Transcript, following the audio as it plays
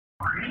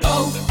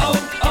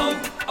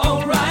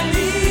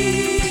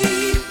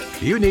O'Reilly.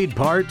 You need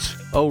parts?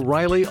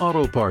 O'Reilly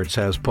Auto Parts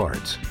has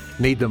parts.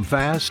 Need them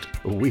fast?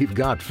 We've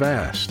got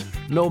fast.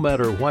 No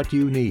matter what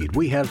you need,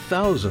 we have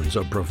thousands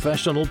of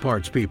professional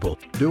parts people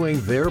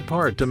doing their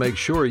part to make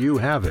sure you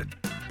have it.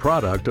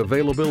 Product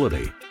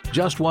availability.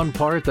 Just one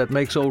part that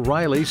makes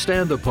O'Reilly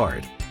stand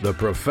apart. The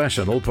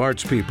professional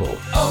parts people.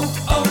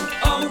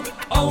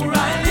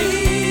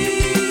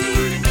 O'Reilly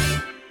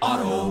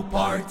Auto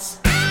Parts.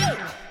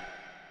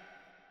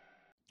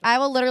 I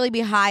will literally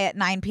be high at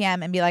 9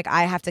 p.m. and be like,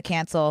 I have to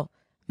cancel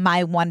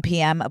my 1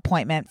 p.m.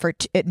 appointment for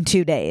in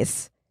 2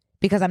 days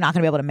because I'm not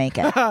going to be able to make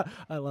it.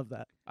 I love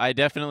that. I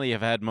definitely have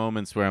had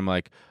moments where I'm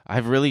like,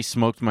 I've really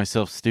smoked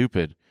myself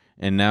stupid,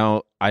 and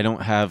now I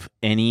don't have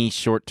any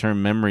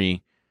short-term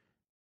memory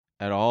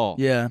at all.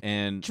 Yeah.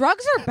 And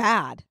Drugs are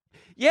bad.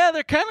 yeah,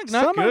 they're kind of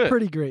not Some good. are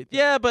pretty great.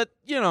 Yeah, but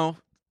you know.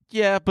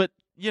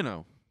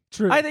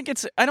 True. I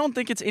don't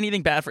think it's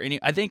anything bad for any.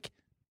 I think,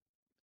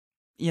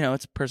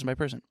 it's person by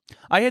person.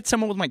 I hit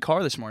someone with my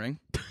car this morning.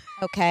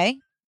 Okay.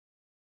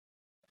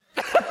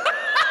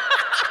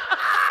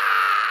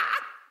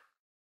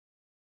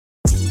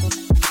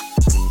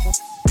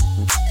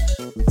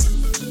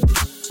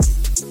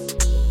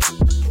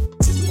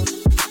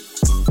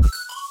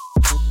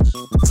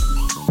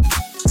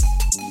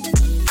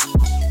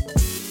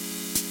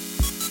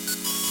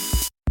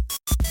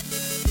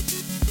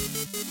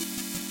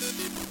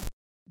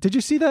 Did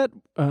you see that?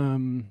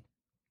 That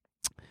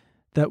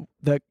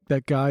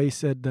guy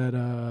said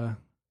that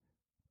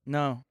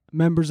No.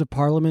 members of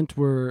parliament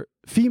were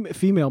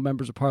female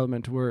members of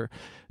parliament were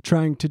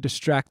trying to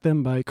distract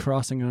them by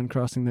crossing and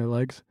uncrossing their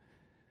legs.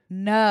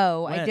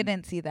 No, I When?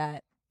 didn't see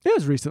that. It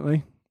was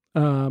recently,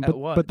 but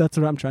what? that's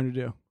what I'm trying to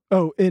do.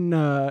 Oh, in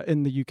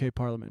the UK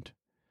Parliament,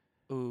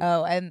 Ooh.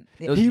 Oh, and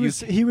Those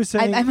he was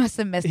saying I must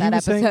have missed he that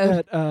was saying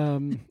episode.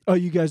 that oh,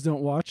 you guys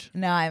don't watch?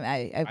 No,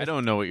 I I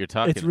don't know what you're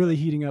talking It's really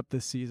heating up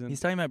this season. He's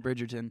talking about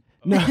Bridgerton.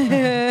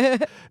 No,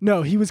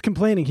 no, he was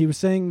complaining. He was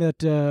saying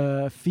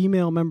that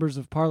female members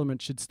of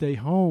parliament should stay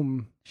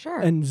home Sure.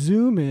 and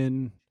Zoom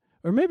in,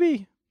 or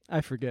maybe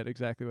I forget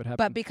exactly what happened.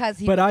 But because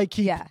he but I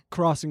keep yeah.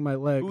 crossing my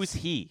legs. Who's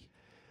he?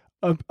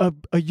 a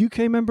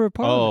UK member of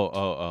parliament?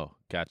 Oh,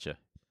 gotcha.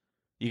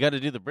 You got to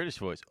do the British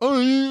voice.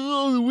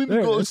 Oh, the women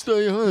There it got to is.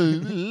 stay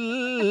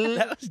home.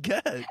 That was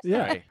good.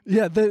 Yeah, Sorry.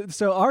 yeah.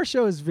 So our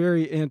show is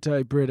very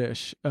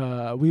anti-British.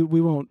 We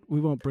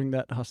won't bring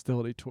that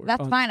hostility toward.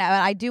 That's fine.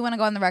 I do want to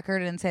go on the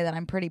record and say that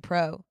I'm pretty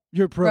pro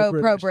You're pro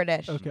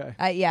British. Okay,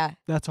 Yeah.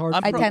 that's hard.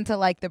 I'm I pro- tend to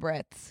like the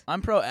Brits.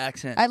 I'm pro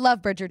accent. I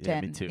love Bridgerton.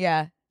 Yeah, me too.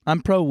 Yeah.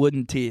 I'm pro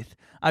wooden teeth.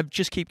 I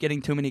just keep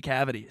getting too many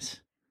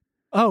cavities.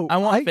 Oh, I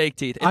want fake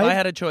teeth. If I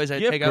had a choice,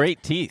 I'd You take have out.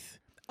 great teeth.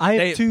 I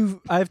They- have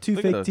two. I have two Look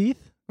at fake those.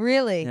 teeth.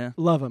 Really? Yeah.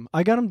 Love them.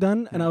 I got them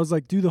done, and I was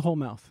like, do the whole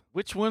mouth.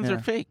 Which ones Yeah. are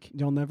fake?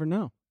 You'll never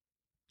know.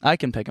 I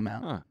can pick them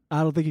out. Huh.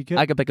 I don't think you could.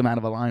 I could pick them out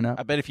of a lineup.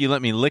 I bet if you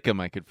let me lick them,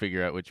 I could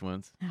figure out which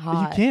ones.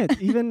 Hot. You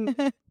can't. Even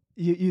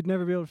you'd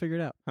never be able to figure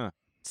it out.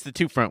 It's the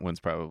two front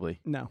ones, probably.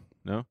 No.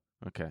 No?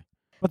 Okay.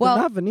 But Well,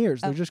 they're not veneers.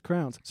 They're just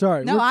crowns.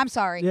 Sorry. No, we're- I'm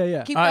sorry. Yeah,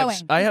 yeah. Keep I going.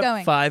 have, I Keep have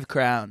going. 5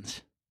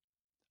 crowns.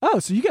 Oh,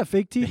 so you got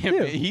fake teeth Damn,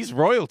 too? he's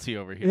royalty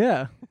over here.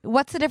 Yeah.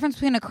 What's the difference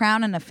between a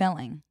crown and a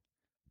filling?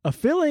 A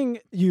filling,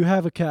 you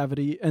have a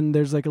cavity, and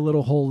there's like a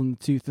little hole in the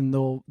tooth, and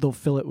they'll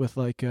fill it with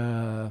like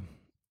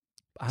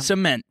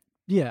Cement.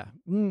 yeah,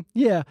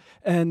 yeah,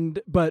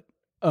 but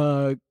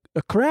a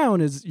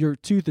crown is your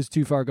tooth is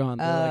too far gone.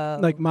 They're Oh.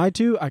 like my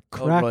two, I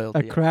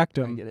royalty, yeah. cracked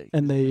I them, get it.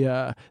 and they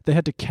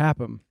had to cap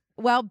them.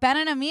 Well, Ben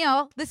and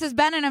Emil, this is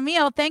Ben and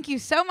Emil. Thank you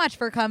so much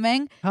for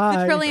coming.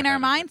 Hi, It's Trillionaire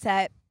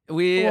Mindset.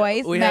 We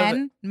Boys, we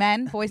men,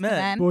 boys to Men.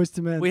 men. boys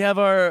to men. We have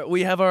our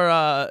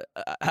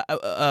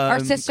Our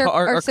sister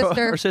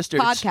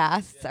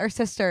podcasts, our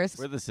sisters.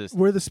 We're the sisters.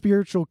 We're the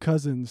spiritual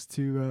cousins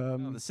to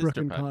the sister Brooke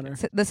and podcast. Connor.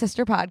 The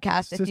sister podcast,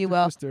 if Sister, you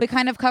will. sister. We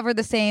kind of cover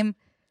the same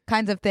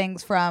kinds of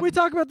things from We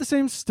talk about the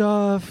same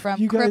stuff. from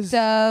you guys,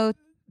 crypto.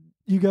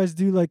 you guys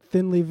do like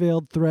thinly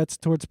veiled threats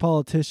towards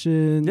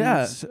politicians.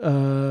 Yeah.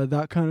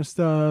 That kind of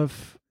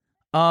stuff.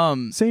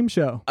 Um, Same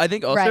show. I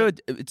think also Right.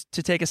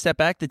 to take a step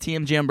back, the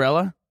TMG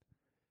umbrella.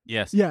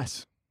 Yes.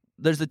 Yes.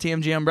 There's the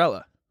TMG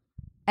umbrella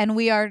And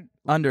we are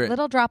under it.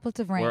 little droplets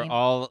of rain. We're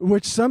all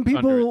Which some Under it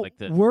people like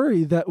this.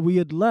 worry that we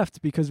had left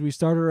because we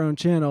started our own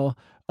channel.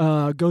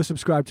 Go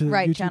subscribe to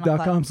Right, channel plug.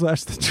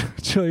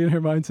 youtube.com/the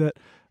Trillionaire Mindset.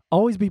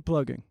 Always be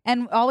plugging.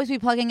 And always be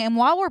plugging. And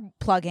while we're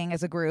plugging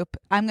as a group,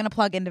 I'm going to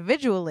plug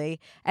individually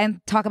and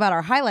talk about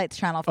our highlights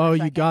channel for a Oh,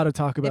 second. you got to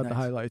talk about the Nice.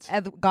 highlights.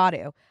 Got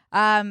to.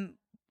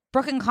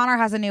 Brooke and Connor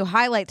has a new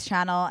highlights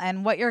channel,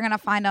 and what you're going to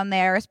find on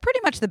there is pretty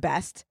much the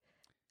best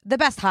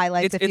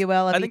highlights, It's- if you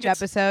will, I of think each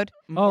episode.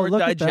 More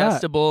look at that.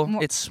 digestible.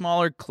 More- It's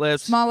smaller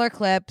clips. Smaller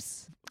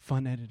clips,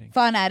 Fun editing.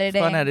 fun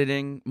editing, Fun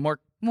editing. More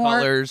More-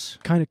 colors.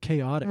 Kind of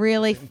chaotic.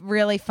 really,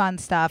 really fun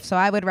stuff. So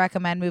I would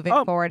recommend moving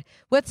Oh. forward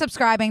with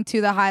subscribing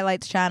to the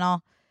highlights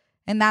channel,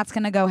 and that's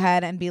going to go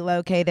ahead and be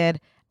located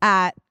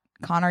at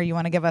Connor, you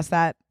want to give us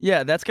that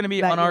Yeah, that's going to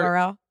be that on our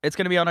URL? It's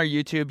going to be on our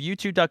YouTube,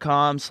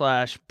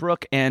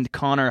 youtube.com/Brooke and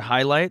Connor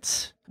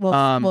highlights.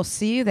 We'll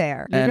see you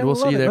there. You're And gonna we'll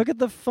love see you it. there. Look at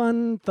the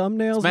fun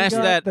thumbnails. Smash we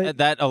got.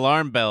 that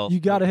alarm bell. You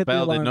gotta hit the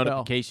bell, alarm bell.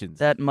 notifications.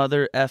 That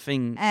mother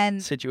effing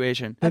And-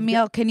 situation.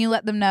 Emil, can you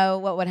let them know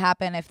what would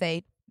happen if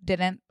they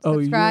didn't Oh,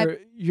 subscribe?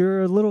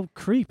 you're a little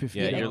creep if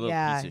yeah, you you're a don't. little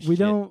Yeah. piece of We shit.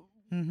 don't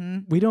Mm-hmm.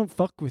 we don't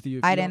fuck with you.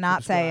 If I you did don't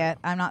not say subscribe. it.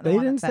 I'm not the They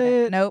one didn't that said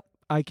say it. it. Nope.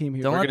 I came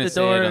here. Don't We're let going the to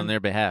say it door- on their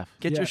behalf.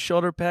 Get Yeah. your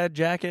shoulder pad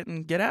jacket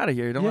and get out of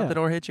here. Don't Yeah. let the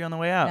door hit you on the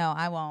way out. No,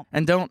 I won't.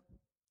 And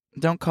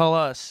don't call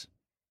us.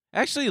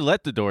 Actually,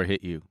 let the door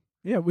hit you.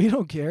 Yeah, we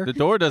don't care. The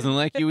door doesn't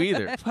like you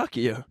either. Fuck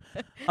you.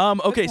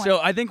 Okay, point.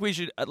 so I think we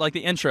should like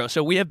the intro.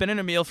 So we have been in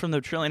Emil from the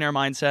Trillionaire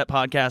Mindset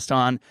podcast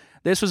on.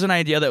 This was an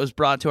idea that was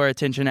brought to our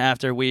attention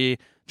after we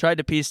tried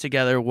to piece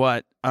together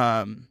what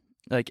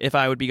like if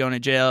I would be going to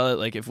jail,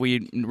 like if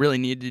we really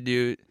needed to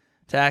do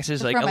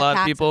taxes, Just like from a lot of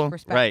taxes people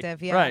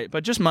perspective, yeah. right,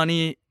 but just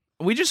money.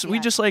 We just Yeah.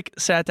 like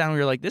sat down and we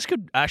were like, this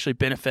could actually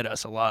benefit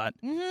us a lot.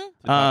 Mm-hmm. To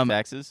talk Um,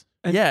 taxes.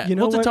 And yeah, you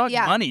know well, to what? talk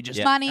Yeah. money,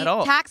 just Money, at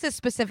all. taxes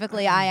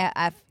specifically.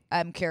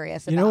 I'm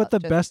curious. You know what the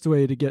about. best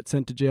way to get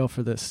sent to jail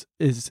for this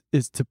is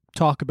to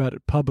talk about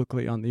it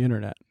publicly on the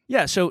internet.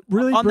 Yeah. So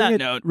Really on bring that it,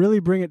 note, really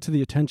bring it to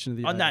the attention of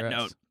the on that IRS.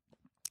 note,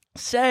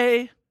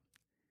 say,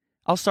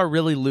 I'll start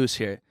really loose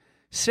here.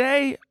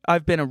 Say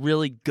I've been a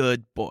really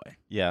good boy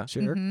Yeah.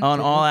 Sure. Mhm. on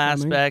all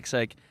Coming. aspects.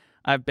 Like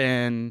I've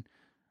been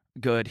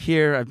good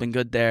here, I've been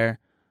good there.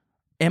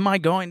 Am I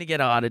going to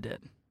get audited?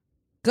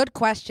 Good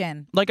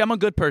question. Like I'm a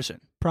good person?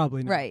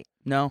 Probably not. Right.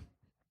 No.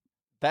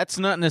 That's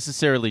not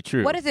necessarily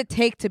true. What does it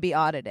take to be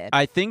audited?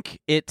 I think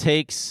it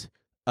takes,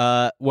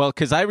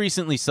 because I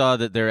recently saw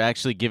that they're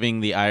actually giving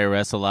the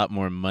IRS a lot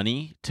more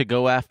money to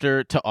go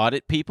after, to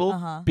audit people.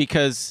 Uh-huh.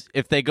 Because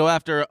if they go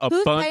after a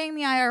Who's bunch, paying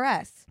the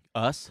IRS?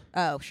 us,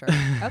 Oh, sure.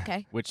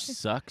 Okay. which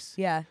sucks.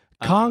 Yeah.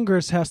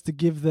 Congress has to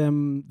give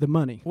them the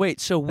money. Wait,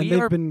 so And we they've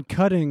are been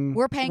cutting.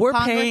 We're paying we're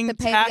Congress paying to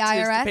pay taxes the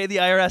IRS. to pay the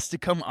IRS to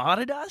come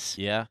audit us?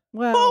 Yeah.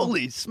 well,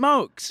 Holy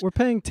smokes. we're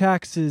paying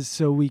taxes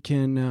so we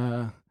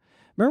can.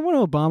 Remember when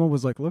Obama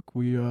was like, "Look,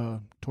 we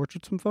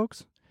tortured some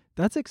folks."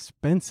 That's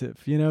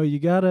expensive. You know, you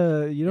don't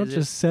Is it?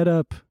 just set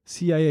up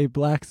CIA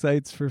black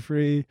sites for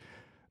free.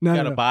 No, You no,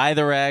 got to no. buy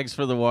the rags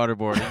for the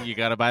waterboarding. You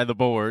got to buy the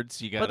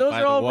boards. You got to But those buy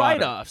are the all water.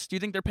 write-offs. Do you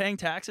think they're paying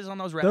taxes on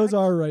those write-offs? Those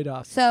are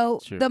write-offs.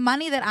 So True. the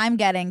money that I'm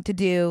getting to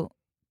do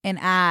an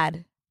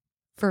ad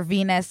for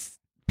Venus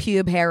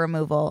pube hair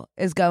removal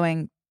is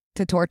going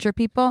to torture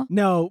people.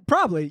 No,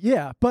 probably,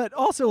 yeah, but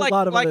also Like, a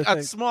lot of like other a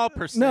things. small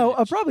percentage.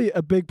 No, probably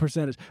a big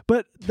percentage.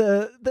 But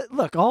the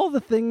look, all the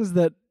things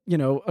that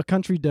a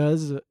country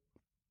does,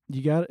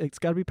 it's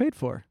got to be paid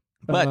for.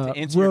 But to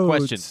answer your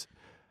question,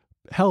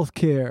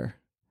 healthcare,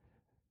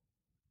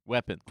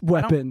 weapon.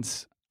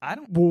 weapons, I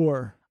don't.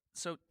 war.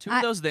 So two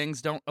of those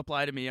things don't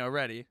apply to me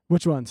already.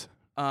 Which ones?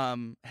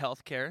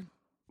 Healthcare,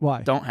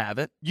 Why? don't have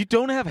it. You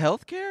don't have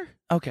health care?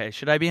 Okay,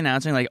 should I be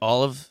announcing like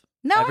all of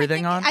No,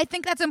 everything I on?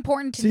 think that's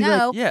important to See, like,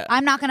 know. yeah.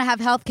 I'm not going to have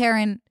health care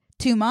in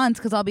 2 months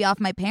because I'll be off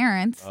my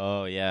parents.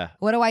 Oh, yeah.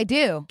 What do I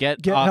do?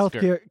 Get health Oscar.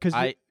 care because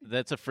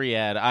That's a free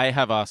ad. I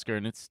have Oscar,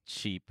 and it's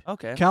cheap.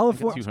 Okay.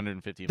 California.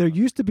 $250. There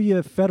used to be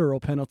a federal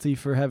penalty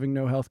for having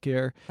no health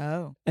care,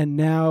 Oh. and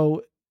now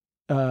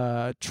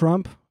the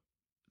Trump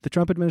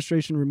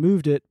administration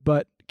removed it,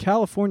 but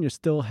California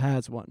still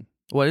has one.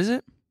 What is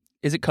it?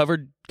 Is it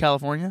covered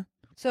California?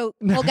 So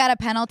we'll get a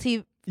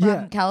penalty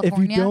from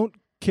California? If you don't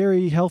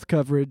carry health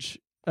coverage,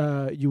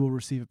 you will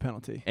receive a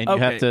penalty. And you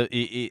Okay. have to.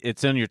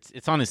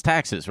 It's on his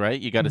taxes, right?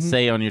 You got to Mhm.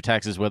 say on your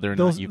taxes whether or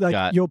Those, not you've like,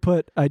 got. you'll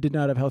put, I did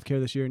not have health care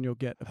this year, and you'll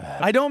get a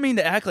penalty. I don't mean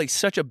to act like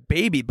such a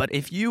baby, but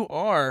if you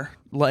are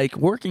like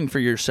working for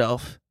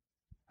yourself,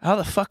 how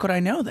the fuck would I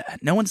know that?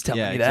 No one's telling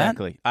Yeah, me that.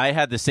 exactly. I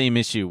had the same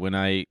issue when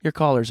I. Your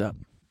collar's up.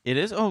 It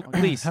is. Oh,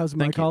 please. How's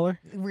my Thank you. collar?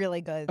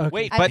 Really good. Okay.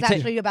 Wait, I but was to-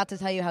 actually about to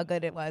tell you how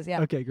good it was.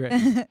 Yeah. Okay, great.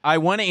 I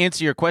want to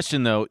answer your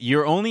question though.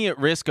 You're only at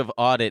risk of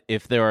audit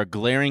if there are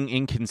glaring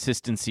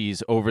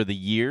inconsistencies over the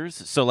years.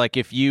 So, like,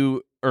 if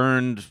you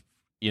earned,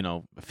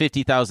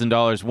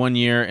 $50,000 one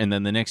year, and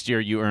then the next year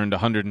you earned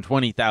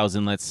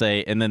 $120,000, let's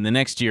say, and then the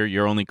next year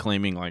you're only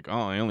claiming like,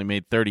 oh, I only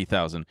made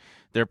 $30,000.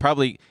 They're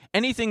probably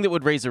anything that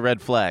would raise a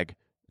red flag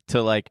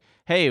to like,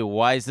 hey,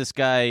 why is this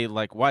guy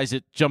like, why is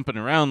it jumping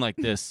around like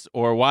this,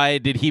 or why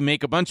did he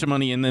make a bunch of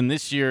money and then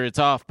this year it's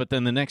off, but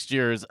then the next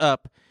year is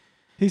up?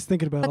 He's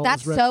thinking about But all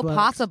that's those red so flags.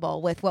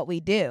 possible with what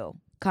we do,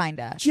 kind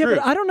of. Yeah, True.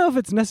 but I don't know if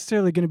it's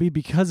necessarily going to be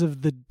because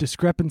of the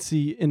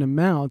discrepancy in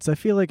amounts. I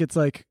feel like it's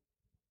like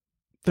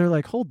they're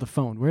like, hold the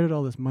phone. Where did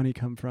all this money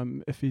come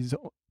from? If he's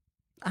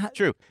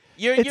True.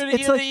 You're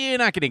It's like- you're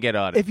not going to get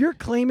audited. if you're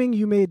claiming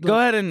you made Go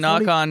like, ahead and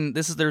knock 20 on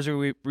this. There's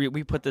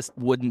we put this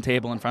wooden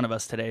table in front of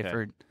us today Okay.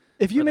 for.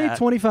 if you for made that.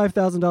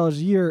 $25,000 a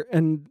year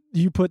and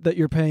you put that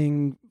you're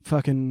paying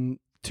fucking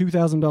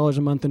 $2,000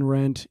 a month in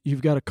rent,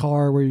 you've got a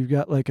car where you've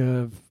got like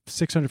a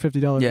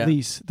 $650 Yeah.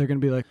 lease, they're going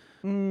to be like,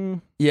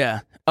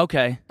 Yeah.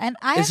 Okay. And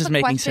I This have is a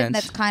making question sense.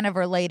 that's kind of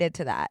related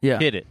to that. Yeah.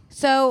 Hit it.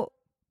 So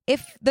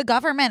if the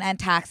government and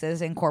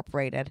Taxes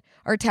Incorporated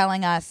are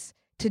telling us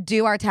to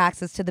do our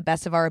taxes to the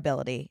best of our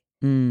ability.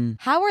 Mm.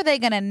 How are they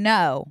going to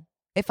know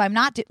if I'm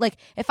not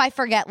if I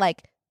forget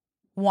like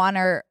 1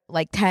 or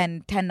like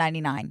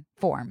 1099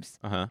 forms?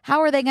 How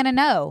are they going to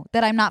know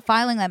that I'm not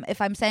filing them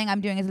if I'm saying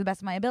I'm doing it to the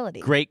best of my ability?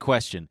 Great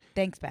question.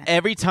 Thanks, Ben.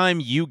 Every time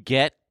you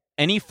get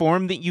any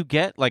form that you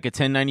get, like a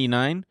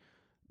 1099,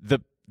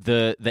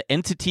 the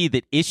entity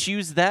that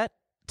issues that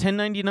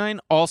 1099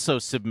 also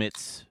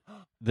submits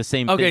the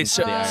same thing to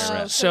the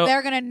IRS. So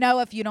they're going to know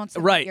if you don't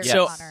submit Right. your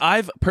So honor.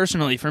 I've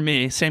personally, for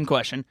me, same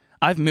question.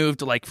 I've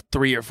moved like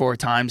 3 or 4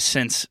 times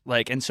since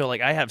and so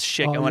I have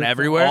shit going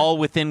everywhere. All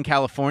within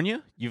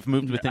California? You've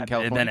moved within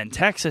California? I've been in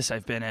Texas.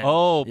 I've been in.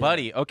 Oh,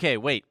 buddy. Okay,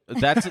 wait.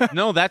 That's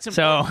important.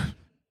 So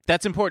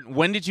that's important.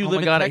 When did you live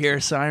in God, Texas? I hear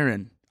a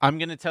siren. I'm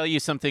going to tell you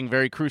something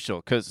very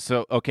crucial.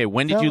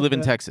 When did you live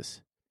in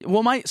Texas?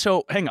 Well,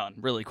 hang on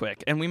really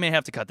quick, and we may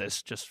have to cut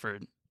this just for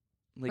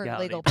legality.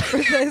 For legal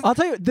purposes. I'll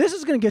tell you, this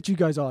is going to get you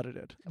guys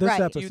audited. This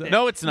Right. episode.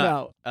 No, it's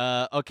not.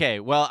 Okay.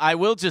 Well, I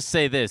will just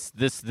say this.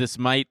 This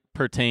might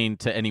pertain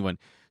to anyone.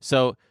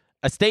 So,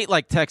 a state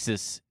like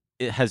Texas,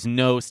 it has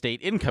no state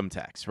income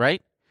tax,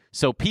 right?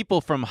 So,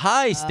 people from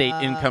high state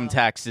income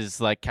taxes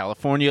like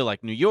California,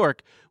 like New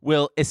York,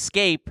 will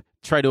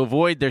try to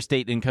avoid their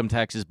state income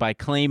taxes by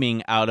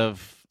claiming out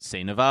of,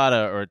 say,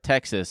 Nevada or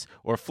Texas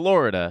or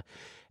Florida,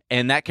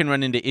 and that can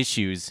run into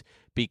issues.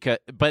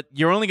 But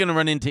you're only going to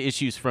run into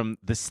issues from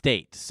the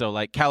state. So,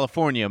 like,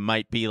 California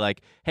might be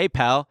like, "Hey,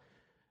 pal,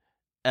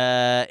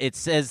 it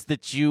says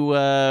that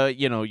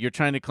you're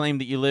trying to claim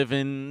that you live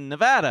in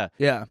Nevada,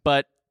 Yeah.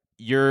 but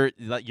your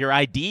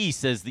ID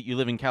says that you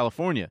live in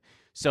California."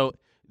 So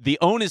the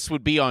onus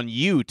would be on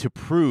you to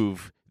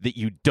prove that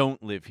you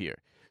don't live here.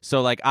 So,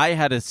 like, I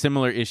had a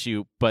similar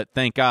issue, but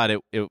thank God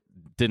it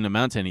didn't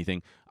amount to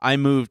anything. I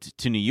moved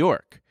to New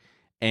York,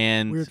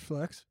 and Weird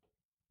flex.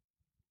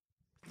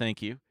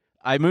 thank you.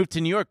 I moved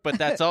to New York, but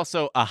that's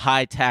also a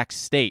high tax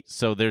state,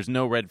 so there's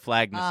no red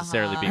flag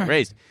necessarily being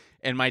raised.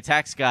 And my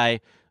tax guy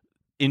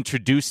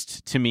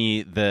introduced to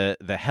me the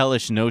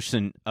hellish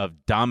notion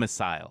of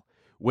domicile.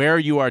 Where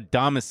you are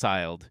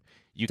domiciled,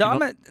 you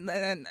can.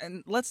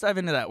 And let's dive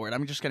into that word.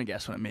 I'm just going to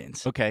guess what it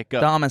means. Okay,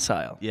 go.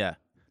 Domicile. Yeah.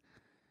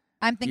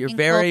 I'm thinking You're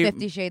very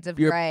 50 Shades of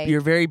You're Grey.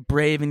 very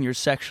brave and you're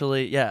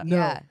sexually No,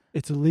 Yeah.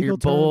 it's a legal You're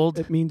term. bold.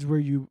 It means where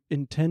you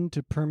intend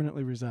to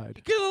permanently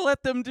reside. You're gonna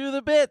let them do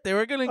the bit. They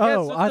were gonna guess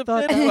Oh, what I the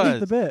thought bit that was was.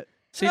 the bit.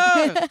 See,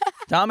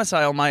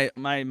 domicile. My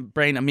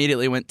brain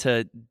immediately went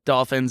to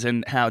dolphins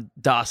and how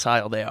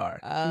docile they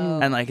are,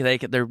 and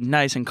they're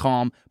nice and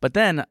calm. But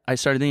then I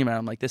started thinking about it.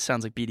 I'm like, this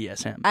sounds like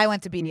BDSM. I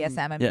went to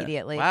BDSM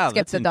immediately. Wow, Skipped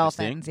that's the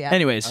dolphins. interesting. Yeah.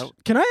 Anyways,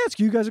 Can I ask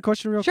you guys a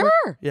question real quick?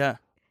 Sure. yeah.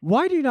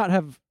 Why do you not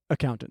have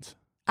accountants?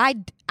 I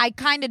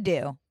kind of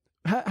do.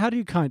 How do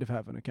you kind of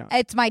have an accountant?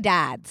 It's my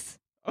dad's.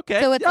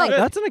 Okay. So it's Yeah, like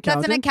that's an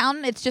accountant. That's an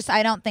accountant. It's just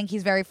I don't think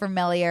he's very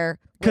familiar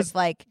 'Cause with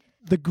like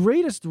The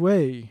greatest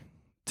way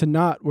to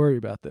not worry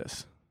about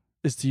this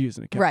is to use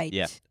an accountant. right.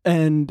 Yeah.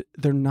 And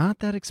they're not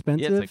that Yeah,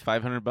 expensive. it's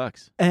like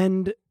 $500.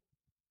 And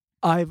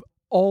I've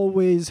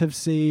always have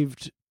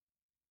saved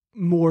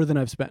more than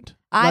I've spent.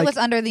 I Like, was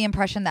under the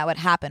impression that would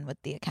happen with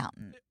the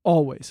accountant.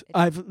 always.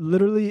 I've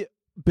literally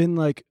been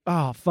like,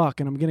 oh, fuck,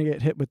 and I'm going to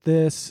get hit with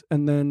this.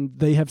 And then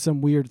they have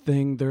some weird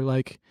thing. They're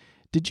like,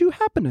 did you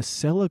happen to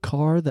sell a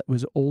car that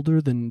was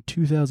older than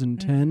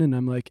 2010? And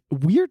I'm like,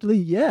 weirdly,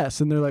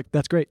 yes. And they're like,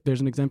 that's great.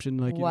 There's an exemption.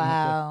 Like, you don't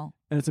have to- Wow.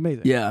 and it's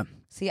amazing. Yeah.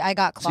 See, I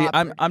got See,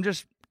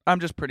 clobbered. I'm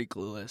just pretty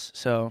clueless.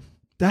 So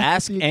That's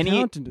Ask what the any-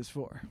 accountant is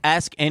for.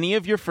 Ask any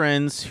of your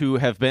friends who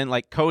have been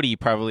like Cody.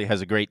 Probably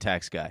has a great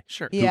tax guy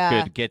sure. Yeah.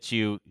 who could get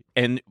you.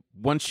 And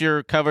once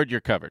you're covered,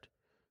 you're covered.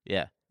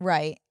 Yeah.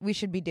 Right. We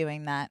should be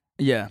doing that.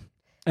 Yeah.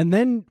 And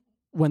then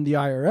when the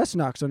IRS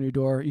knocks on your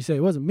door, you say,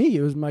 it wasn't me.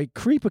 It was my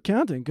creep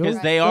accountant. Go,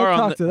 Because they go are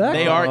talk to that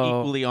they guy. are Oh.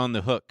 equally on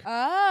the hook.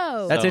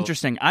 Oh. That's So-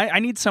 interesting. I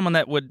need someone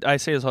that would, I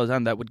say this all the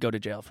time, that would go to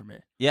jail for me.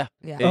 Yeah.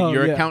 Yeah. And Oh,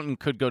 your yeah. accountant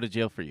could go to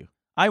jail for you.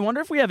 I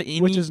wonder if we have any,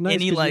 Which is nice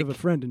any because like you have a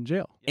friend in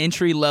jail.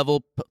 entry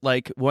level,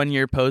 like 1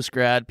 year post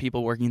grad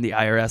people working in the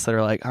IRS that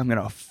are like, I'm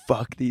going to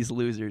fuck these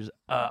losers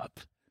up.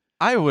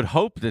 I would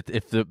hope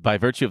that by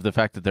virtue of the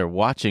fact that they're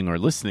watching or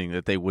listening,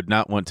 that they would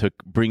not want to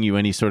bring you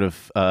any sort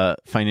of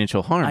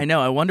financial harm. I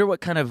know. I wonder what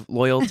kind of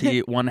loyalty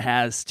one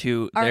has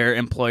to Our- their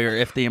employer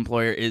if the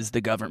employer is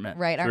the government.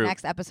 Right. Our True.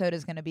 next episode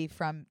is going to be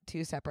from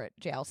 2 separate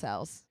jail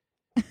cells.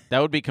 That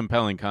would be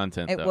compelling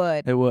content. It though.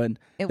 would. It would.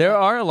 It There would.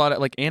 are a lot of,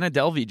 like, Anna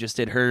Delvey just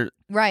did her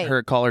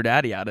call her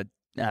daddy out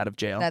of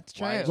jail. That's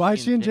true. Why is Why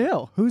is she in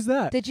jail? Who's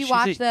that? Did you She's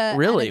watch the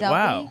really? Anna Delvey?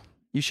 Wow.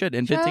 You should.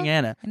 Inventing Show?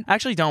 Anna.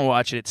 Actually, don't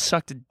watch it. It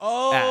sucked.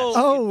 Oh,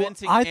 Oh,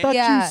 Inventing I Anna. thought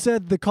Yeah. you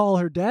said the call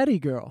her daddy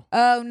girl.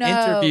 Oh no!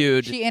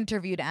 Interviewed- She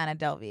interviewed Anna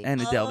Delvey.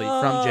 Anna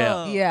Delvey from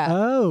jail. yeah,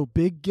 Oh,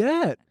 big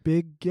get.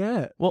 Big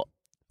get. Well,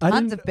 I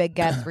tons didn't, of big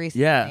gets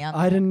recently. Yeah. on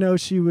I that. didn't know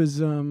she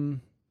was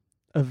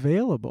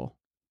available.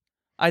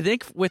 I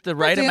think with the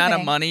right amount of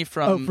Zooming. money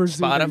from Oh, for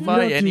Zooming. You don't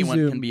Spotify, do anyone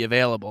Zoom. can be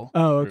available.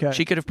 Oh, okay.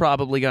 She could have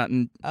probably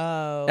gotten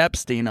Oh,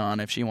 Epstein on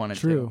if she wanted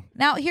True.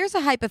 now here's a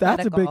That's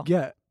hypothetical a big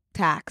get.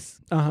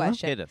 tax Uh-huh.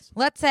 question. Hit us.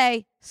 Let's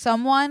say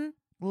someone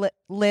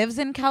lives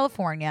in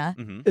California.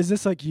 Mhm. Is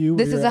this like you?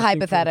 This where is you're a asking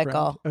for a friend?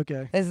 hypothetical.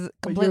 Okay. This is you're-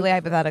 completely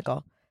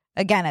hypothetical.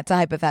 Again, it's a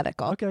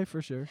hypothetical. Okay,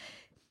 for sure.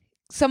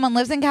 Someone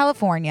lives in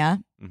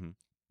California. Mhm.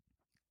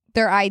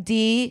 Their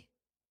ID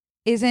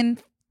is in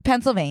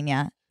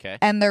Pennsylvania. Okay.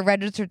 And they're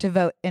registered to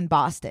vote in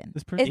Boston.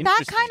 This person- Is that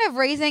Interesting. kind of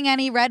raising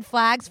any red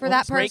flags for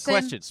that Great person?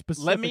 question.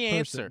 Specific Let me person.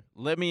 answer.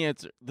 Let me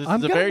answer. This I'm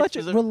is a gonna very let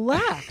you specific-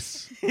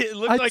 relax. It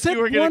looked I like said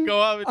you were going one- to go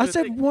off. Into I a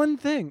said thing. one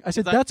thing. I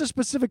said That- that's a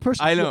specific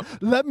person. I know.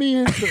 Let me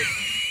answer.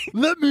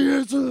 Let me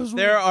answer this.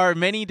 There are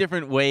many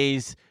different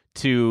ways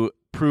to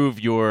prove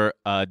your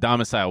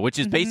domicile, which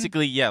is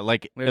basically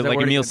like There's that like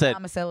word Emil again. said.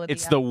 Domicility,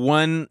 It's yeah. the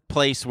one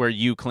place where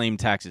you claim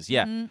taxes.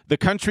 Yeah. The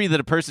country that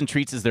a person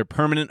treats as their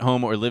permanent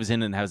home or lives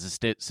in and has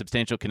a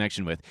substantial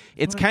connection with.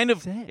 It's what I kind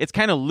of said. it's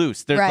kind of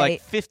loose. There's like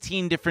Right.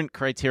 15 different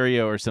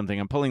criteria or something.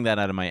 I'm pulling that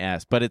out of my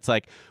ass. But it's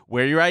like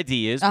where your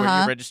ID is, where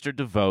you're registered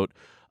to vote.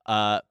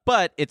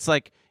 But it's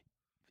like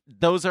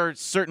those are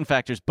certain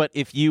factors. But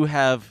if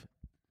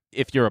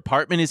your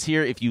apartment is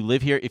here, if you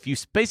live here, if you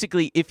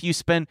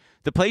spend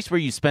the place where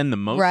you spend the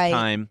most Right.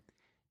 time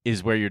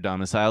is where you're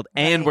domiciled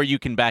and Right. where you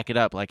can back it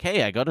up. Like,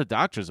 hey, I go to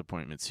doctor's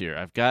appointments here.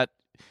 I've got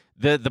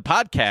the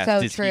podcast So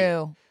is here.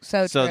 true.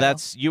 So So true.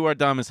 that's you are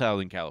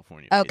domiciled in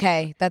California. basically.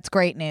 okay. That's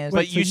great news. But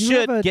Wait, so you you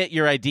should have a- get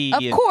your ID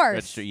Of and course.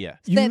 register. Yeah.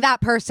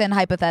 That person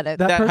hypothetical.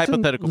 That that person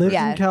hypothetical lives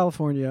person. in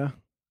California.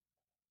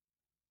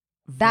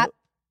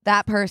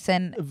 That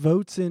person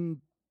Votes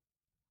in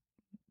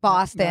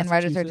Boston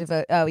registered to Massachusetts?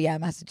 vote. Oh yeah,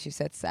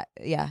 Massachusetts.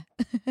 Yeah.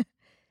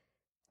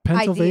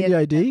 Pennsylvania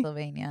ID.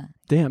 Pennsylvania.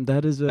 Damn,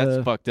 that is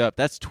That's fucked up.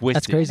 That's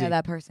twisted. crazy. No,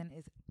 that person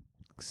is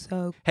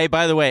so. Hey,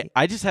 by the way,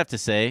 I just have to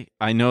say,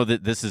 I know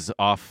that this is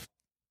off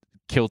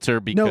kilter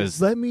because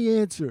No, let me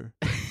answer.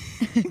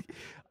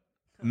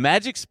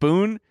 Magic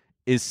Spoon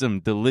is some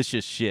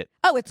delicious shit.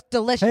 Oh, it's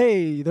delicious.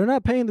 Hey, they're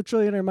not paying the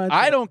trillionaire mindset.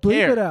 I don't Bleep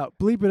care. it out.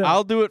 Bleep it out.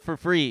 I'll do it for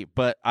free,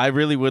 but I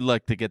really would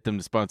like to get them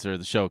to sponsor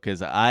the show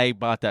because I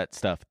bought that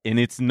stuff, and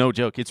it's no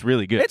joke. It's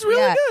really good. It's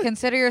really yeah, good.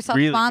 consider yourself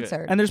Really good.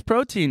 sponsored. And there's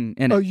protein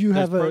in it. Oh, you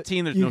There's have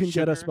protein, a. there's You no can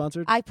get us sugar.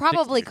 sponsored. I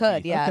probably 6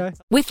 could. Yeah. Okay.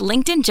 With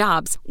LinkedIn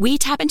Jobs, we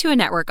tap into a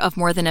network of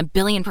more than 1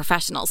 billion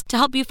professionals to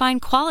help you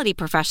find quality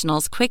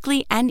professionals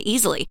quickly and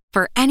easily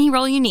for any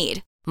role you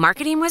need.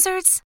 Marketing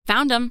wizards?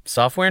 Found them.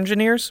 Software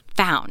engineers?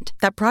 Found.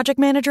 That project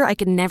manager I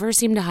could never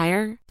seem to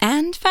hire?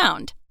 And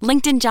found.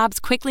 LinkedIn Jobs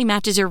quickly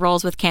matches your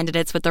roles with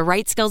candidates with the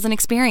right skills and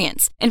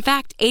experience. In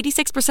fact,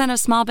 86% of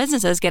small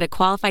businesses get a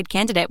qualified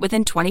candidate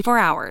within 24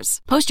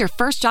 hours. Post your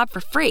first job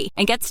for free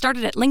and get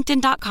started at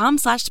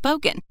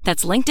linkedin.com/spoken.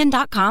 That's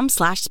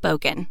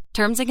linkedin.com/spoken.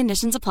 Terms and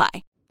conditions apply.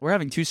 We're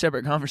having two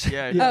separate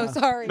conversations. Yeah. Oh,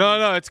 sorry.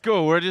 No, it's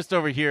cool. We're just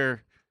over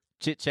here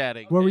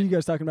chit-chatting. What were you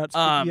guys talking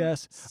about?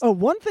 Yes. Oh,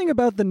 one thing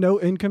about the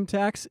no income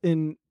tax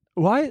in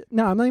why?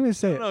 No, I'm not even gonna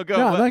say it. No, go.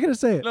 No, What? I'm not gonna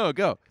say it. No,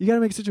 go. You gotta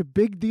make such a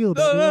big deal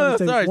about it. You No, wanna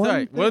say sorry.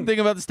 one One thing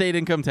about the state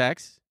income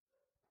tax.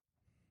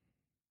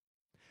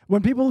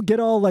 When people get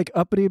all like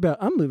uppity about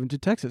I'm moving to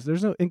Texas,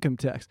 there's no income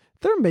tax.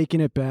 They're making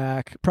it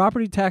back.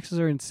 Property taxes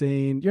are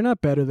insane. You're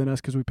not better than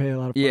us because we pay a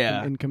lot of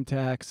fucking income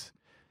tax.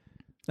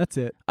 That's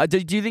it.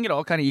 Do you think it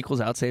all kind of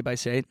equals out state by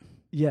state?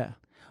 Yeah.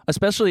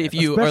 Especially if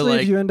you Especially are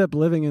like if you end up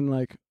living in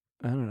like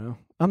I don't know.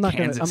 I'm not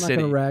Kansas gonna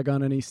City. rag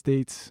on any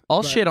states.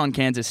 I'll but- shit on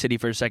Kansas City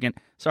for a second.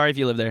 Sorry if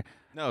you live there.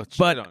 No, shit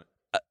But- on it.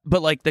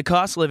 But like the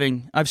cost of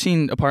living, I've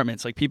seen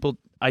apartments. Like people,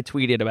 I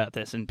tweeted about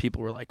this, and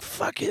people were like,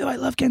 "Fuck you, I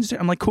love Kansas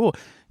City." I'm like, "Cool,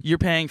 you're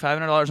paying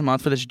 $500 a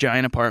month for this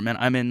giant apartment.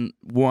 I'm in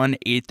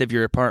 1/8 of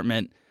your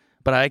apartment,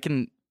 but I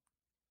can,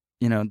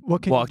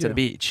 What can walk you to the do?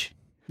 beach.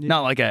 Yeah.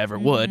 Not like I ever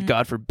would.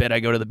 God forbid I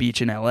go to the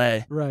beach in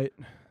LA. Right.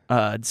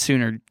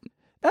 Sooner.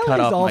 LA's Cut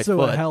off my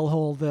also a foot.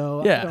 hellhole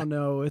though. Yeah. I don't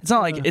know. It's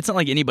not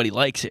like anybody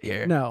likes it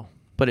here. No.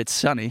 But it's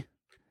sunny.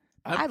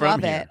 I from love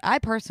here. it. I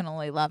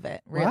personally love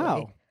it. Really.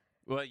 Wow.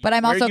 Well, But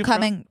I'm where are also you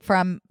coming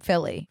from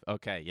Philly. From?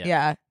 Okay, yeah.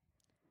 Yeah.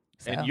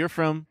 So. And you're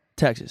from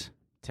Texas.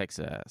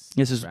 Texas.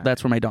 Right.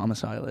 That's where my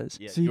domicile is.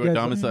 Yeah, So you you're guys-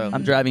 domiciled.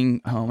 I'm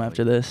driving home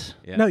after this.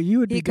 Yeah. No, you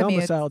would He be commutes.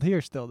 domiciled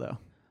here still though.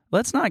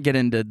 Let's not get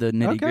into the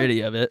nitty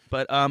gritty of it.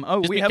 But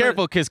Just we be have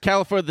careful because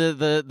California,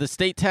 the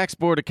state tax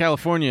board of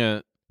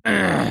California,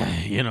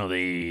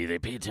 they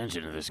pay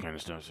attention to this kind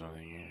of stuff. So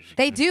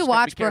They do just gotta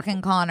watch be careful. Brooke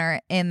and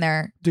Connor in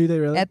their Do they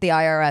really? at the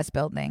IRS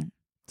building.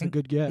 It's a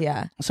good get.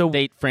 Yeah. So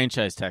State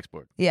franchise tax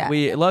board. Yeah.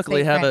 we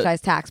luckily State have franchise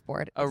tax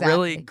board. a Exactly.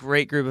 really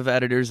great group of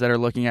editors that are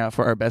looking out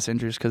for our best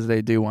interests because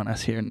they do want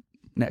us here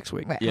next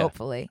week. Right, Yeah.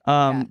 hopefully.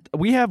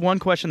 We have one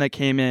question that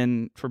came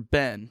in for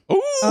Ben.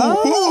 Ooh,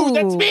 Oh.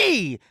 that's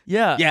me.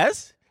 Yeah.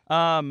 Yes.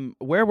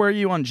 Where were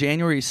you on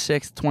January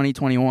 6th,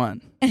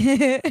 2021?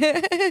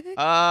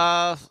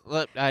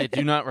 I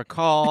do not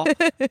recall,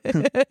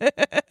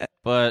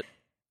 but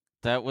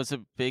that was a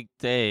big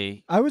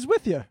day. I was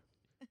with you.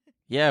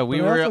 Yeah, we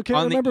but I were also can't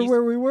on the remember east,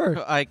 where we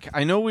were.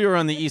 I know we were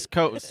on the East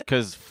Coast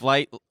because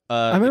flight.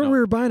 I remember we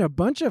were buying a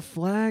bunch of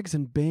flags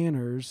and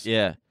banners.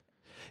 Yeah,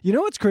 You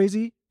know what's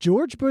crazy?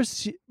 George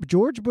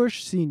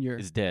Bush Sr.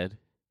 is dead.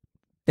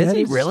 Is That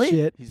he really?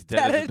 shit. He's dead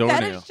as a that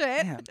doornail. is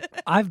shit.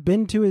 I've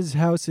been to his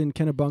house in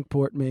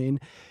Kennebunkport, Maine.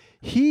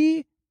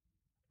 He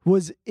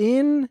was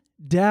in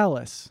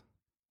Dallas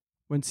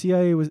when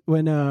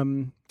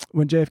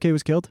JFK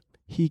was killed.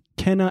 He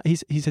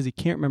says he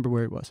can't remember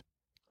where he was.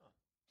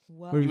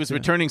 Whoa. Where He was at?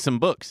 returning some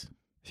books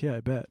Yeah, I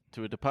bet.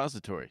 to a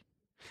depository.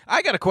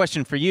 I got a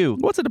question for you.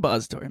 What's a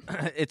depository?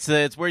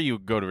 It's where you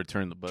go to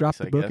return the books. Drop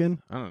the I book guess.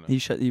 in? I don't know. You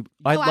should.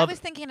 I I was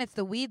thinking it's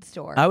the weed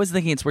store. I was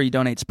thinking it's where you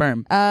donate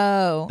sperm.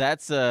 Oh.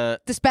 That's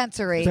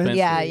Dispensary. Dispensary,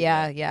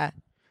 Yeah.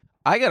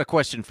 I got a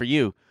question for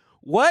you.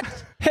 What?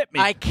 Hit me.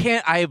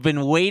 I've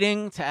been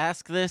waiting to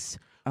ask this.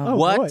 Oh,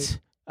 what? boy.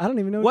 I don't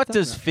even know What what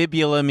you're does talking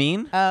fibula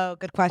mean? Oh,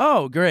 good question.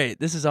 Oh, great.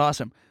 This is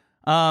awesome.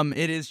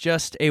 It is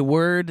just a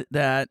word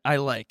that I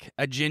like.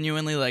 I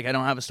genuinely like. I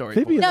don't have a story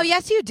for it. Fibula. No,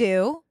 yes, you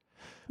do.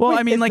 Well, Wait,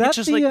 I mean, is like, that it's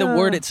just the, like the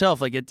word itself.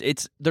 Like,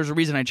 it's there's a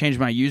reason I changed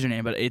my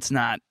username, but it's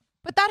not.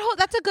 But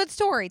that's a good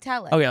story.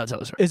 Tell it. Okay, I'll tell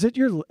the story. Is it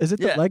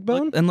the leg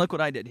bone? And look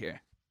what I did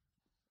here.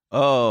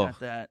 Oh, Got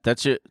that.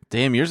 that's your.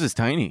 Damn, yours is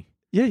tiny.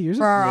 Yeah, yours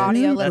For our is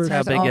audio That's how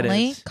listeners big it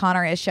only, is.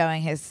 Connor is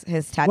showing his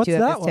What's tattoo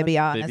that of his one?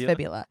 tibia on his Fibula?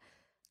 fibula.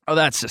 Oh,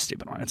 that's a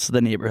stupid one. It's the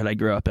neighborhood I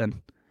grew up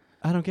in.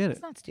 I don't get it.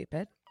 It's not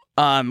stupid.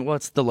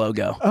 What's the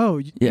logo? Oh,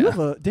 Yeah. you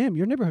have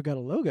your neighborhood got a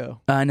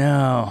logo. I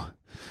know.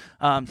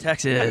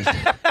 Texas.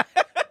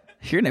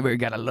 Your neighborhood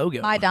got a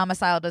logo. My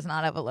domicile does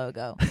not have a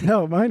logo.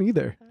 No, mine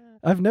either.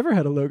 I've never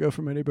had a logo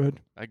for my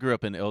neighborhood. I grew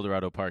up in El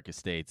Dorado Park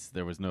Estates.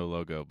 There was no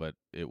logo, but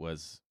it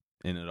was,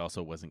 and it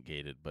also wasn't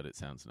gated, but it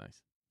sounds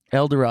nice.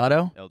 El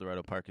Dorado. El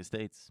Dorado Park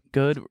Estates.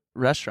 Good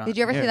restaurant. Did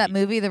you ever see Here. that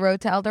movie, The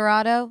Road to El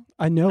Dorado?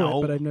 I know No.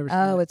 it, but I've never seen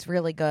Oh, it. it's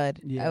really good.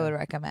 Yeah. I would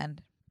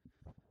recommend.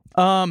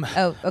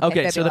 Oh,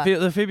 Okay. so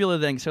the fibula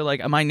thing. So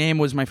like, my name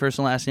was my first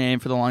and last name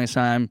for the longest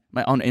time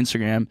on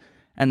Instagram,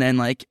 and then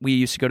like we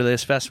used to go to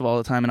this festival all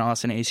the time in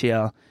Austin,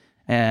 ACL,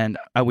 and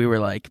we were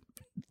like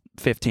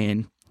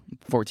 14,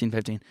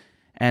 15,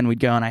 and we'd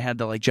go and I had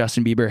the like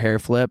Justin Bieber hair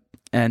flip,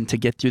 and to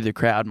get through the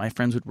crowd, my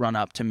friends would run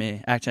up to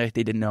me, acting like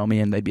they didn't know me,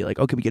 and they'd be like,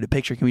 "Oh, can we get a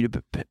picture? Can we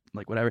do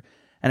like whatever?"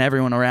 And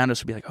everyone around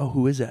us would be like, "Oh,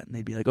 who is that?" And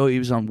they'd be like, "Oh, he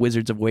was on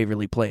Wizards of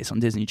Waverly Place on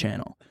Disney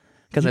Channel."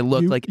 Because I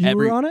looked like you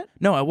every. were on it?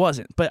 No, I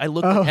wasn't. But I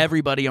looked like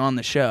everybody on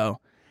the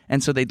show,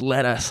 and so they'd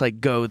let us like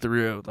go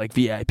through like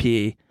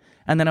VIP,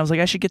 and then I was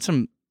like, I should get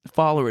some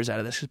followers out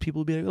of this because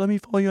people would be like, "Let me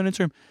follow you on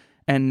Instagram,"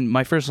 and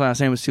my first and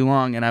last name was too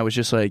long, and I was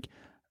just like,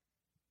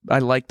 I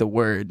liked the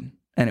word,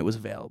 and it was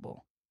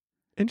available.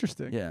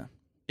 Interesting. Yeah.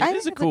 It I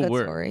is think a cool good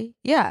word. Story.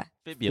 Yeah.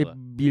 Fibula.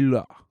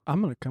 Fibula.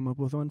 I'm gonna come up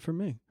with one for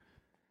me.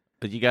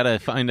 But you got to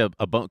find a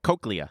bone.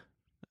 Cochlea.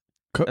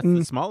 That's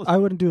the smallest. I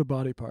wouldn't do a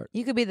body part.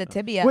 You could be the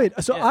tibia. Wait,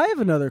 so Yeah. I have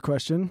another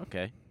question.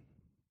 Okay.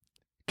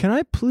 Can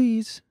I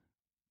please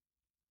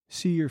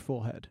see your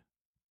full head?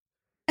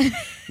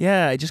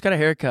 Yeah, I just got a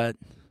haircut.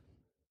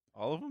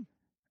 All of them?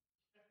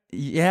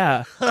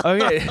 Yeah.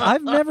 Okay.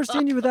 I've never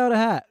seen you without a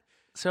hat.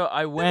 So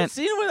I I've went.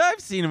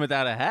 seen him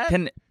without a hat.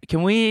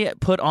 Can we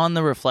put on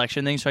the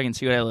reflection thing so I can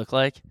see what I look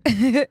like?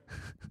 I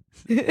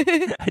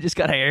just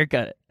got a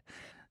haircut.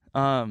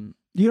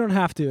 You don't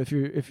have to if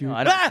you. No,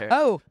 I don't care.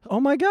 Oh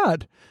my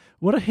God,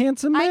 what a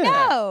handsome I man!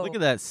 know. Look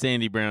at that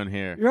sandy brown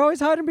hair. You're always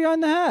hiding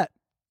behind the hat.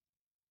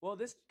 Well,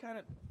 this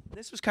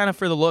was kind of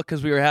for the look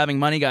because we were having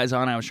Money Guys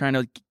on. I was trying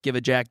to give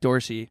a Jack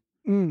Dorsey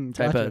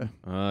type Gotcha.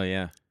 Oh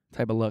yeah.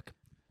 of look.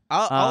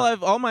 I'll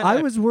have all my.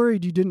 I was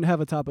worried you didn't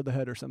have a top of the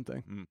head or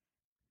something.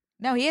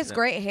 No, he has Yeah.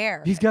 great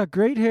hair. He's got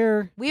great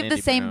hair, We have Andy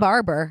the same Brown.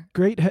 barber.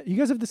 great. You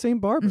guys have the same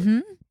barber. Mm-hmm.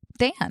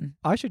 Dan.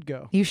 I should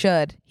go. You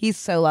should. He's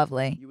so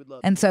lovely You would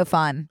love. and so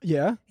fun.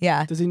 Yeah.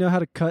 Yeah. Does he know how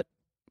to cut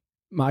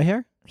my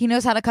hair? He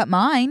knows how to cut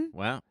mine.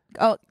 Wow.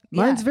 Oh,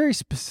 yeah. Mine's very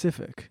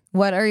specific.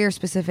 What are your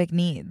specific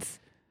needs?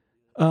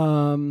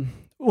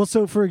 Well,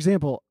 so for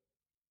example,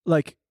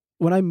 like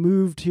when I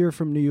moved here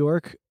from New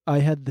York, I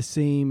had the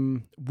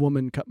same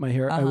woman cut my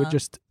hair. I would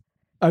just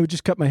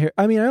cut my hair.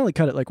 I mean, I only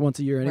cut it like once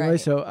a year anyway,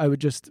 Right. so I would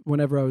just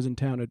whenever I was in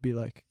town, I'd be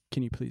like,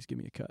 "Can you please give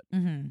me a cut?"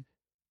 Mm-hmm.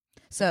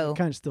 So I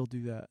kind of still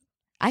do that.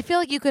 I feel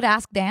like you could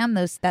ask Dan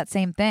that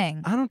same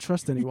thing. I don't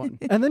trust anyone.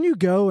 And then you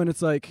go and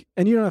it's like,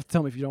 and you don't have to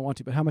tell me if you don't want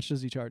to, but how much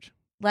does he charge?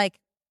 Like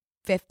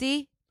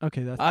 50?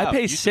 Okay, that's I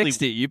pay usually-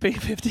 60. You pay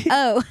 50.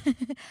 Oh,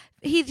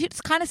 he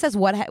just kind of says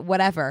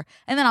whatever,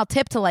 and then I'll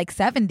tip to like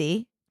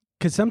 70.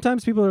 because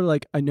sometimes people are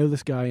like, I know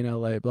this guy in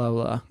LA, blah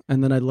blah,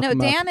 and then I look No, him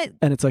Dan up, is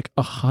and it's like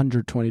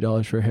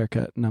 $120 for a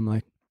haircut, and I'm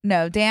like,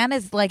 Dan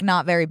is like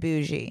not very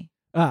bougie,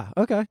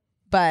 okay.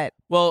 but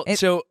Well, It-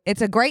 so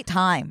it's a great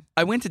time.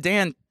 I went to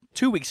Dan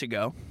 2 weeks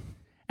ago,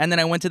 and then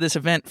I went to this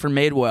event for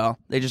Madewell.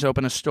 They just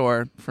opened a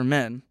store for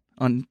men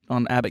on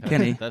Abbott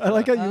Kinney. That's I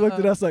like how you looked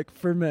at us like,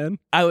 for men.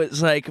 I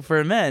was like,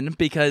 for men,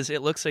 because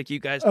it looks like you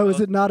guys. Oh, both-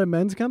 is it not a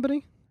men's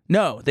company?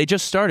 No, they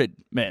just started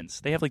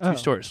men's. They have like two Oh.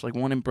 stores, like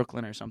one in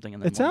Brooklyn or something.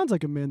 And then It sounds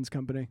like a men's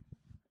company.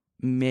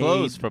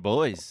 clothes for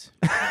boys.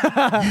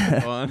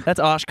 Go on. That's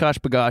Oshkosh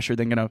Bagosh you're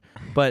thinking of.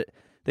 But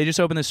they just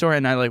opened the store,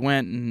 and I like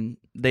went, and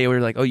they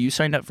were like, "Oh, you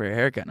signed up for a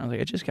haircut?" And I was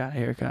like, "I just got a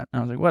haircut." And I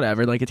was like,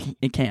 "Whatever, like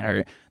it can't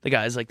hurt." The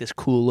guy's like this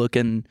cool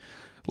looking,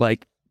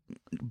 like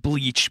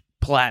bleach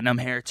platinum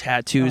hair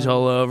tattoos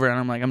all over, and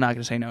I'm like, I'm not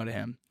gonna say no to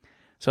him.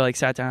 So I like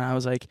sat down, and I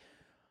was like,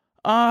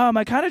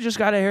 I kind of just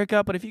got a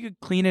haircut, but if you could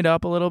clean it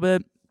up a little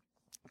bit.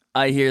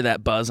 I hear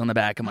that buzz on the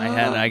back of my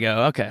head, and I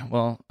go, okay,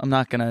 well,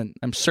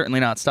 I'm certainly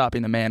not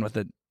stopping the man with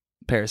a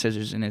pair of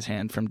scissors in his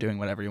hand from doing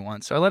whatever he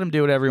wants. So I let him do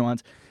whatever he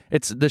wants.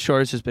 The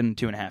shortest has been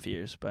 2.5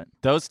 years, but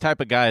those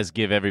type of guys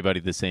give everybody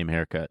the same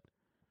haircut.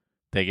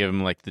 They give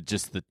them like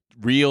the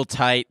real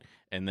tight,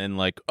 and then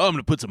like, oh, I'm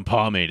gonna put some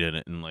pomade in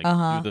it and like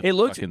do the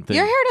fucking thing.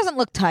 Your hair doesn't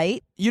look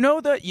tight. You know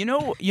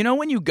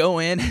when you go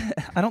in,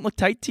 I don't look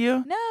tight to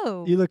you.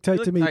 No, You look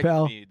tight to me,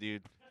 pal. To me,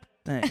 dude.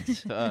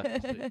 Thanks.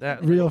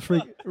 Real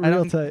freak,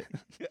 real tight.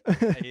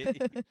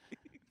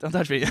 Don't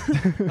touch me.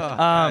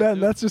 Ben,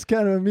 that's just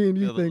kind of a me and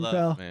you Feel the thing,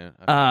 love, pal.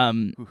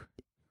 man.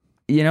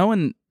 You know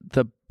when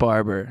the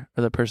barber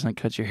or the person that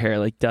cuts your hair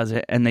like does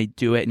it and they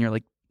do it and you're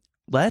like,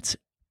 let's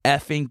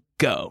effing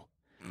go.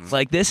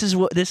 Like this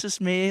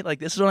is me. Like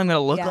this is what I'm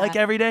gonna look like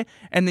every day.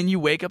 And then you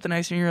wake up the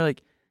next day and you're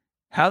like,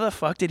 how the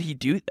fuck did he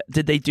do that?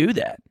 Did they do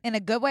that? in a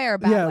good way or a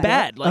bad way?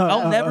 Bad. Like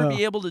I'll never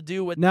be able to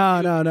do what No,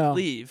 they do no, and no.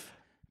 leave.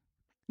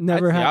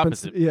 Never That's the happens.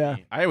 opposite for Yeah.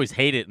 me. I always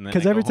hate it.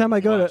 Because every time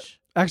I go to,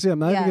 actually, I'm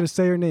not even Yeah. going to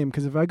say her name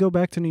because if I go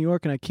back to New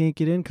York and I can't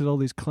get in because all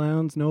these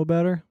clowns know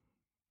about her,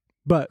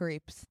 but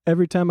Creeps.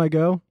 every time I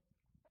go,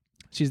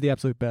 she's the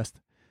absolute best.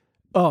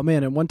 Oh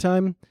man! And one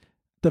time,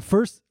 the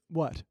first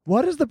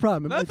what is the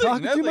problem? Am I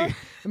talking too much?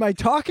 Am I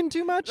talking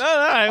too much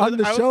on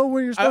the show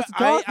where you're supposed to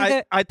talk?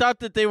 I thought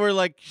that they were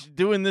like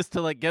doing this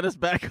to like get us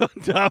back on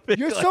topic.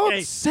 You're like, so hey,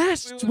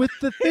 obsessed with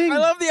the thing. I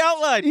love the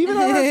outline. Even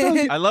on our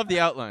show, I love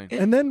the outline.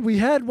 and then we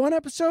had one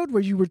episode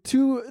where you were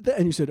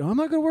and you said, "Oh, I'm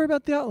not going to worry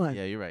about the outline."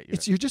 Yeah, you're right.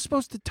 You're just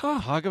supposed to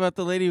talk. Talk about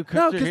the lady who cut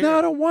No, your because hair. now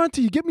I don't want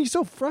to. You get me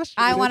so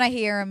frustrated. I want to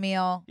hear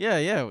Emil.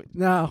 Yeah.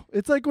 No,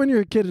 it's like when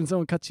you're a kid and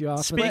someone cuts you off,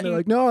 and then Speaking- they're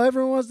like, "No,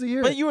 everyone wants to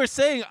hear But it." you were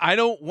saying I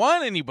don't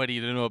want anybody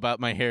to know about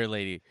my hair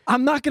lady.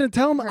 I'm not going to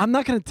tell them. I'm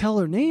not going to tell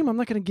her name. I'm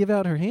not going to give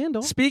out her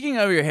handle. Speaking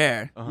of your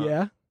hair,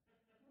 Yeah.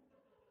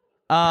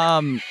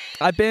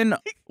 I've been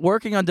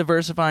working on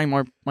diversifying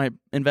my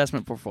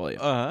investment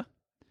portfolio.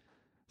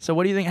 So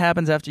what do you think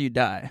happens after you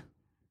die?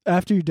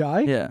 After you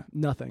die? Yeah.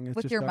 Nothing. It's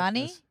With just your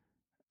money? darkness.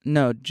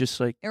 No, just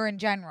like Or in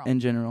general? in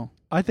general.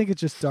 I think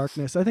it's just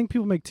darkness. I think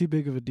people make too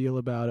big of a deal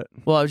about it.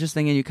 Well, I was just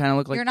thinking you kind of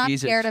look like You're not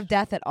Jesus scared of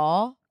death at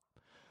all?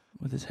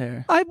 with his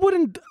hair. I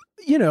wouldn't,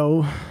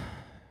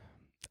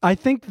 I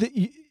think that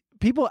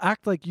people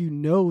act like you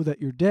know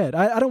that you're dead.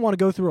 I don't want to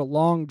go through a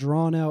long,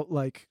 drawn out,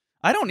 like,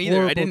 I don't either. I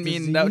horrible didn't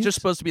mean that was disease. just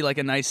supposed to be like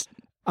a nice.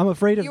 I'm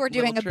afraid of. You were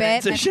doing a little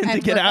bit transition and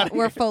to get out of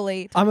we're here.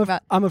 fully I'm talking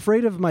about... I'm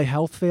afraid of my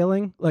health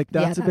failing. Like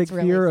that's a big that's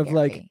really fear of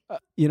like,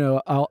 scary.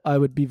 I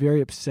would be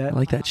very upset I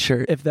like that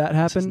shirt. if that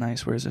This is happened.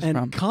 nice. Where's this And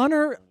from?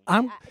 Connor,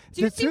 Do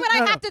you see what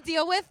I have to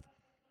deal with?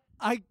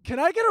 Can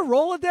I get a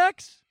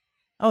Rolodex?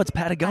 Oh, it's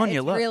Patagonia.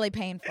 It's look. really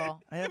painful.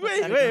 I have a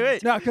Wait. Patagonia.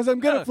 No, because I'm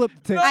gonna flip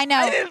the tape. I know.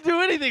 I didn't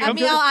do anything. I'm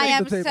Emil, gonna I flip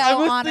am the so tape.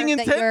 I'm honored listening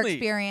that you're intently.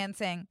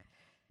 experiencing.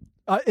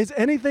 Is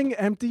anything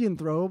empty and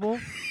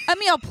throwable?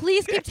 Emil,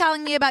 please keep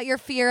telling me about your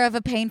fear of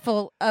a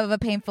painful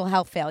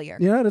health failure.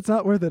 You know, it's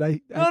not worth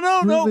it.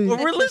 No. really- We're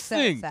This is so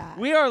listening. sad.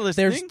 We are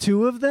listening. There's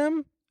 2 of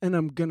them, and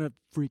I'm gonna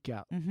freak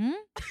out.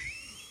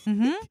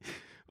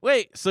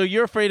 Wait, so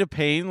you're afraid of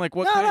pain? Like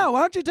what? kind No.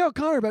 Why don't you tell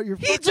Connor about your?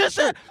 He just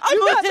said.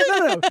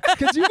 No.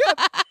 Because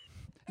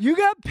you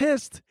got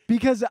pissed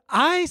because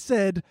I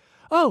said,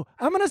 "Oh,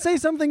 I'm gonna say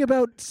something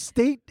about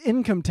state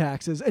income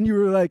taxes," and you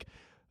were like,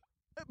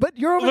 "But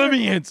you're over Let there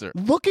me answer.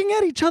 looking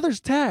at each other's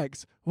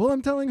tags." Well,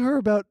 I'm telling her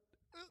about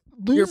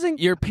losing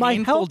your my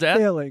painful health death?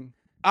 failing.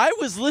 I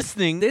was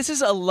listening. This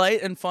is a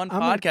light and fun I'm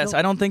gonna podcast. go-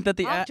 I don't think that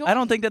the I'll join. I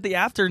don't think that the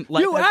after.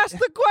 You asked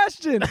the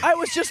question. I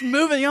was just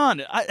moving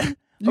on.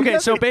 You Okay,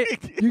 guys- so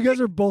you guys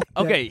are both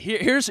dead. okay.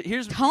 Here's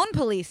Tone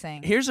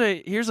policing. here's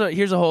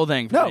a whole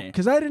thing for No, me.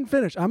 because I didn't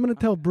finish. I'm gonna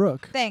tell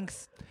Brooke,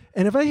 Thanks.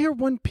 and if I hear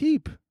one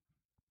peep,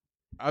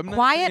 I'm not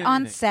Quiet saying on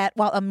anything. set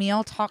while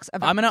Emil talks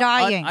about I'm gonna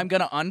dying. I'm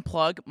gonna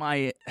unplug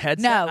my headset.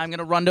 No. I'm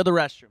gonna run to the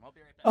restroom. I'll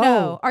be right back.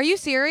 No, are you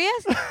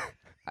serious?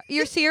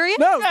 You're serious?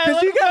 no, Yeah, because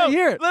let you him gotta go.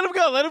 hear it. Let him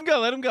go. Let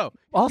him go.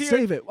 I'll He'll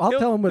save it. I'll he'll-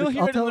 tell him he'll when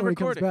hear I'll it tell in him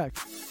the when he comes recording.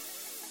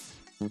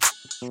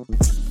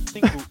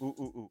 back.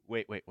 Ooh.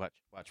 Wait.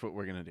 Watch what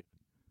we're gonna do.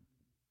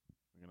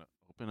 We're gonna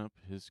open up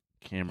his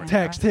camera.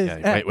 Text his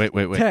Okay, ex.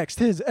 Wait. Text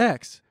his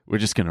ex. We're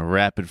just gonna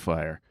rapid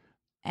fire.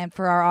 And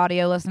for our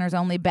audio listeners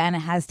only, Ben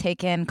has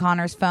taken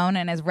Connor's phone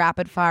and is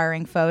rapid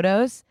firing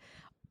photos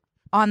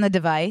on the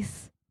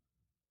device.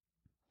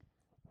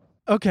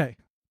 Okay.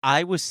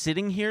 I was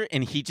sitting here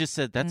and he just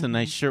said, "That's a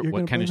nice shirt. You're What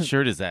gonna kind of blame him.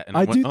 shirt is that?" And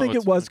I went, do "Oh, think it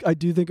it's was. I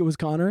do think it was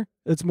Connor.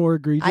 It's more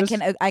egregious.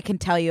 I can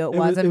tell you it It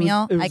was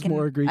Emil. It was I can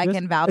more egregious. I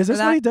can vouch Is for this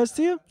that. what he does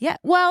to you? Yeah.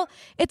 Well,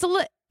 it's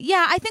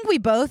yeah, I think we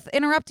both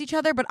interrupt each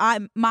other, but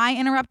my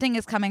interrupting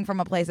is coming from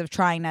a place of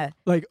trying to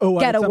Like, oh,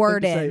 Get I have a something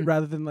word to say, in.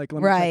 rather than like,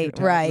 let me check your right,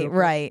 tabs right, real quick.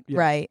 right, Yeah,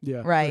 right,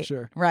 yeah, right, for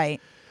sure. right.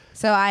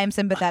 So I am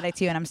sympathetic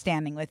to you, and I'm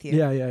standing with you.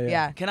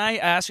 Yeah. Can I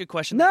ask a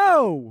question?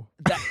 No.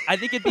 I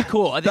think it'd be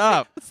cool. I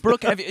think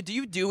Brooke, do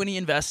you do any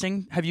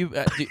investing? Have you?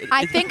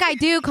 I think I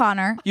do,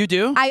 Connor. you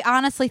do. I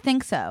honestly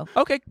think so.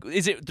 Okay,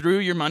 is it through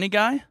your money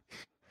guy?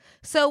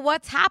 So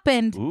what's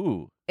happened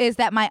Ooh. is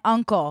that my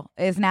uncle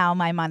is now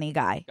my money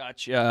guy.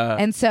 Gotcha.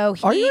 And so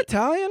Are you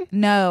Italian?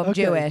 No,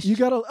 Okay. Jewish. You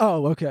gotta.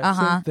 Oh, okay.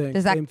 Uh-huh. Same thing.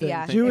 Does that- same thing.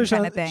 yeah, Jewish same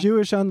on kinda thing.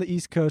 Jewish on the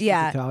East Coast. Is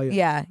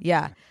Italian.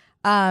 Yeah.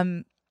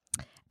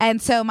 And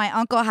so my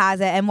uncle has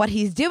it, and what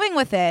he's doing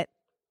with it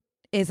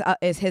is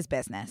his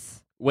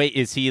business. Wait,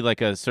 is he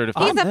like a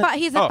certified?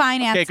 He's a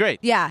finance. Okay, great.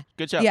 Yeah.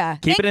 Good job. Yeah.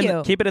 keep Thank it in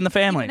you. keep it in the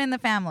family. Keep it in the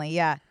family.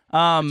 Yeah.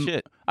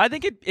 Shit. I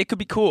think it could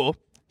be cool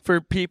for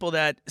people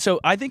that. So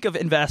I think of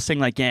investing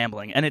like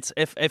gambling, and it's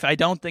if I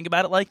don't think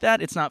about it like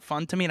that, it's not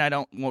fun to me, and I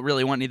don't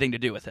really want anything to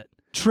do with it.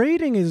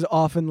 Trading is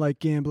often like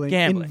gambling.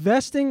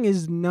 Investing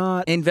is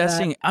not.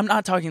 Investing. I'm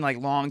not talking like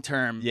long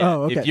term. Yeah.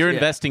 Oh, okay. If you're Yeah.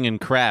 investing in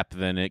crap,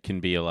 then it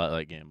can be a lot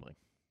like gambling.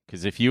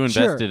 Because if you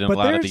invested in a but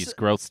lot of there's- these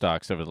growth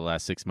stocks over the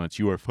last 6 months,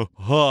 you are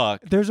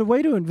fucked. There's a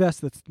way to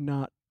invest that's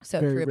not So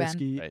very proven.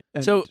 risky. Right.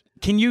 and- So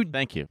can you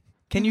Thank you.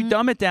 you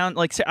dumb it down?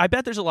 Like, say, I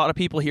bet there's a lot of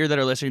people here that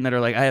are listening that are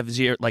like, I have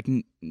zero, like,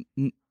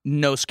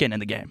 no skin in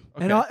the game.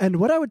 And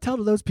what I would tell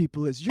to those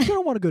people is you're going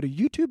to want to go to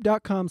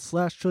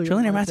youtube.com/trillionaire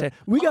Trillionaire mindset. Mindset.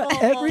 We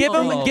got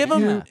everything give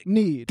 'em- you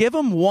need. Give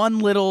them one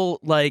little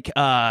like,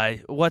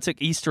 what's an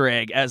Easter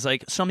egg as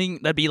like something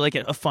that'd be like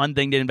a fun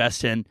thing to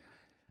invest in.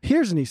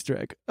 Here's an Easter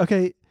egg.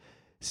 Okay,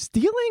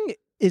 stealing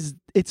it's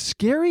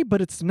scary,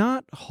 but it's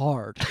not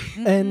hard.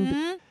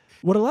 And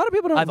what a lot of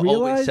people don't I've always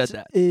realize said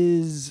that.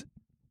 is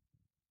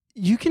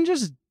you can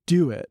just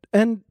do it.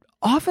 And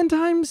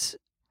oftentimes,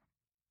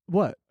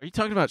 what? Are you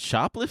talking about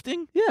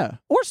shoplifting? Yeah,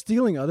 or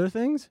stealing other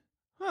things.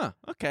 Huh.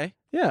 Okay.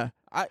 Yeah.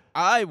 I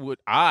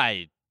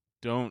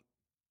don't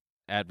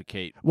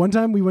advocate. One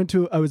time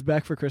I was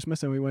back for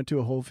Christmas and we went to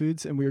a Whole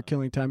Foods and we were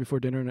killing time before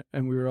dinner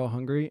and we were all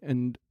hungry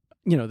and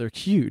they're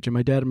huge and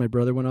my dad and my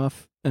brother went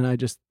off and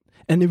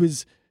it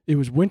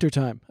was winter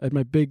time. I had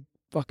my big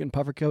fucking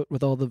puffer coat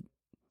with all the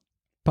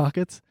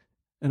pockets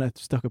and I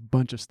stuck a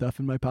bunch of stuff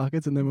in my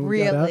pockets and then when we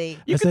got out, Really?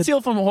 You I can said,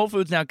 steal from Whole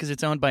Foods now because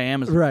it's owned by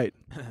Amazon. right.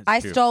 I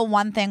True. stole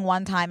one thing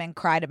one time and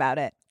cried about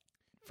it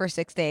for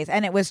 6 days,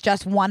 and it was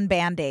just one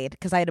Band-Aid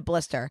because I had a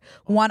blister.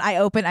 I went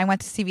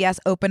to CVS,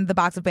 opened the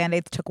box of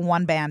Band-Aids, took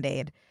one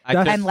Band-Aid,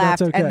 That's- and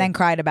left, okay. and then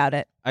cried about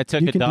it. I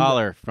took You a can do that.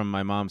 $1 from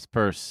my mom's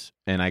purse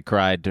and I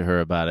cried to her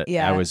about it.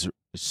 Yeah.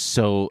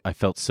 I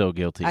felt so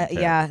guilty. and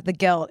terrible. Yeah, the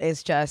guilt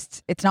is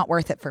just, it's not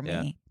worth it for me.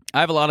 Yeah.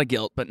 I have a lot of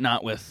guilt, but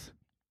not with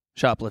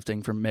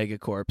shoplifting from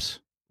Megacorps.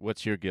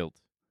 What's your guilt?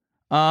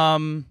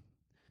 I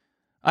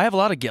have a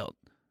lot of guilt.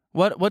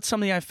 What's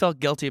something I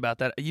felt guilty about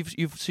that?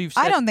 You've said,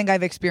 I don't think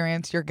I've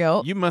experienced your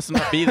guilt. You must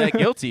not be that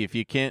guilty if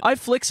you can't. I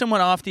flicked someone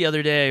off the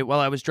other day while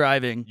I was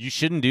driving, You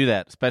shouldn't do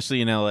that,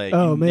 especially in LA.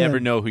 Oh, you man. never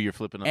know who you're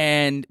flipping on.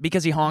 and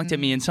because he honked at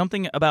me, and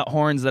something about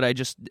horns that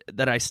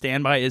I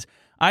stand by is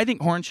I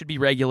think horns should be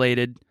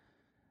regulated.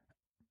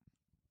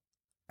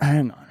 I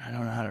don't know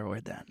how to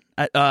word that.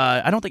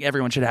 I don't think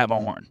everyone should have a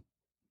horn.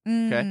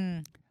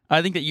 Mm.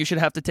 I think that you should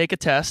have to take a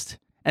test,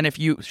 and if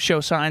you show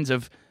signs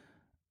of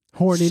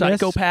Horniness.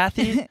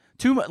 psychopathy,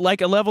 like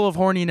a level of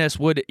horniness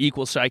would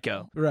equal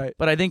psycho. Right.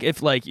 But I think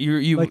if like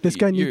you Like this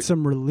guy you're- needs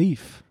some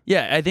relief.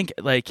 Yeah, I think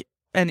like,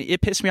 and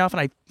it pissed me off,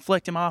 and I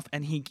flicked him off,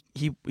 and he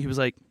was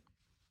like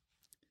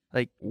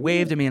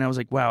waved at me, and I was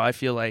like, wow, I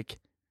feel like,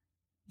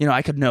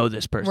 I could know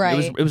this person.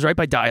 Right. It was right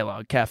by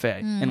Dialogue Cafe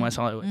in West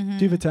Hollywood. Mhm.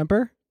 Do you have a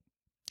temper?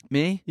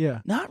 Me? Yeah.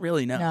 Not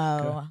really, no.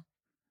 No.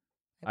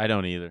 I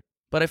don't either.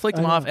 But I flicked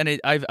I him know. off, and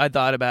I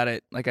thought about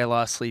it, like I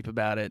lost sleep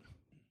about it.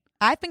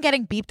 I've been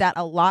getting beeped at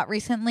a lot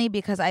recently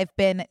because I've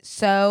been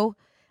so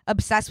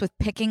obsessed with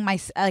picking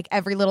like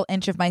every little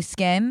inch of my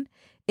skin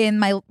in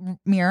my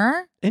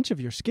mirror, Inch of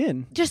your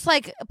skin. just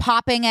like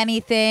popping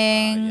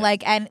anything,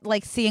 Yeah.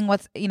 like seeing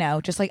what's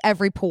just like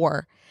every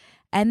pore.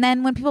 And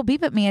then when people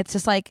beep at me, it's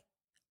just like,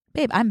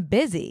 babe, I'm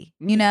busy.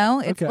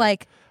 It's Okay.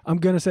 like, I'm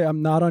going to say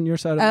I'm not on your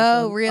side of the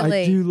Oh, fence.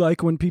 really? I do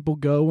like when people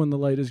go when the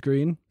light is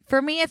green.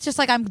 for me, it's just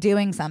like I'm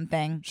doing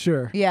something.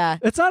 Sure. Yeah.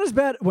 It's not as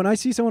bad. When I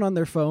see someone on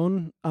their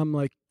phone, I'm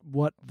like,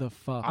 what the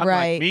fuck? I'm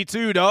Right. like, me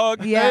too,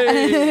 dog. Yeah.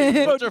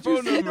 Hey, what's your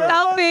phone number?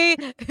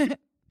 Selfie.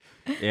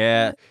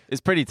 Yeah,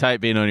 it's pretty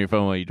tight being on your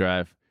phone while you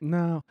drive.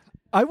 No.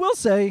 I will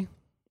say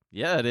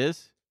Yeah, it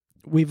is.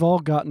 we've all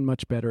gotten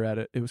much better at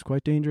it. It was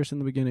quite dangerous in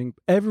the beginning.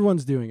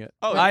 Everyone's doing it.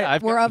 Oh,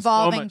 I've We're gotten so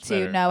evolving much to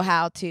better. know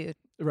how to.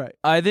 Right.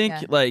 I think,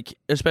 Yeah. like,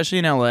 especially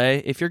in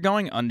LA, if you're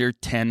going under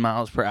 10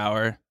 miles per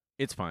hour,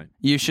 It's fine.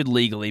 you should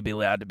legally be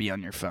allowed to be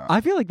on your phone.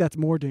 I feel like that's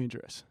more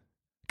dangerous.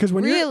 Because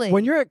Really?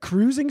 when you're at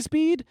cruising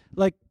speed,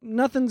 like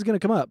nothing's gonna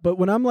come up. But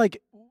when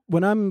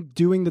I'm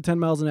doing the 10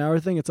 miles an hour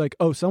thing, it's like,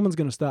 oh, someone's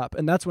gonna stop,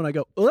 and that's when I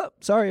go, oh,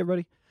 sorry,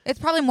 everybody. It's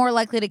probably more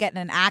likely to get in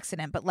an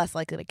accident, but less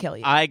likely to kill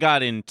you. I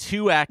got in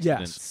 2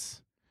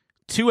 accidents.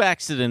 2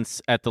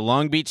 accidents at the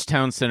Long Beach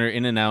Town Center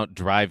In-N-Out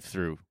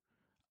drive-through.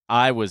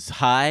 I was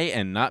high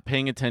and not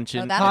paying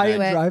attention. Oh, that'll High do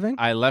and it. driving.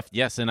 I left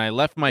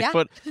my Yeah.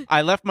 foot.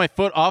 I left my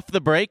foot off the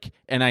brake,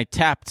 and I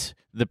tapped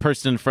the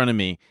person in front of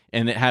me.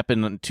 And it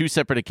happened on 2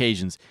 separate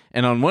occasions.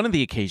 And on one of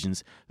the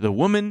occasions, the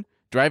woman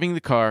driving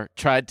the car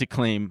tried to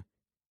claim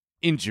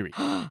injury.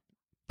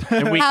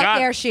 And we How got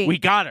dare her. she? We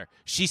got her.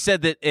 She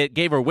said that it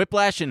gave her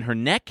whiplash in her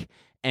neck,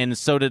 and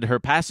so did her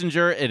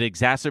passenger. It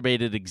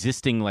exacerbated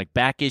existing like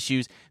back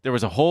issues. There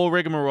was a whole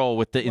rigmarole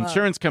with the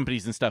insurance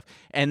companies and stuff.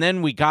 And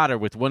then we got her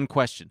with one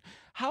question: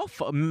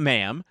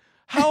 ma'am,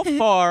 how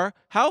far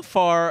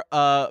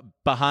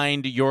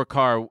behind your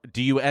car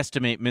do you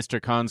estimate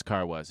Mr. Cahn's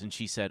car was? And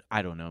she said,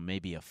 I don't know,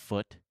 maybe a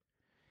foot.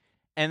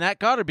 And that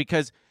got her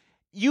because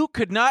you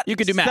could not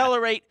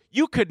accelerate.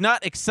 You could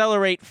not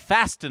accelerate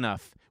fast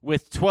enough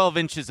with 12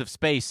 inches of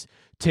space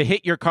to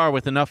hit your car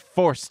with enough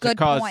force to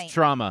cause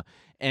trauma.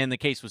 And the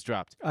case was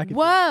dropped.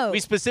 Whoa! We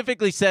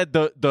specifically said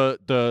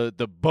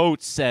the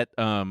boats at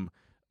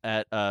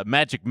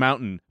Magic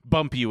Mountain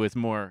bump you with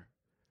more.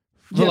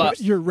 Yeah, but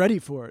you're ready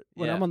for it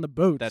when I'm on the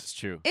boat. That's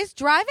true. Is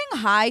driving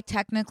high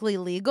technically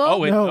legal?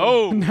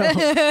 No. No.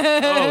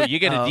 Oh, you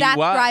get a DUI. That's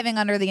driving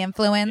under the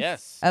influence?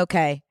 Yes.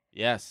 Okay.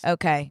 Yes.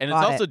 Okay. And it's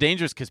also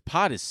dangerous because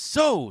pot is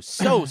so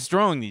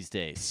strong these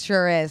days.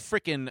 Sure is.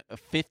 Freaking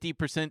 50%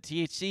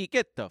 THC.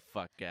 Get the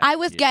fuck out. I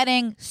was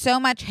getting so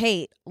much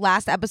hate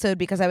last episode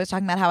because I was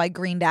talking about how I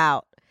greened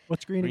out.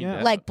 What's greening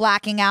out? Like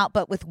blacking out,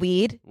 but with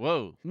weed.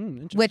 Whoa.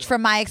 Which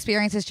from my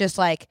experience is just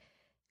like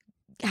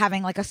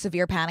having like a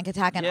severe panic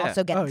attack and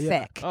also getting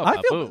sick. Oh,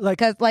 I feel like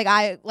because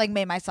I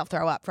made myself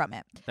throw up from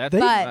it.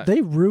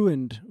 They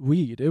ruined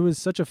weed. It was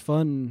such a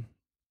fun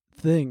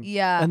thing.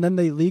 Yeah. And then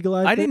they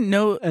legalized it. I didn't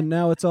know and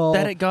now it's all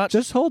that it got.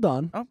 Just hold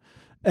on. Oh.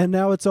 And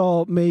now it's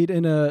all made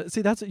in a.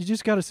 See, that's you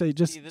just got to say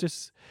just.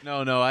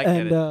 No, I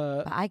get it.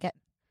 I get.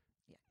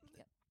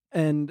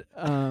 And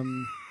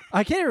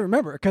I can't even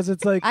remember because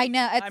it's like I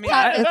know it's, it's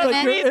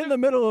like you're in the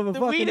middle of a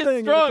fucking weed is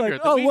thing. Stronger.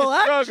 It's like, The weed is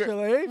stronger.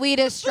 actually, weed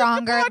is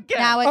stronger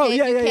nowadays.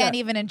 yeah, you yeah, can't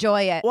even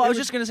enjoy it. Well, I was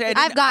just gonna say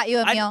I've got you,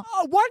 Emil.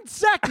 1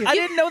 second. I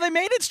didn't know they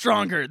made it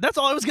stronger. That's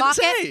all I was gonna Lock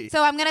say. it.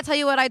 So I'm gonna tell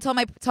you what I told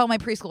my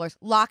preschoolers.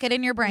 Lock it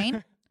in your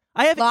brain.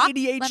 I have Lock.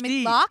 ADHD. Let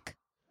me lock.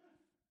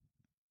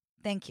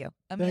 Thank you,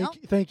 Emil.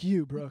 Thank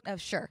you, Brooke. Oh,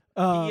 sure.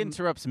 He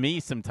interrupts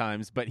me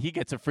sometimes, but he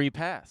gets a free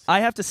pass.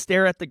 I have to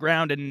stare at the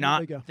ground and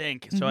not go.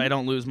 think, so I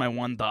don't lose my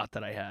one thought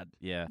that I had.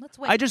 Yeah. Let's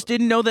wait. I just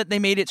didn't know that they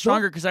made it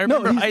stronger because I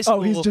remember high school.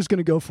 Oh, he's just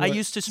gonna go for it. I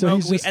used to So smoke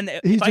he's weed, just- and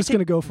he's if I just take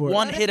gonna go for it.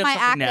 one Notice hit of my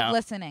something active now.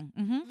 listening.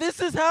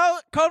 This is how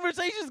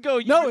conversations go.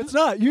 No, it's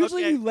not.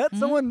 Usually Okay. you let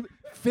someone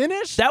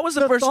finish. That was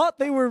the first thought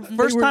they were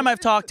First time I've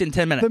talked in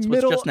 10 minutes was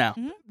middle- just now.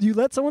 You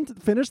let someone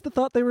finish the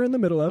thought they were in the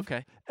middle of.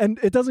 Okay. And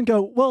it doesn't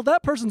go, well,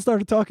 that person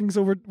started talking,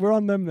 so we're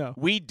on them now.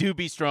 We do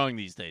be strong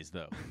these days,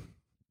 though.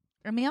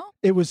 Emil?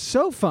 It was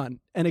so fun,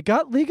 and it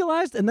got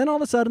legalized, and then all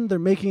of a sudden they're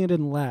making it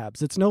in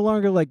labs. It's no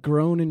longer like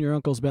grown in your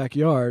uncle's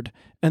backyard,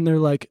 and they're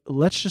like,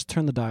 let's just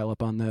turn the dial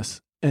up on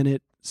this, and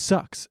it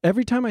sucks.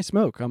 Every time I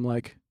smoke, I'm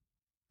like,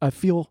 I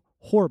feel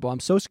horrible. I'm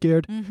so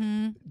scared.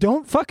 Mm-hmm.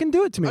 Don't fucking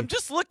do it to me. I'm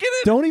just looking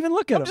at Don't even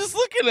look at I'm him. just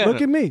looking at Look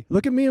him. at me.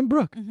 Look at me and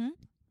Brooke. Mm-hmm.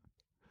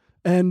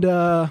 And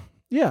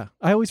yeah,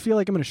 I always feel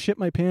like I'm going to shit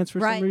my pants for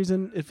Right. some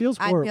reason. It feels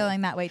I'm horrible.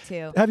 feeling that way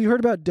too. Have you heard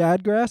about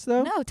Dadgrass,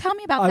 though? No, tell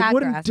me about I that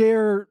wouldn't grass.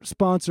 dare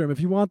sponsor him.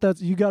 If you want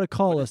that, you got to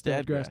call What us is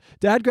Dadgrass?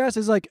 Dadgrass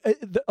is like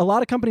a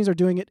lot of companies are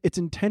doing it. It's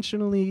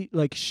intentionally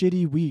like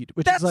shitty weed,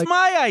 which That's is like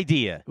my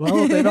idea.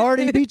 well, they'd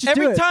already beat you to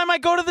Every it. time I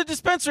go to the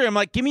dispensary, I'm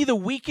like, give me the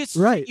weakest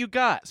Right. shit you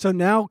got. So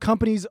now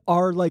companies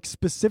are like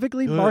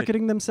specifically Good.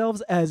 marketing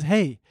themselves as,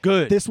 "Hey,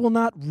 Good. this will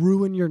not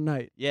ruin your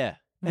night." Yeah.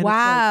 And it's, like,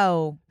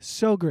 Wow.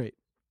 so great.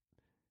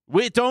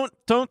 Wait,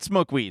 don't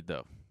smoke weed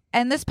though.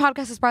 And this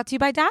podcast is brought to you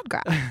by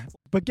Dadgrass.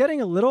 But getting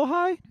a little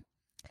high,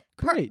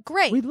 great,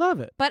 Great. we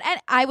love it. But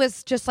I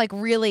was just like,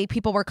 really,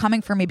 people were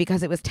coming for me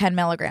because it was 10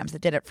 milligrams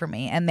that did it for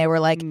me. And they were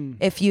like,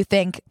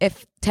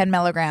 if 10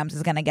 milligrams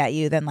is going to get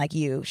you, then like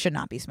you should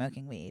not be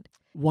smoking weed.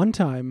 One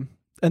time,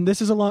 and this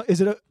is a long.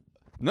 Is it a?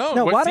 No,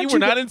 No, why don't we're you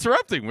not go-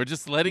 interrupting. We're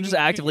just letting. I'm just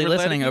actively we're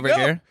letting listening you over go.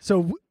 here.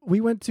 So we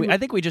went to. I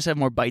think we just have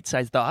more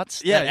bite-sized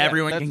thoughts Yeah, that yeah,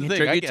 everyone that's can the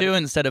thing. I contribute get to it.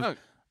 instead of No.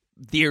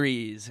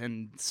 theories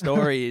and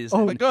stories.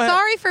 Oh, But go ahead.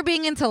 Sorry for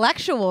being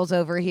intellectuals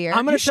over here.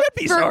 I'm gonna You should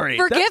be sorry.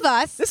 Forgive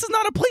us. This is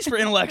not a place for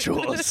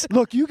intellectuals.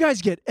 Look, you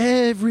guys get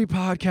every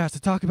podcast to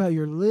talk about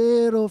your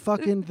little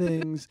fucking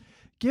things.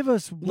 Give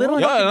us Little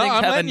one. Yeah, fucking no, things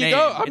I'm have a letting you name.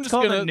 go. I'm It's just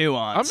called gonna a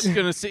nuance. I'm just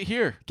gonna sit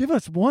here. Give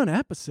us one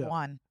episode.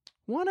 One.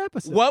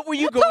 episode. What were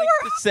you That's what going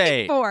we're to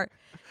say? For.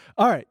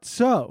 All right.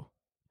 So,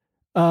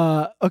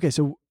 okay.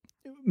 So,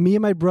 me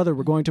and my brother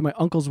were going to my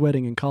uncle's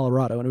wedding in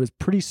Colorado, and it was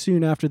pretty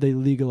soon after they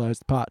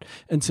legalized pot.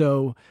 And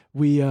so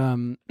we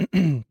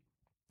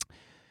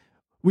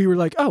we were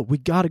like, oh, we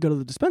got to go to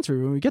the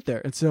dispensary when we get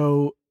there. And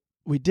so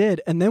we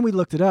did. And then we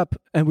looked it up,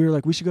 and we were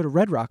like, we should go to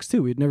Red Rocks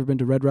too. We'd never been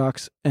to Red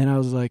Rocks, and I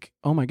was like,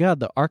 oh my God,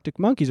 the Arctic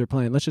Monkeys are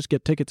playing. Let's just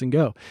get tickets and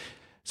go.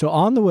 So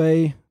on the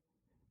way,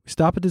 we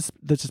stop at the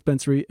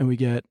dispensary, and we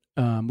get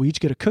we each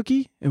get a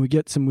cookie, and we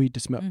get some weed to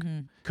smoke. Mm-hmm.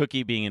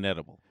 Cookie being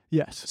inedible.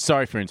 Yes.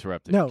 Sorry for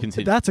interrupting. No,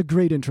 Continue. that's a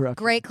great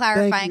interruption. Great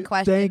clarifying Thank you.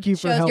 question. Thank you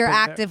for Shows helping you're there.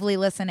 actively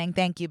listening.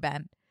 Thank you,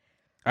 Ben.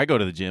 I go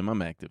to the gym.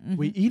 I'm active.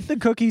 We eat the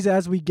cookies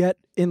as we get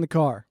in the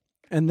car.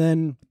 And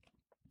then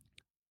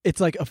it's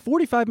like a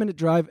 45-minute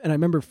drive, and I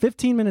remember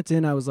 15 minutes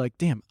in, I was like,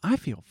 damn, I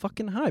feel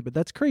fucking high, but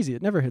that's crazy.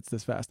 It never hits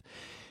this fast.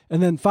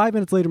 And then 5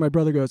 minutes later, my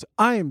brother goes,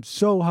 I am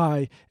so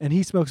high, and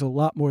he smokes a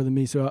lot more than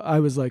me. So I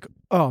was like,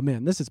 oh,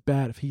 man, this is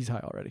bad if he's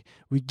high already.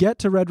 We get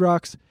to Red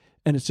Rocks,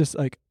 and it's just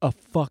like a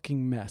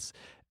fucking mess.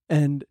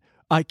 And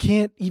I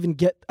can't even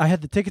I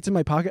had the tickets in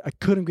my pocket. I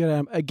couldn't get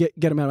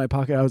them out of my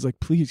pocket. I was like,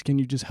 please, can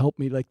you just help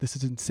me? Like, this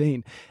is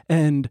insane.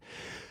 And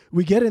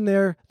we get in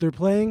there. They're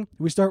playing.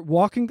 We start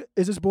walking.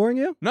 Is this boring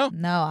you? No.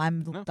 No,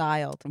 I'm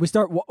dialed. We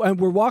start, and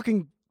we're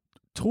walking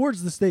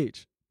towards the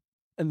stage.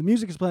 And the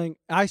music is playing.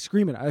 I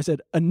scream at it. I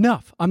said,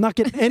 enough. I'm not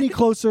getting any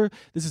closer.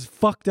 This is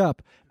fucked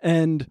up.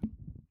 And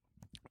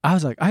I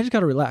was like, I just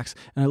got to relax.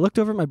 And I looked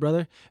over at my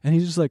brother, and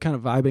he's just like kind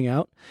of vibing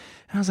out.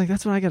 And I was like,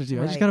 that's what I got to do.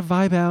 Right. I just got to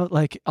vibe out.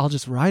 Like, I'll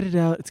just ride it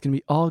out. It's going to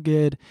be all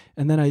good.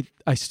 And then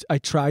I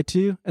tried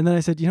to. And then I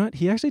said, you know what?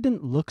 He actually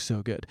didn't look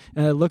so good.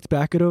 And I looked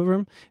back over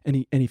him, and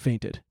he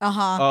fainted.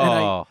 Uh-huh.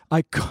 Oh.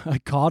 And I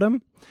caught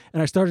him,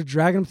 and I started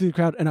dragging him through the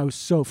crowd, and I was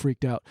so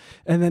freaked out.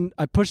 And then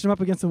I pushed him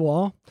up against the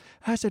wall.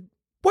 I said,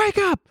 wake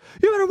up!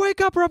 You better wake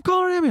up or I'm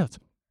calling an ambulance.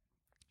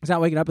 He's not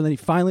waking up, and then he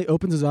finally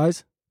opens his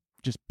eyes,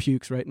 just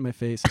pukes right in my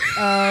face.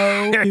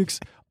 Oh. Pukes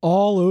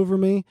all over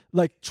me.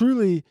 Like,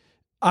 truly,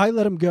 I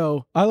let him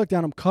go. I look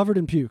down, I'm covered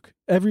in puke.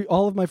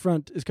 All of my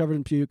front is covered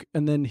in puke,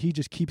 and then he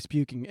just keeps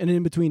puking. And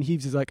in between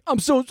heaves, he's like, I'm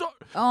so sorry.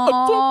 I'm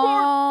so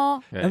sorry.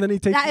 Okay. And then he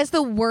That is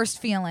the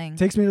worst feeling.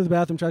 takes me to the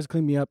bathroom, tries to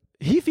clean me up.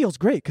 He feels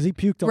great because he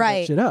puked all that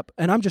Right. shit up.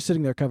 And I'm just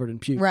sitting there covered in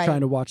puke, Right.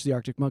 trying to watch the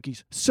Arctic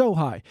Monkeys. So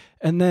high.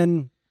 And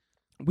then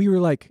we were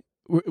like,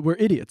 we're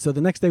idiots. So the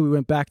next day we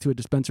went back to a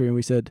dispensary and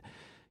we said,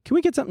 can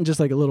we get something just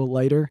like a little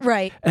lighter?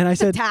 Right. And I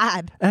said,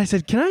 Tad.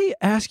 can I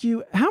ask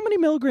you how many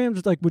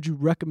milligrams like would you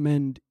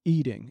recommend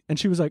eating? And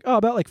she was like, oh,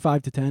 about like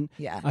 5 to 10.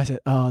 Yeah. I said,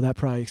 oh, that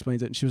probably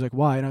explains it. And she was like,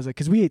 why? And I was like,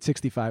 because we ate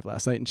 65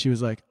 last night. And she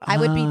was like, I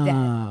would be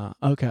dead.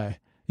 Okay.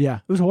 Yeah,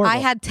 it was horrible. I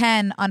had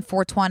 10 on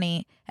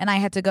 420, and I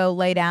had to go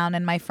lay down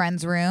in my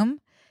friend's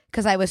room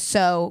because I was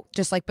so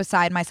just like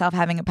beside myself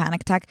having a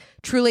panic attack.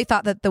 Truly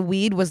thought that the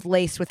weed was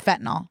laced with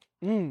fentanyl.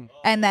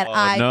 And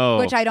that no.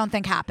 which I don't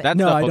think happened. That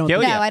No, stuff I will don't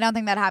kill No, you. I don't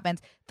think that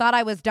happens. Thought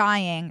I was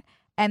dying.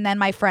 And then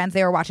my friends,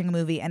 they were watching a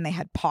movie and they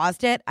had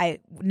paused it,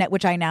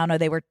 which I now know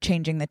they were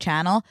changing the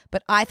channel.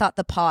 But I thought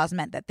the pause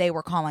meant that they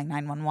were calling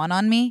 911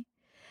 on me.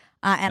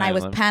 And I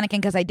was 911.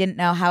 panicking because I didn't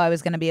know how I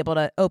was going to be able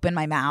to open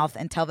my mouth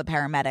and tell the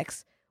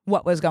paramedics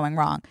what was going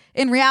wrong.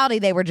 In reality,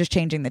 they were just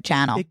changing the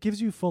channel. It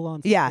gives you full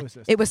on Yeah,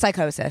 psychosis. it was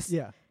psychosis.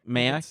 Yeah.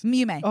 May I?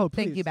 You may. Oh,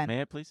 Thank please. you, Ben. May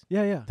I, please?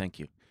 Yeah. Thank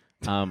you.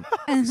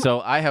 So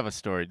I have a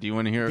story. Do you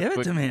want to hear? Give it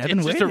quick? to me. I've It's been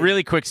just waiting. a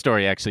really quick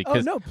story, actually. Oh,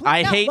 no, please.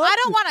 I No, hate. I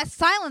don't want to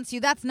silence you.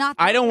 That's not.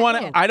 The I don't way want it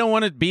to. is. I don't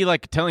want to be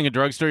like telling a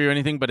drug story or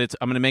anything. But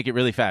I'm going to make it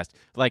really fast.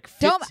 Like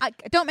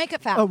Don't make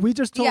it fast. Oh, we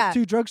just told Yeah.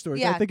 2 drug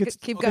stories. Yeah, I think it's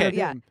keep fair going,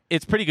 yeah. game.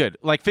 It's pretty good.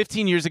 Like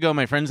 15 years ago,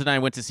 my friends and I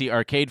went to see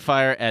Arcade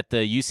Fire at the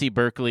UC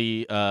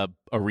Berkeley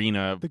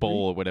Arena The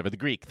Bowl Greek? or whatever. The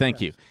Greek. Thank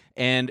you.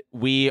 And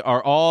we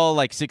are all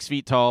like 6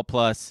 feet tall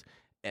plus.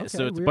 Okay,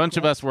 So it's a weird bunch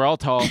of flex. us. We're all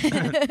tall.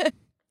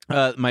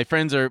 My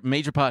friends are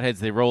major potheads.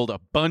 They rolled a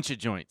bunch of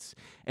joints.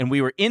 And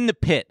we were in the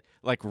pit,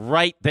 like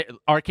right there.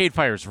 Arcade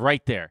Fire's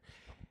right there.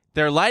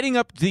 They're lighting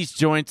up these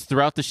joints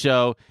throughout the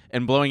show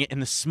and blowing it,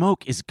 and the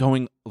smoke is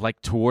going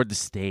like toward the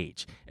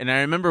stage. And I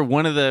remember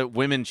one of the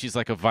women, she's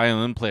like a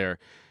violin player,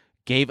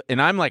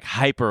 and I'm like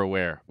hyper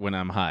aware when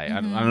I'm high.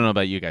 I don't know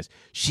about you guys.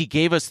 She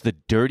gave us the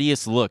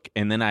dirtiest look,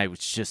 and then I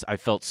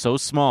felt so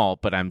small,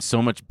 but I'm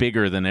so much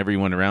bigger than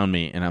everyone around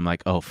me, and I'm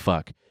like, oh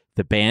fuck,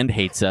 the band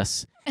hates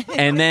us.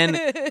 And then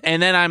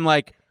I'm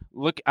like,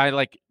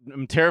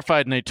 I'm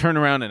terrified, and I turn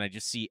around and I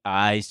just see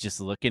eyes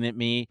just looking at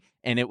me.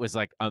 And it was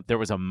like there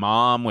was a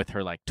mom with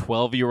her like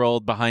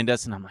 12-year-old behind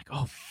us, and I'm like,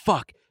 oh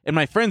fuck. And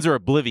my friends are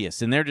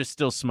oblivious, and they're just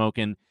still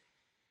smoking.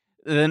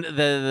 Then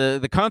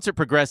the concert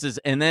progresses,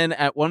 and then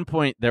at one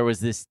point there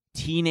was this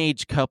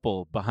teenage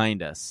couple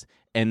behind us,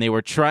 and they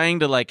were trying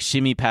to like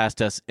shimmy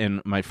past us,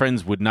 and my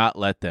friends would not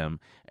let them,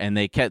 and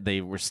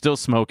they were still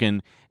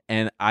smoking.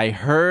 And I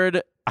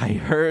heard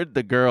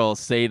the girl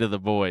say to the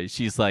boy,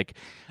 she's like,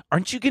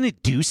 aren't you going to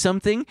do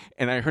something?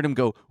 And I heard him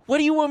go, what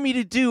do you want me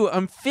to do?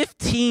 I'm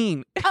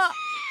 15.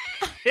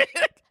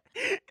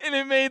 And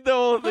it made the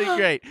whole thing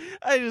great.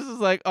 I just was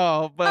like,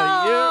 oh,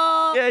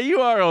 buddy, you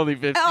are only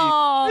 15.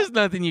 Oh. There's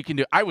nothing you can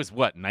do. I was,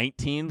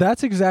 19?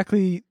 That's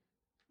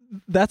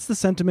the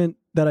sentiment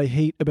that I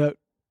hate about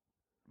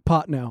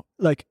pot now.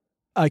 Like,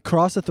 I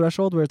cross a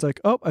threshold where it's like,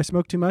 oh, I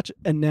smoked too much,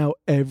 and now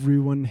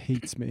everyone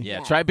hates me. Yeah,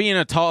 try being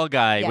a tall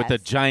guy with a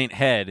Yes. giant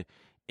head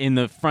in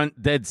the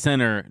front dead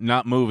center,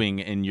 not moving,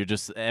 and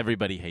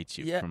everybody hates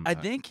you. Yeah, from, I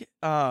think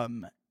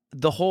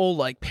the whole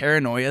like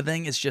paranoia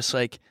thing is just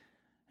like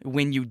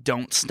when you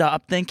don't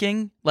stop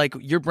thinking, like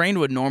your brain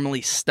would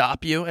normally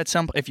stop you at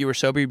some. If you were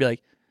sober, you'd be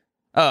like,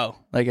 "Oh,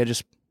 like I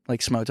just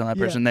like smoked on that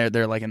person.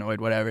 They're like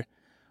annoyed, whatever."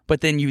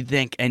 But then you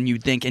think and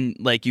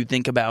like you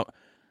think about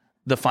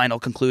the final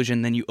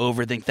conclusion, then you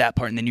overthink that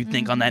part, and then you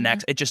think on that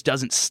next. It just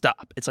doesn't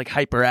stop. It's like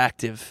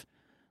hyperactive,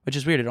 which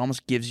is weird. It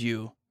almost gives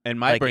you and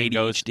my like brain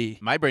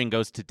ADHD.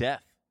 goes to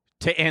death.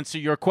 to answer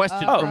your question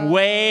from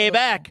way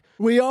back.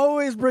 We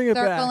always bring it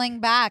Circling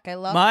back. I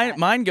love that.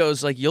 Mine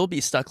goes like, you'll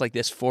be stuck like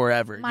this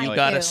forever. Mine You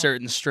got too. a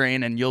certain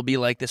strain and you'll be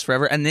like this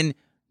forever. And then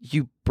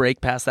you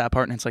break past that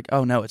part and it's like,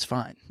 oh no, it's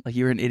fine. Like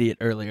you were an idiot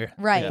earlier.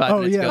 Right. 5 Oh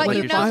minutes yeah, ago, But when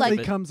you it know, finally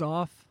like- comes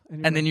off,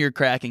 and then you're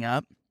cracking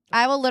up.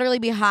 I will literally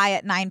be high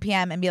at 9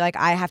 p.m. and be like,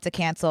 I have to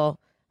cancel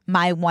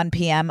my 1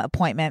 p.m.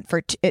 appointment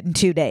for in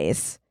 2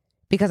 days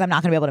because I'm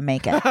not going to be able to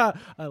make it.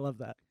 I love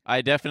that.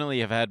 I definitely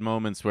have had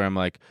moments where I'm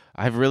like,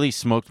 I've really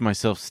smoked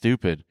myself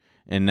stupid,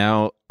 and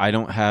now I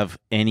don't have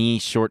any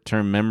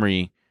short-term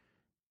memory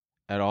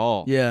at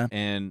all. Yeah.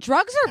 And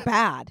Drugs are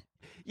bad.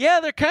 yeah,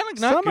 they're kind of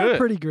not Some good. are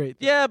pretty great.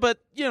 though. Yeah, but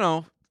you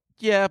know.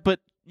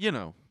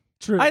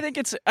 True. I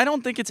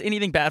don't think it's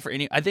anything bad for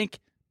any. I think,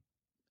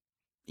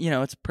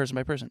 it's person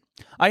by person.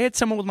 I hit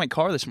someone with my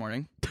car this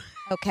morning,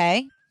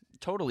 Okay.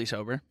 totally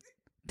sober.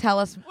 Tell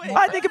us. more.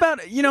 I think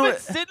about You've been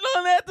sitting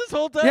on that this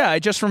whole time. yeah, I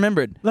just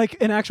remembered. like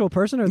an actual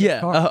person or the Yeah,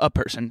 car? a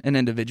person, an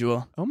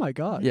individual. Oh my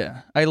god.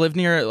 Yeah, I live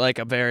near like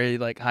a very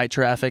like high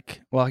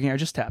traffic walking area. I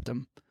just tapped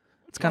them.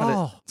 It's kind of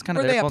Oh. it's kind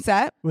Were of they their fault.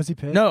 upset? Was he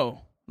paid?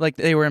 No, like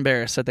they were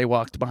embarrassed that they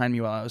walked behind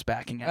me while I was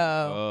backing out.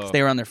 Oh. 'Cause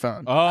they were on their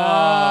phone.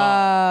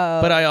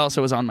 But I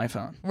also was on my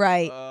phone.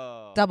 Right.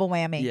 Double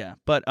whammy. Yeah,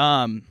 but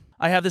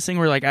I have this thing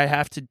where like I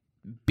have to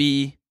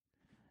be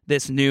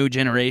this new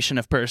generation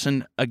of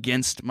person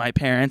against my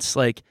parents.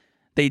 Like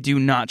they do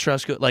not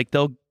trust. Like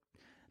they'll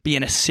be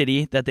in a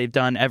city that they've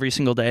done every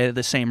single day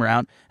the same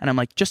route, and I'm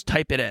like, just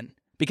type it in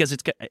because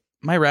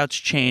my route's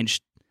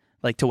changed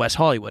like to West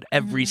Hollywood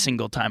every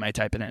single time I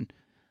type it in.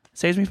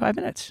 Saves me 5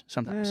 minutes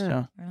sometimes. Yeah.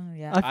 So. Oh,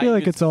 yeah. I feel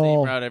like use it's the same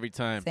all route every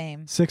time.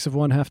 Same. 6 of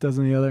one, half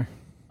dozen the other.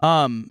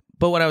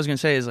 But what I was gonna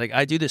say is like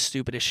I do the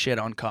stupidest shit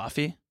on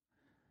coffee.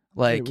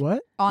 Like Wait,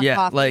 what? On yeah,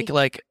 coffee.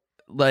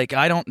 like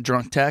I don't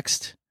drunk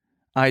text.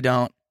 I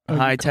don't Oh, you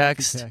high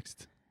coffee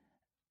text.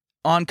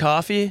 On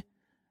coffee,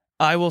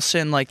 I will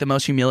send like the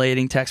most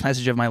humiliating text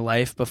message of my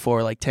life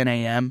before like 10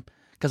 a.m.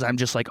 because I'm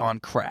just like on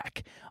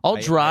crack. I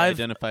I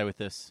identify with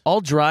this. I'll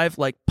drive,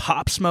 like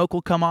Pop Smoke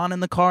will come on in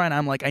the car, and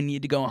I'm like, I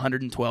need to go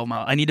 112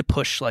 miles. I need to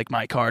push like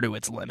my car to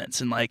its limits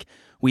and like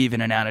weave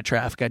in and out of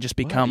traffic. I just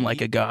become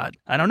like a god.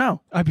 I don't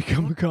know. I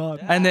become a god.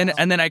 And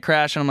then I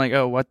crash, and I'm like,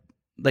 oh, what?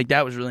 Like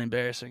that was really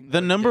embarrassing. The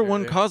What I number did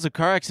one earlier. cause of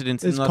car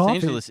accidents in It's Los coffee.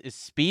 Angeles is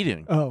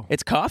speeding. Oh.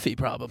 It's coffee,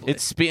 probably.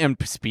 It's and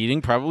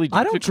speeding probably.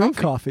 I due to don't drink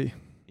coffee.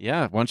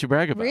 Yeah, why don't you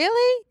brag about it?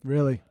 Really?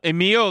 Really.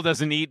 Emil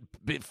doesn't eat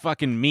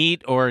fucking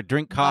meat or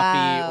drink coffee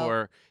Wow.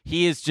 or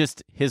he is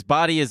just his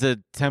body is a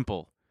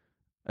temple,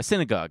 a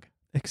synagogue.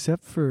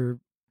 Except for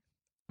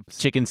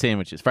Chicken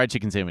sandwiches, fried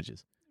chicken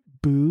sandwiches.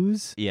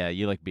 booze. Yeah,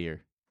 you like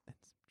beer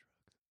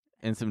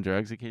and some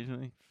drugs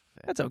occasionally.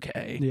 That's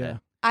okay. Yeah.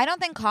 I don't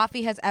think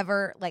coffee has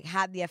ever like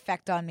had the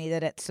effect on me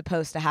that it's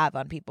supposed to have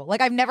on people.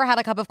 Like I've never had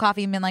a cup of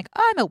coffee and been like,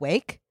 oh, I'm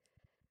awake.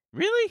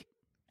 Really?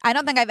 I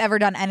don't think I've ever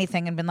done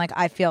anything and been like,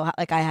 I feel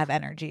like I have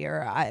energy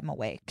or I'm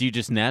awake. Do you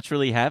just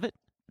naturally have it?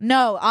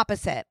 No,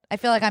 opposite. I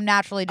feel like I'm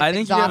naturally just I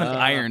think you have exhausted.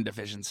 an iron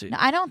deficiency. No,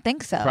 I don't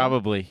think so.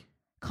 Probably.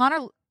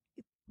 Connor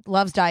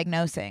loves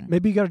diagnosing.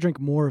 Maybe you got to drink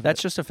more of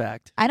That's it. just a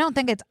fact. I don't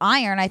think it's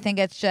iron. I think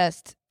it's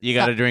just You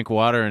got to drink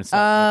water and stuff.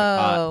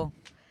 oh.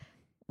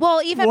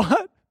 Well, even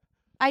What?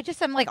 I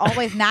just am like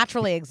always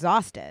naturally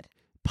exhausted.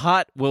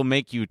 Pot will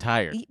make you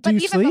tired. But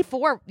you even sleep?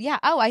 before, yeah.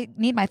 Oh, I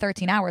need my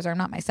 13 hours or I'm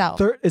not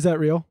myself. Is that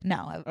real?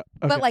 No, okay.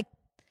 but like,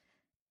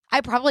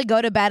 I probably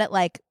go to bed at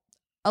like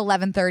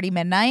 11:30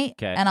 midnight,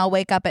 'Kay. and I'll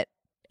wake up at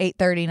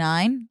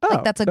 8:39. Oh,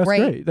 like that's great.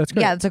 great. That's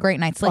great. Yeah, it's a great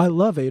night's sleep. I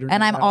love 8 or 9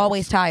 and I'm hours.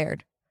 always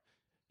tired.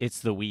 It's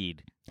the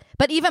weed.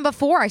 But even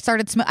before I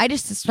started, I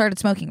just started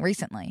smoking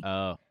recently.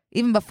 Oh.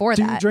 Even before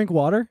Do that, you drink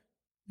water?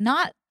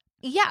 not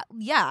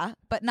yeah,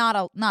 but not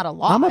a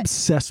lot. I'm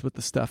obsessed with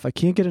the stuff. I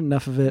can't get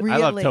enough of it. Really?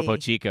 I love Topo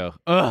Chico.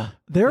 Ugh.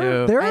 There Ew.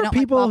 are I don't like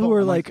people who bubble.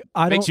 are like,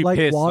 I Makes don't you like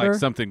piss water. like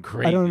something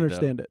crazy. I don't though.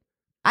 understand it.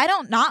 I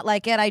don't not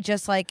like it. I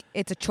just like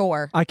it's a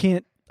chore. I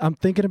can't. I'm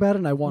thinking about it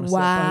and I want to.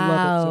 I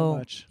love it so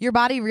much. Your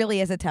body really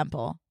is a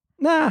temple.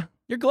 Nah,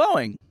 You're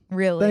glowing.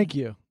 Really. thank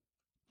you.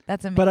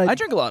 That's amazing. But I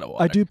drink a lot of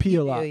water. I do pee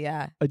You a lot. do,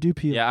 yeah. I do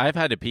pee. Yeah, I've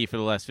had to pee for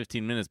the last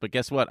 15 minutes, but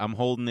guess what? I'm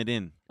holding it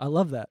in. I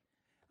love that.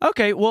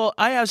 Okay, well,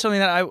 I have something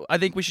that I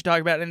think we should talk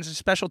about, and it's a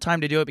special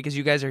time to do it because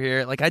you guys are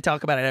here. Like, I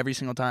talk about it every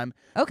single time.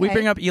 Okay. We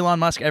bring up Elon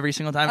Musk every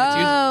single time.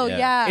 Oh Yeah.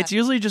 yeah. It's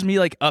usually just me,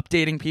 like,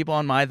 updating people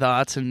on my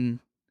thoughts, and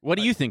What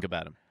do you think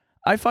about him?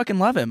 I fucking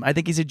love him. I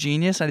think he's a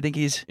genious. I think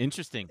he's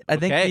Interesting. I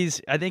think Okay.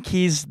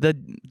 he's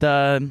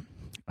the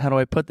how do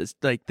I put this?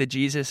 Like the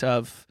Jesus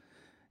of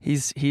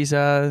he's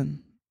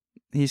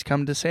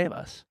come to save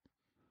us.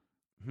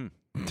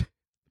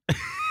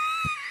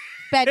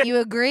 Ben, you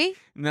agree?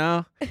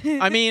 No.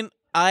 I mean,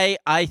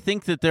 I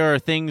think that there are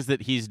things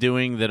that he's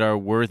doing that are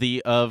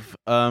worthy of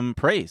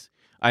praise.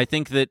 I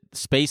think that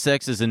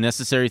SpaceX is a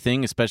necessary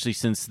thing, especially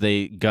since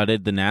they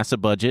gutted the NASA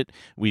budget.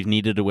 We've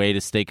needed a way to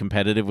stay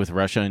competitive with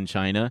Russia and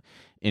China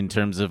in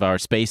terms of our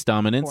space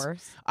dominance. Of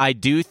course. I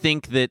do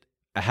think that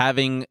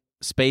having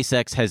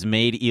SpaceX has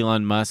made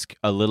Elon Musk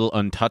a little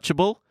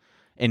untouchable,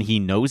 and he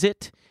knows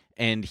it.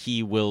 and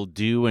he will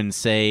do and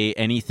say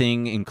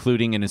anything,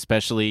 including and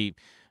especially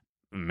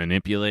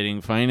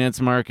manipulating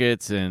finance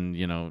markets and,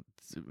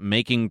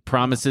 making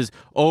promises,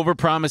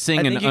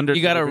 over-promising and under.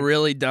 You got to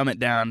really dumb it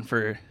down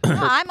for. No,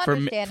 I'm for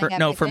understanding.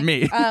 No, for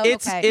me. Oh,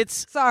 okay.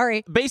 It's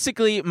sorry.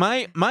 Basically,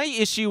 my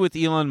issue with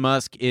Elon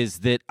Musk is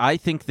that I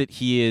think that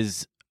he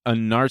is a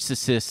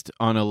narcissist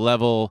on a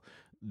level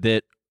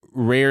that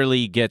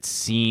rarely gets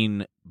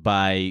seen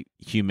by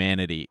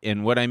humanity.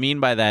 And what I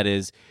mean by that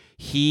is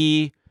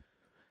he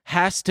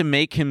has to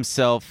make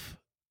himself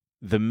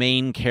the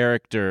main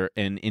character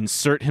and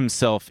insert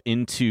himself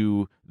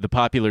into the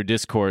popular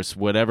discourse,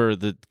 whatever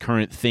the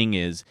current thing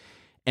is.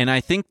 And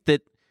I think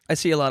that I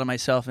see a lot of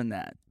myself in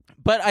that.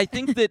 But I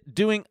think that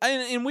doing,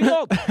 and we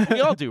all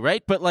do,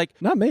 right? But like,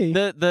 not me.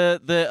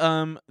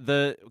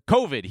 The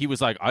COVID, he was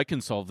like, I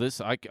can solve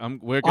this.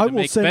 We're going to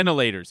make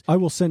ventilators. I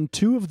will send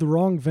 2 of the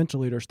wrong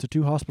ventilators to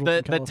 2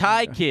 hospitals. The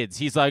Thai kids,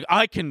 he's like,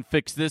 I can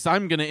fix this.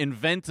 I'm going to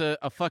invent a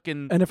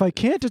fucking. And if I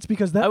can't, it's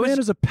because that man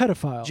is a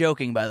pedophile.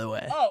 Joking, by the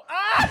way. Oh,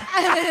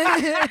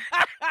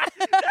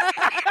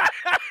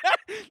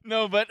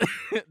 no, but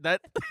that.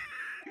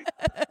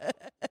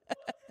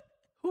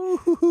 I'm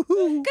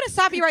gonna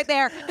stop you right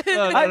there.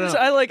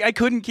 I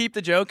couldn't keep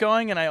the joke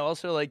going, and I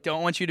also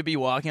don't want you to be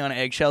walking on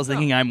eggshells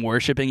thinking I'm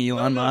worshiping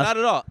Elon Musk. Not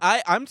at all.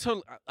 I'm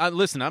totally.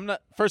 Listen, I'm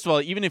not. First of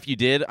all, even if you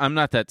did, I'm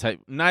not that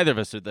type. Neither of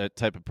us are that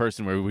type of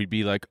person where we'd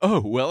be like,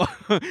 oh well,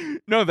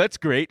 no, that's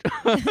great.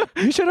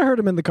 You should have heard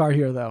him in the car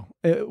here though,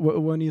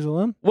 when he's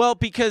alone. Well,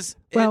 because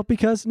no,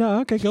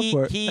 okay, go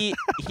for it.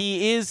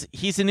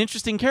 He's an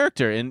interesting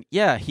character, and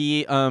yeah,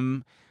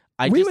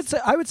 I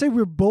would say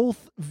we're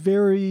both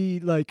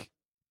very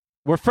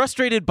we're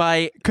frustrated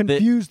by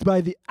confused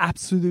by the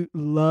absolute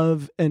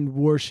love and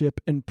worship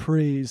and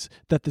praise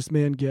that this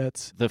man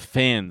gets. The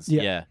fans,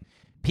 yeah.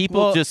 People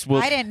Well, just will.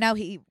 I didn't know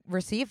he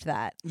received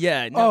that.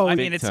 Yeah, no, Oh, I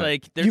mean, it's time.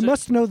 like You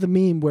must know the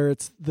meme where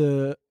it's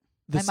the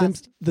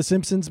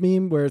Simpsons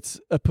meme where it's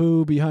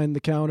Apu behind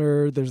the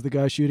counter. There's the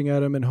guy shooting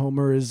at him, and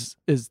Homer is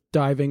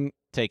diving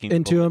taking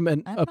into him,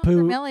 and I'm not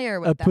familiar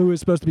with Apu that. is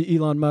supposed to be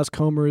Elon Musk.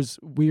 Homer is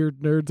weird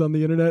nerds on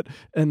the internet,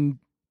 and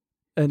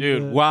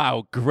Dude,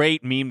 wow,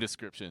 great meme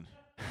description.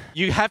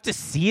 You have to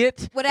see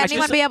it. Would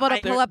anyone be able to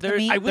pull up the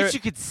meme? I wish you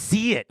could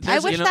see it. I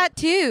wish that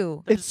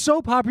too. It's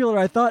so popular.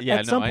 I thought Yeah,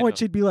 at some I point know.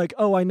 she'd be like,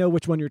 "Oh, I know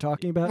which one you're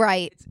talking about."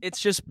 Right.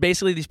 It's just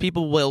basically these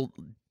people will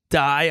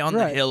die on the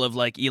Right. hill of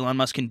Elon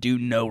Musk can do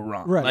no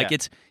wrong.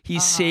 Right.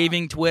 He's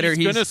saving Twitter.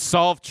 He's going to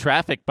solve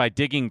traffic by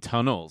digging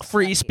tunnels.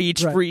 free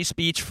speech, Right. free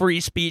speech, free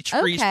speech,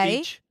 free Okay.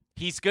 speech.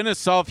 He's going to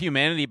solve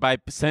humanity by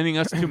sending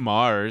us to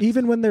Mars.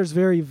 Even when there's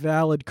very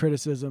valid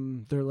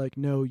criticism, they're like,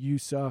 "No, you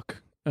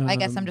suck." I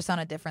guess I'm just on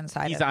a different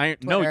side. He's of iron.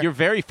 No, Twitter. you're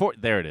very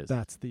there it is.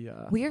 That's the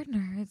Weird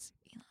nerds.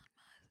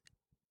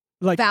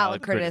 like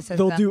Valid criticism.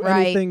 they'll do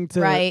right, anything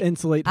to right.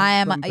 insulate. Him I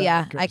am. from valid Yeah,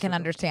 I can criticism.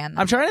 understand.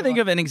 I'm trying to think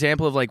of an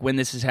example of when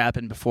this has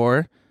happened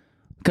before,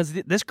 because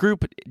this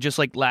group just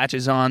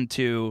latches on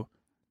to.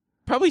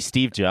 Probably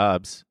Steve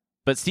Jobs.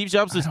 But Steve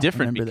Jobs was don't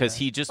different remember because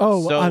that. he just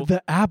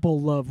the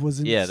Apple love was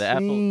insane. Yeah, the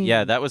Apple.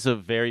 Yeah, that was a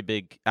very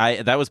big.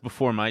 That was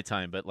before my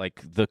time, but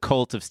the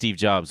cult of Steve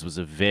Jobs was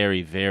a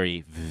very,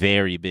 very,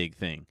 very big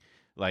thing.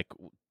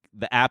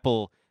 The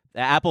Apple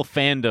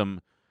fandom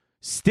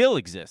still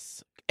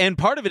exists, and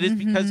part of it is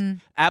because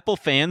Apple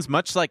fans,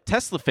 much like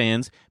Tesla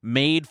fans,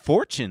 made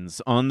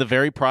fortunes on the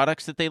very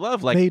products that they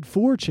love. made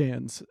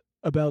 4chans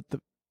about the.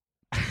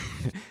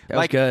 That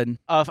was good.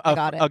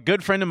 Got it. A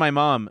good friend of my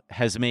mom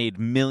has made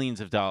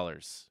millions of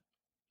dollars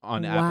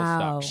on Apple Wow.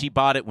 stock. She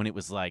bought it when it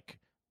was like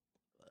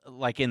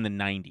in the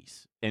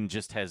 90s, and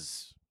just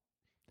has.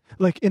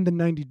 Like in the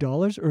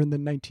 $90 or in the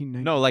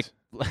 1990s? No,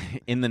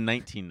 in the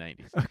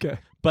 1990s. Okay.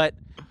 But,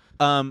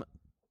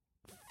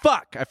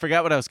 fuck, I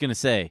forgot what I was going to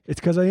say. It's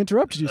because I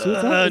interrupted you. So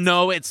it's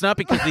No, it's not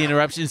because of the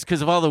interruption. It's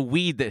because of all the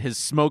weed that has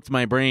smoked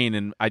my brain,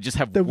 and I just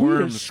have The weed has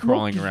worms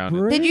crawling smoked around his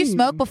it. brain. Did you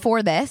smoke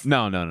before this?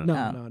 No.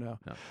 No.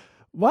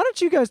 Why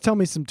don't you guys tell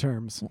me some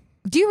terms?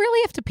 Do you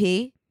really have to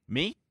pee?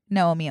 Me?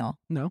 No, Emil.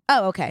 No.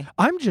 Oh, okay.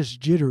 I'm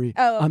just jittery.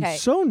 Oh, okay. I'm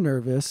so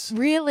nervous.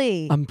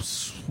 Really? I'm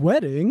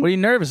sweating. What are you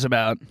nervous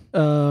about?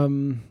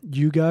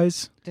 You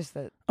guys. Just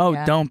that. Oh,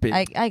 yeah. don't be.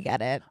 I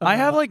get it. I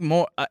have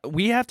more.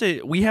 We have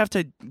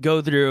to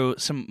go through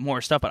some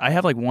more stuff, but I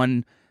have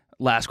one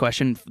last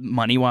question,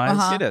 money wise.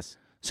 Uh-huh. It is.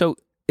 So,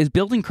 is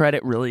building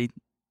credit really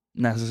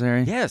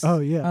necessary? Yes.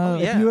 Oh yeah. Oh,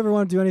 If yeah. you ever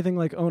want to do anything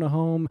like own a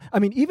home, I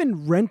mean,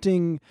 even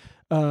renting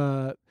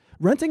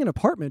an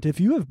apartment. If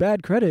you have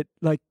bad credit,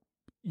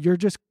 you're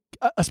just,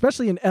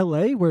 especially in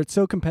LA where it's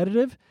so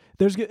competitive.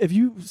 If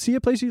you see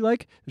a place you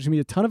like, there's gonna be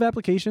a ton of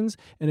applications,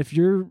 and if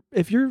your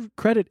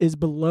credit is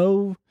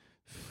below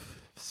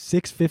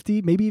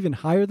 650, maybe even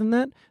higher than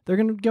that, they're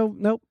gonna go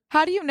nope.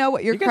 How do you know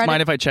what your You guys credit?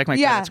 mind if I check my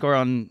Yeah. credit score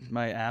on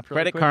my app?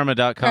 really quick?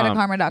 CreditKarma.com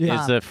CreditKarma.com.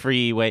 is a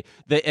free way.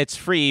 It's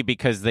free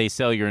because they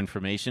sell your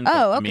information. but,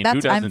 Oh, I okay. mean, I'm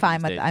who doesn't fine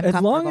these with days? that. I'm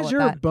As long comfortable as with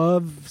you're that.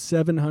 above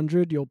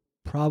 700, you'll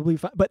probably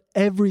fine. But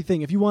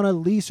everything, if you want to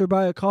lease or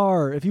buy a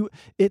car,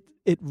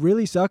 it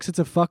really sucks. It's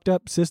a fucked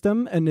up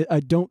system, and I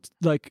don't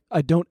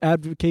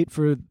advocate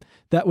for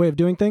that way of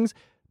doing things.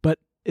 But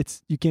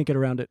you can't get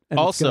around it. And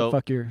also, it's gonna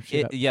fuck your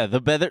shit up. Yeah,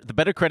 the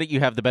better credit you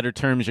have, the better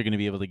terms you're going to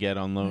be able to get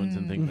on loans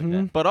and things like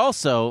that. But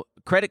also,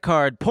 credit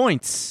card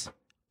points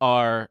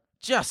are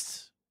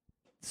just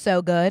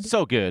so good.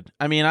 So good.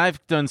 I mean,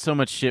 I've done so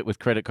much shit with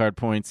credit card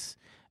points.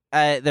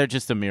 They're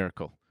just a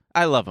miracle.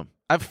 I love them.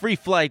 I have free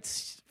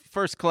flights,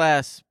 first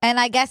class. And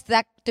I guess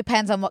that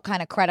depends on what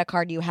kind of credit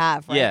card you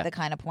have, right? Yeah. The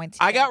kind of points.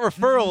 I got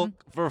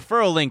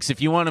referral links.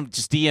 If you want them,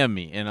 just DM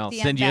me, and I'll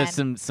send you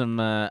some.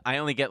 I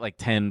only get like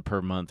 10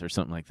 per month or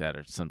something like that,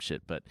 or some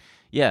shit. But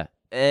yeah,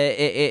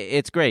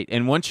 it's great.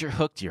 And once you're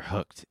hooked, you're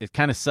hooked. It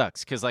kind of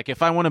sucks because like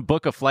if I want to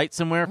book a flight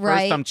somewhere,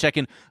 first I'm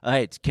checking. All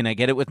right, can I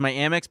get it with my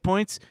Amex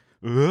points?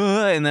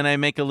 And then I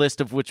make a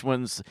list of which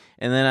ones,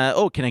 and then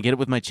can I get it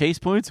with my Chase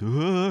points?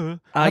 I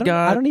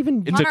don't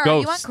even. It's Hunter, a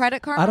ghost. Are you on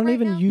Credit Karma I don't right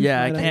even now? use.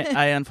 Yeah, I can't.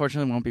 I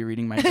unfortunately won't be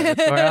reading my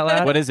credit score out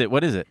loud. What is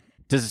it?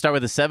 Does it start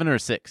with a 7 or a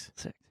 6?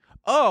 6.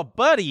 Oh,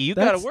 buddy, you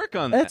got to work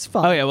on that. That's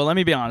fine. Oh yeah, well let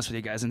me be honest with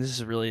you guys, and this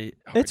is really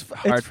hard,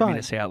 hard for me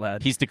to say out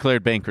loud. He's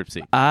declared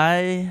bankruptcy.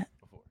 I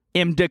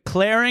am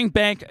declaring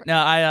No,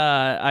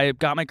 I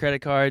got my credit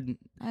card,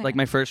 like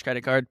my first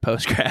credit card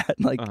post grad,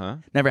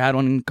 never had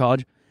one in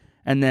college,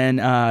 and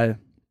then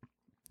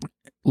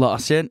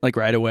lost it like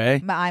right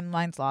away.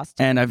 Mine's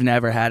lost. And I've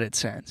never had it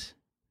since.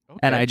 Okay.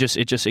 And it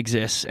just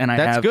exists. And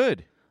that's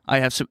good.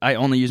 I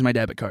only use my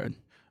debit card.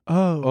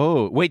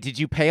 Oh, wait, did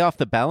you pay off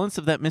the balance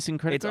of that missing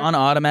credit card? It's on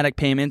automatic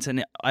payments,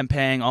 and I'm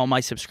paying all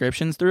my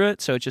subscriptions through it,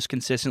 so it's just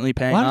consistently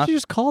paying Why don't off. you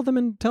just call them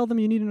and tell them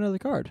you need another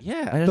card?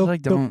 Yeah. I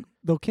just don't.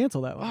 They'll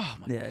cancel that one. Oh,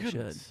 my goodness. I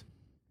should.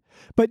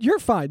 But you're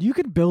fine. You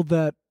can build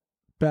that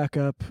back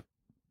up.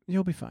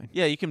 You'll be fine.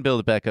 Yeah, you can build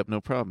it back up, no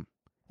problem.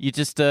 You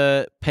just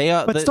pay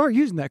out. But start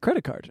using that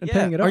credit card and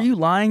paying it off. Are you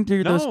lying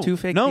through those two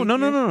fake? No.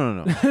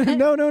 No.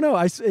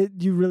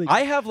 You really.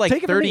 I have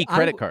like 30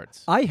 credit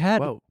cards. I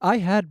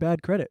had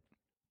bad credit.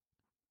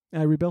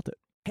 I rebuilt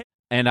it.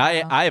 And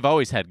I have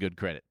always had good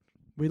credit.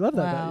 We love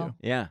that about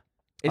you. Yeah.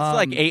 It's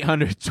like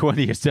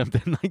 820 or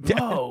something like that.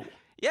 Whoa.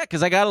 Yeah,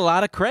 because I got a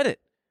lot of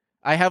credit.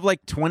 I have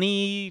like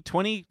 20.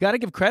 Got to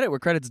give credit where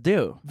credit's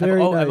due.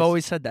 Very nice. I've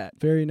always said that.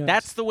 Very nice.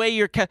 That's the way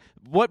you're.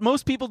 What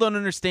most people don't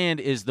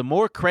understand is the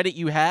more credit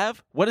you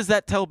have, what does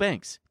that tell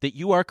banks? That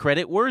you are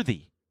credit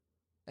worthy.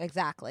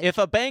 Exactly.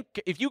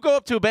 If you go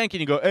up to a bank and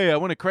you go, hey, I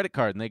want a credit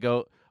card, and they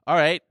go, all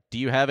right, do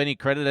you have any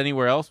credit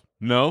anywhere else?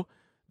 No.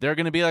 They're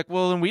going to be like,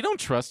 well, then we don't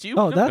trust you.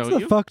 Oh, that's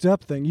the fucked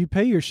up thing. You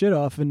pay your shit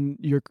off and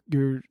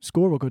your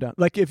score will go down.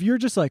 Like if you're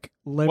just like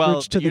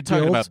leveraged to the you're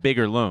talking gills, about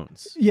bigger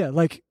loans. Yeah,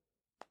 like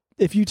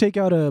if you take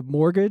out a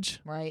mortgage,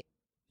 right,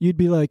 you'd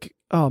be like,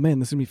 oh man,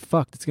 this is going to be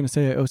fucked. It's going to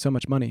say I owe so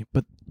much money.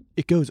 But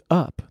it goes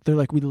up. They're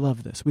like, we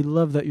love this. We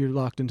love that you're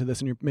locked into this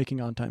and you're making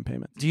on-time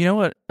payments. Do you know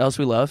what else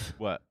we love?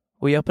 What?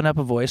 We opened up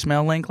a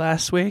voicemail link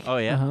last week. Oh,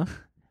 yeah? Uh-huh.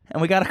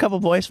 And we got a couple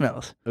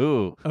voicemails.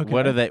 Ooh. Okay.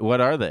 What are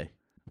they?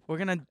 We're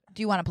going to...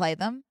 Do you want to play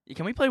them?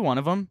 Can we play one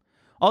of them?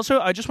 Also,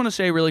 I just want to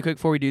say really quick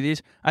before we do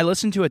these, I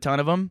listened to a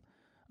ton of them.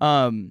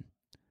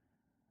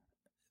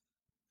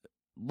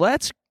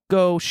 Let's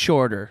go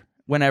shorter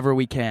whenever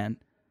we can.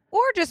 Or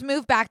just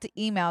move back to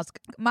emails.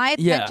 My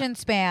attention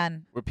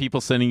span. Were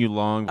people sending you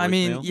long voicemails? I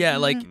mean, yeah,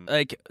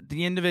 like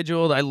the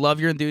individual, I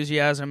love your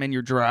enthusiasm and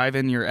your drive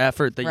and your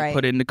effort that you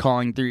put into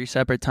calling 3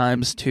 separate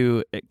times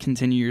to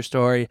continue your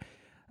story.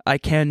 I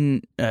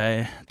can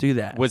do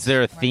that. Was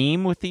there a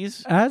theme with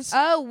these?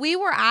 We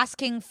were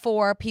asking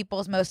for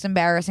people's most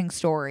embarrassing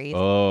stories.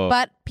 Oh.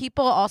 But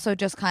people also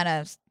just kind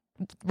of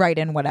write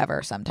in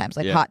whatever sometimes,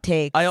 like hot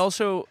takes.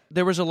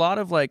 There was a lot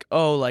of like,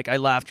 I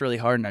laughed really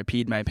hard and I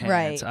peed my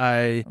pants.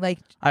 Right.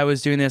 I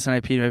was doing this and I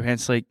peed my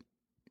pants. Like,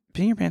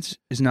 peeing your pants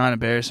is not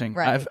embarrassing.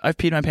 Right. I've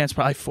peed my pants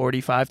probably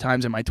 45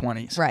 times in my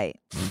 20s. Right.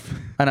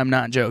 And I'm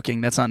not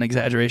joking. That's not an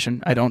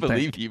exaggeration. I don't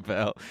believe think. you,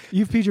 pal.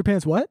 You've peed your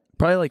pants what?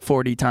 Probably like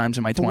 40 times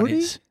in my 40?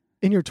 20s.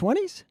 In your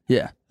 20s?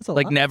 Yeah. That's a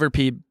like lot. never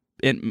peed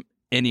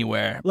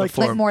anywhere Like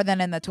before. Like more than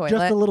in the toilet.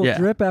 Just a little Yeah.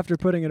 drip after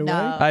putting it away?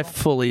 No. I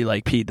fully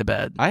like peed the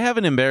bed. I have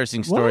an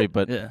embarrassing story,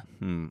 but Yeah.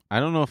 I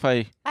don't know if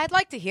I'd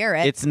like to hear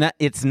it.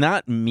 It's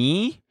not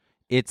me.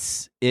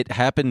 It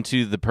happened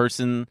to the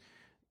person.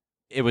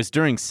 It was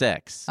during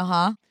sex.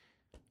 Uh-huh.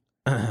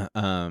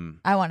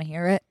 I want to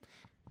hear it.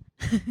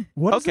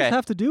 What does this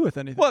have to do with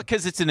anything? Well,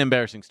 because it's an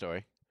embarrassing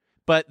story.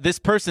 But this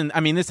person, I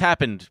mean, this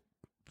happened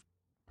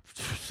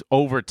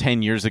over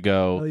 10 years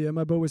ago. Oh, yeah,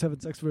 my boat was having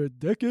sex for a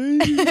decade.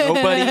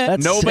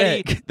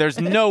 Nobody, sick. there's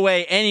no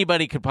way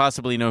anybody could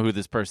possibly know who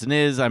this person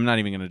is. I'm not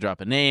even going to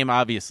drop a name,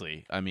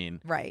 obviously. I mean,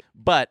 Right.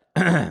 But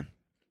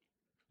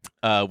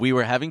we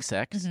were having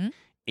sex Mm-hmm.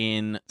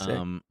 in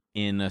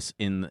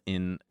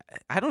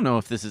I don't know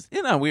if this is,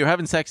 we were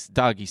having sex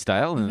doggy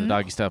style in a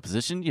doggy style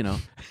position,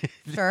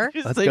 Sure.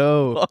 Just Let's like,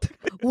 go.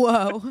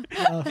 Whoa.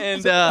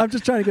 And I'm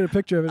just trying to get a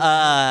picture of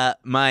it.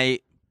 my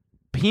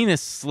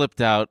penis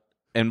slipped out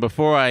And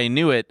before I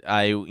knew it,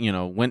 I,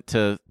 went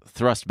to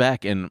thrust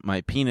back and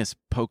my penis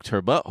poked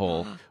her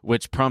butthole,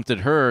 which prompted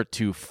her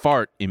to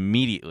fart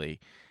immediately.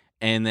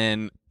 And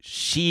then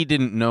she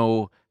didn't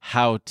know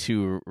how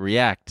to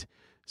react.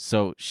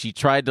 So she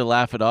tried to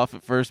laugh it off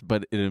at first,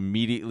 but it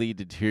immediately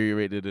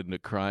deteriorated into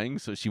crying.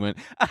 So she went,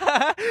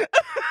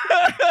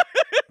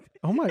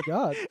 Oh my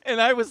God. And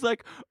I was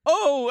like,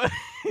 oh.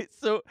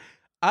 So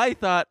I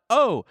thought,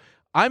 oh,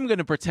 I'm going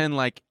to pretend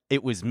like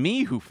it was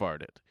me who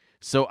farted.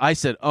 So I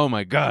said, oh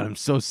my God, I'm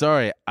so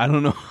sorry. I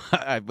don't know.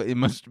 It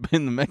must have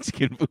been the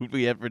Mexican food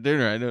we had for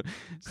dinner.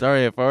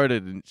 Sorry I farted.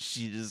 And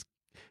she just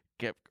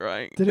kept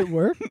crying. Did it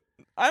work?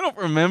 I don't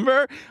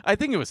remember. I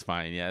think it was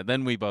fine. Yeah.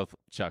 Then we both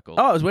chuckled.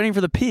 Oh, I was waiting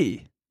for the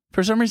pee.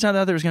 For some reason, I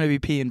thought there was going to be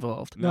pee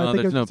involved. No, I No,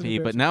 think there's it no was just pee.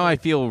 But embarrassing. now I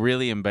feel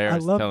really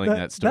embarrassed telling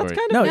that story. That's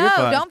kind No, of you're No,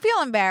 fine. don't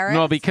feel embarrassed.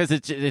 No, because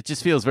it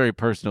just feels very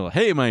personal.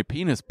 Hey, my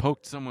penis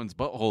poked someone's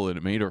butthole and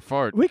it made her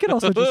fart. We could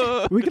also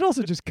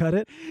just cut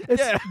it.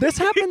 Yeah. This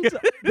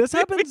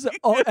happens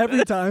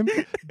every time.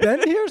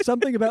 Ben hears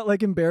something about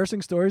like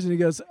embarrassing stories and he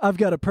goes, "I've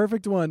got a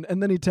perfect one,"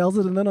 and then he tells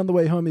it, and then on the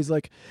way home he's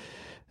like,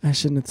 "I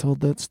shouldn't have told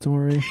that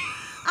story."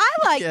 I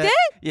liked it.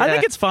 Yeah. I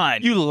think it's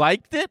fine. You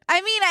liked it?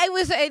 I mean, it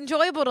was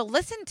enjoyable to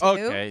listen to.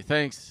 Okay,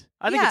 thanks.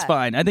 I think it's Yeah.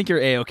 fine. I think you're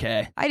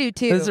A-okay. I do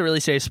too. This is a really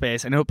safe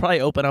space. And it'll probably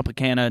open up a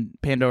can of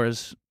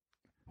Pandora's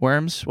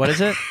worms. What is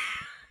it?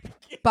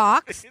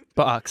 Box.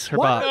 Box. Her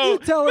Why box. don't you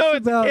tell us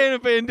it's about? Can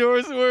of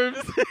Pandora's worms.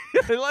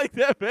 I like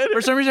that better.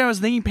 For some reason, I was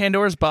thinking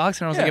Pandora's box,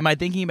 and I was Yeah. like, am I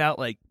thinking about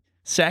like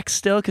sex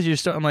still? Because you're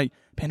still. I'm like,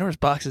 Pandora's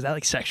box, is that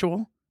like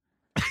sexual?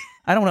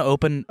 I don't want to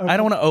open. I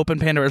don't want to open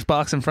Pandora's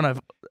box in front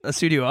of a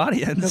studio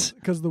audience.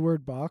 Because the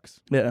word box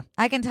Yeah.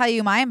 I can tell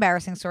you my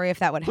embarrassing story if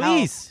that would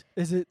Please.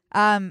 is it?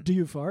 help. Do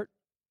you fart?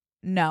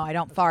 No, I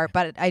don't fart,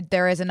 but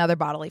there is another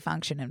bodily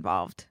function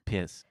involved.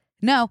 Piss.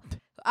 No.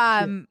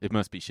 It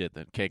must be shit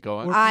then. Okay, go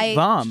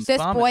on. This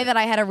Vom boy it. that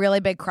I had a really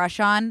big crush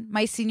on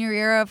my senior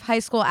year of high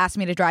school asked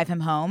me to drive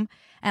him home,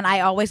 and I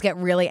always get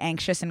really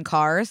anxious in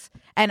cars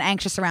and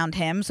anxious around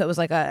him, so it was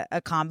like a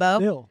combo.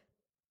 Bill.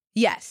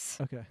 Yes.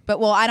 Okay.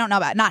 But well, I don't know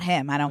about not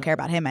him. I don't care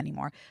about him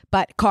anymore.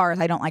 But cars,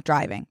 I don't like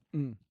driving.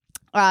 Mm.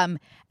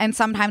 And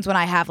sometimes when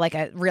I have like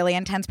a really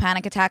intense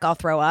panic attack, I'll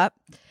throw up.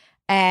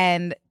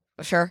 And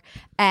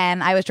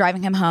I was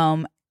driving him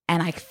home,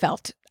 and I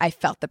felt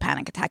the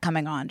panic attack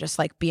coming on, just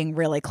like being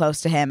really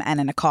close to him and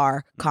in a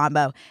car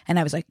combo. And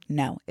I was like,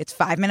 no, it's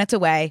 5 minutes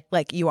away.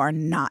 Like, you are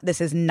not.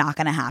 This is not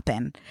going to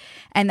happen.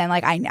 And then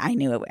like I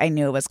knew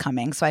it was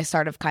coming, so I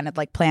started kind of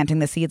like planting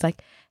the seeds.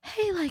 Like,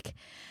 hey, like,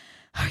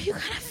 are you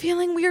kind of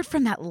feeling weird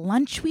from that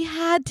lunch we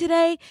had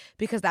today?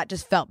 Because that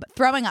just felt,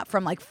 throwing up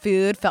from like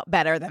food felt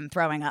better than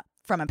throwing up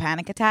from a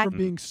panic attack. From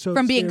being so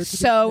From being scared to be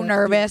so next to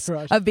your nervous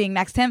crush. of being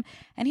next to him.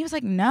 And he was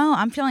like, no,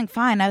 I'm feeling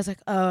fine. I was like,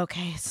 oh,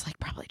 okay. It's like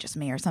probably just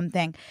me or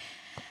something.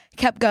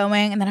 Kept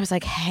going. And then I was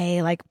like,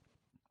 hey, like,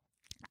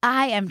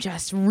 I am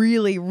just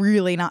really,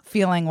 really not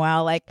feeling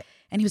well. Like,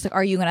 and he was like,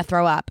 are you going to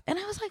throw up? And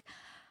I was like,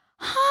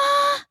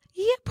 huh?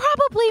 Yeah,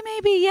 probably,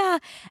 maybe, yeah.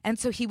 And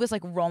so he was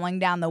like rolling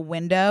down the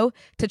window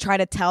to try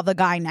to tell the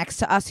guy next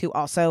to us, who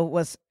also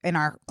was in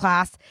our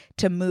class,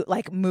 to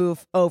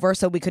move over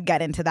so we could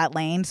get into that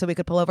lane, so we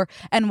could pull over.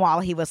 And while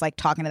he was like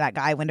talking to that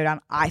guy, window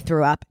down, I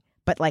threw up,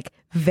 but like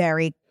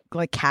very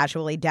like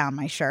casually down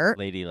my shirt,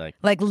 Ladylike.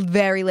 like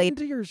very late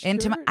Into your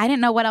into my. shirt? I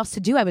didn't know what else to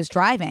do. I was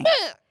driving.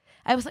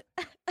 I was like,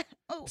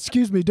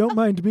 Excuse me, don't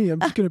mind me. I'm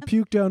just gonna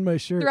puke down my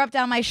shirt. threw up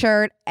down my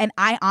shirt, and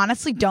I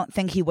honestly don't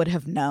think he would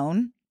have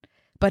known.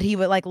 But he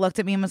would like looked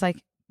at me and was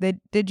like,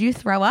 did you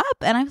throw up?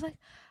 And I was like,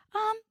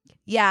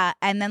 yeah.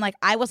 And then like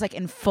I was like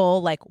in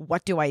full like,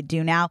 what do I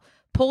do now?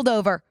 Pulled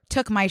over,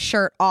 took my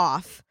shirt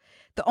off.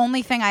 The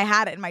only thing I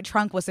had in my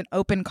trunk was an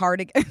open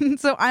cardigan.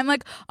 So I'm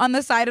like on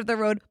the side of the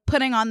road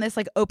putting on this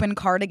like open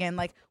cardigan,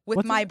 like with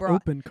What's my an bra.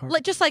 open cardigan?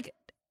 Like just like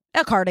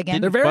a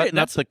cardigan. They're very- Button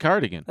up that's- the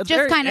cardigan. That's Just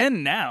very kinda-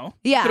 in now.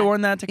 Yeah. Could have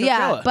worn that to Coachella.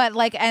 Yeah, but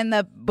like and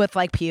the with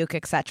like puke,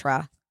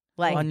 etc.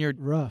 Like on your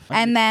Rough.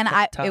 and then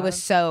it was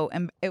ties. so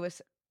it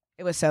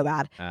was so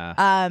bad.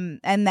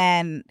 And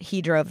then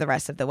he drove the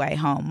rest of the way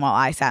home while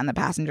I sat in the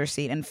passenger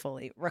seat and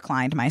fully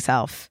reclined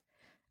myself,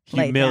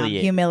 laid down,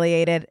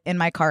 humiliated in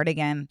my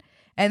cardigan.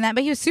 And then,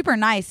 but he was super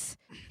nice.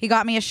 He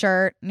got me a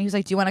shirt and he was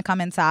like, "Do you want to come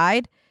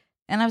inside?"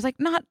 And I was like,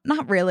 "Not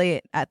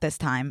really at this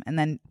time." And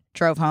then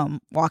drove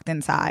home, walked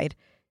inside,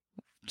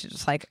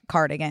 just like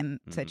cardigan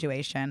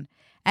situation.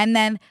 And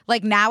then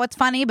like now it's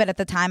funny, but at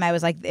the time I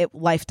was like,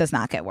 life does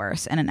not get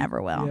worse, and it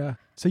never will. Yeah.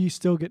 So you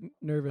still get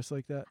nervous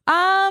like that?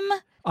 Um,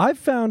 I've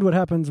found what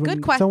happens when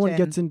Good question. someone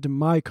gets into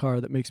my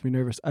car that makes me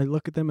nervous. I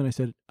look at them and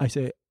I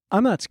say,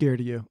 I'm not scared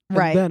of you. And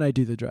Right. then I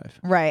do the drive.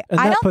 right. And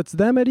I that don't. puts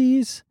them at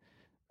ease.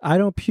 I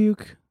don't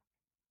puke.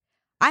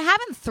 I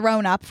haven't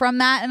thrown up from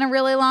that in a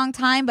really long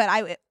time,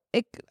 but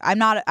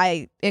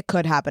it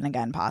could happen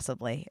again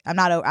possibly. I'm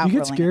not out. You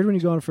get scared when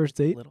you go on a first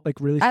date? Little. Like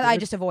really scared? I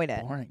just avoid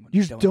it. boring. When You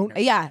you're just don't- doing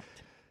it. Yeah.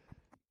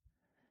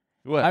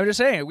 What? I was just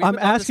saying. We I'm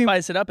would love to asking-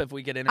 spice it up if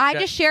we get in. I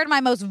just shared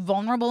my most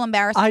vulnerable,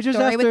 embarrassing I just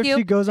story asked her with if you,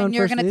 she goes on and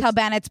you're first going to dates, tell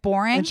Ben it's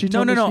boring. And she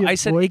No. told me she I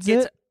said it avoids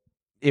gets. it.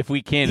 if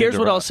we can. Here's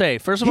what I'll say.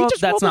 First of all,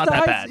 that's not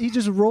that bad. He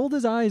just rolled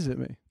his eyes at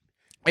me.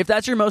 If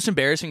that's your most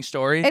embarrassing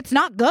story, It's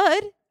not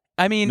good.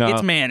 I mean, No.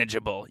 it's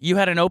manageable. You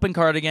had an open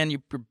cardigan.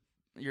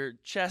 Your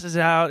chest is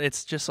out.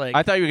 It's just like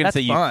I thought you were going to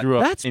say you threw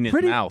up That's in his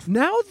pretty. mouth.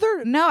 Now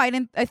they're No, I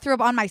didn't. I threw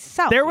up on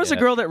myself. There was a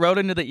Yeah. girl that wrote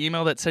into the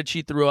email that said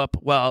she threw up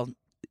while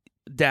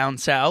down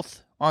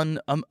south on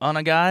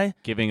a guy,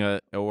 Giving a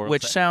oral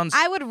which sex. sounds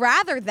I would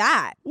rather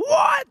that.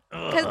 what?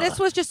 Because this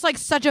was just like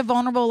such a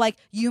vulnerable, like,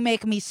 you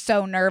make me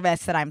so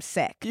nervous that I'm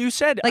sick. You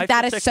said Like, I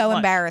that feel is sick so and what?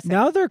 embarrassing.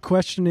 now they're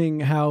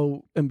questioning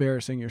how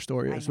embarrassing your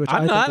story is. Which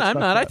I'm I not. think is I'm fucked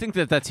not. I up. think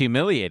that's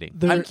humiliating.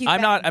 They're- Thank you,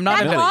 I'm not- Ben. I'm not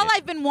That's all affiliated.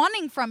 I've been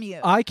wanting from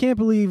you. I can't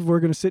believe we're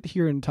going to sit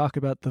here and talk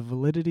about the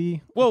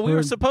validity. Well, of we her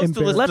were supposed to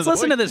listen Let's to the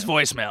listen to this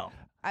voicemail.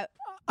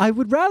 I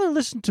would rather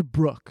listen to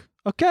Brooke.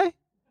 Okay.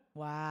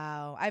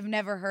 Wow. I've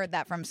never heard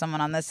that from someone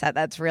on this set.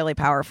 That's really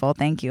powerful.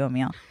 Thank you,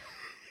 Emil.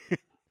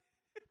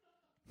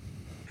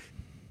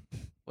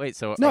 Wait,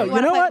 so No, You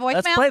wanna know play what? voicemail?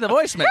 Let's play the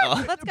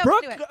voicemail. Let's go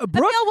Brooke- do it. Brooke-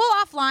 Let's go.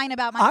 We'll offline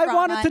about my I trauma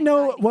wanted to and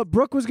know anxiety. what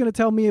Brooke was going to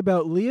tell me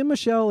about Leah,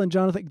 Michelle, and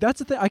Jonathan. That's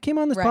the thing. I came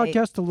on this Right.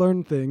 podcast to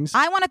learn things.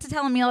 I wanted to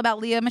tell Emil about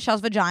Leah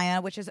Michelle's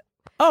vagina, which is,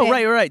 Oh,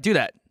 Ben- right. Do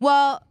that.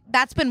 well,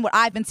 that's been what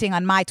I've been seeing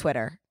on my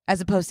Twitter,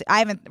 as opposed to, I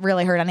haven't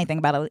really heard anything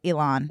about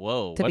Elon.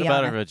 Whoa, to what be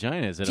about honest. her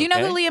vagina? Is it Do you know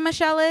okay? who Leah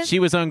Michelle is? She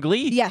was on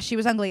Glee. Yeah, she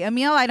was on Glee.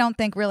 Emil, I don't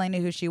think really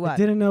knew who she I was.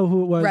 didn't know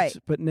who it was, Right.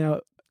 but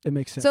now it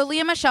makes sense. So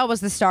Leah Michelle was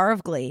the star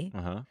of Glee.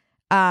 Uh-huh.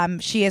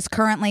 She is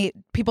currently,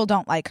 people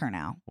don't like her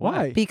now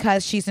Why?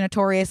 because she's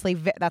notoriously,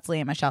 that's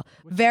Leah Michelle,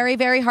 very,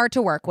 very hard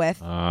to work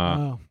with.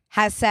 Oh.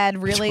 Has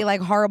said really like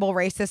horrible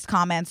racist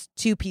comments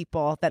to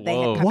people that they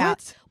Whoa. had come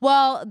out.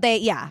 What?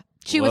 Well,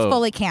 she was Whoa.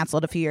 fully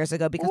canceled a few years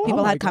ago because Oh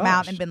people my had come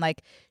out gosh. and been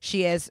like,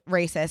 she is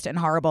racist and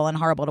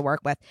horrible to work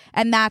with.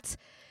 And that's,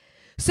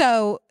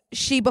 so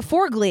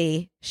before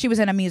Glee, she was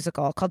in a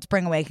musical called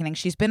Spring Awakening.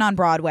 She's been on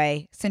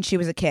Broadway since she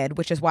was a kid,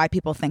 which is why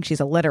people think she's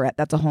illiterate.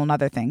 That's a whole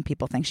nother thing.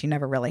 People think she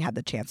never really had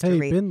the chance to Hey,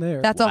 read. been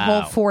there. That's a whole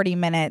Wow.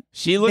 40-minute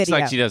She looks video.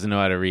 like she doesn't know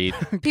how to read.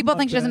 People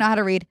think she doesn't know how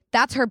to read.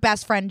 That's her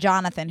best friend,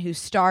 Jonathan, who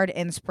starred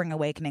in Spring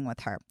Awakening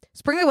with her.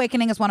 Spring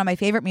Awakening is one of my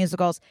favorite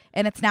musicals,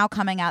 and it's now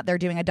coming out. They're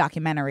doing a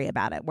documentary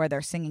about it where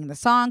they're singing the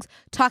songs,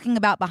 talking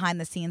about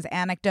behind-the-scenes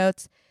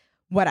anecdotes,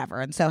 whatever,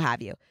 and so have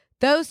you.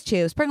 Those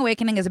two, Spring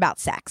Awakening is about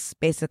sex,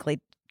 basically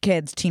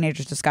kids,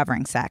 teenagers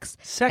discovering sex.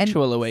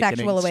 Sexual awakening.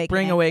 Sexual awakening.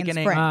 Spring in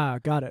awakening. spring.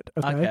 Got it.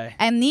 Okay. Okay.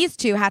 And these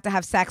two had to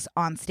have sex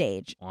on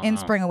stage in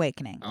Wow. Spring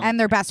Awakening, Oh and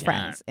they're my best God.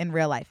 friends in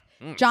real life.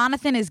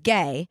 Jonathan is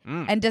gay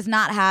and did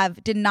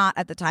not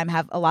at the time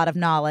have a lot of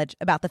knowledge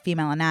about the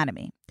female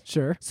anatomy.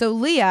 Sure. So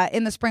Leah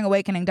in the Spring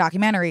Awakening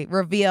documentary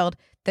revealed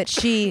that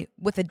she,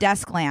 with a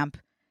desk lamp,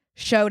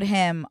 showed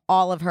him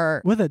all of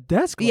her. With a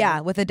desk lamp? Yeah,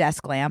 with a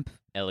desk lamp.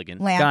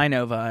 Elegant.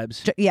 Gyno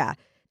vibes. Yeah.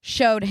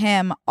 Showed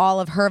him all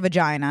of her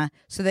vagina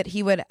so that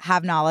he would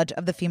have knowledge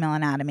of the female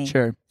anatomy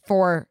Sure.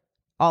 for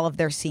all of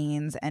their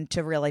scenes and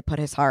to really put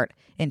his heart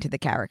into the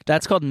character.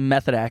 That's called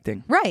method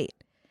acting. Right.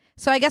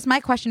 So I guess my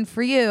question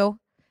for you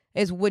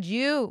is, would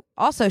you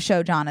also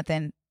show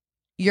Jonathan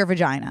your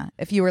vagina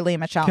if you were Leah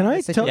Michelle Can in I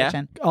this tell?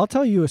 situation? I'll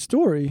tell you a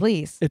story.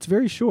 Please. It's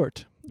very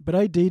short, but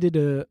I dated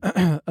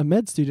a a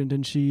med student,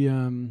 and she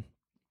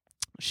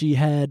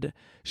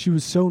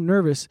was so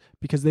nervous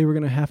because they were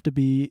going to have to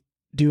be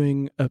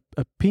doing a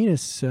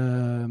penis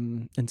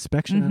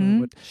inspection, I don't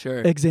know what, Sure.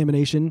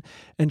 examination,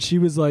 and she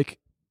was like,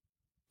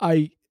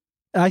 I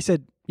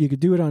said you could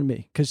do it on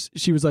me, because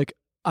she was like,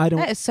 I That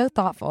don't is so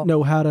thoughtful.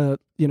 know how to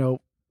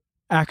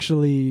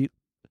actually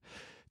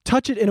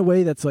touch it in a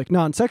way that's like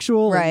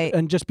non-sexual, Right.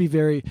 and just be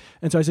very,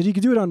 and so I said you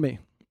could do it on me,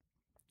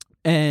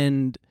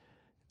 and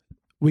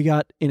we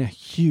got in a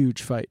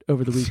huge fight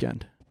over the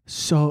weekend.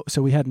 So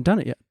we hadn't done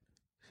it yet.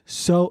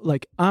 So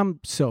like, I'm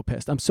so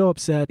pissed. I'm so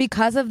upset.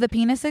 Because of the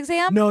penis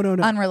exam? No.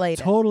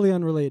 Unrelated. Totally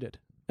unrelated.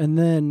 And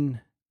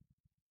then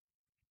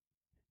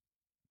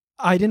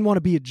I didn't want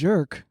to be a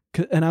jerk,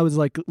 and I was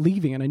like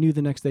leaving, and I knew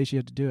the next day she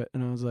had to do it,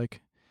 and I was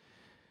like,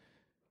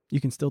 you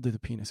can still do the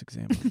penis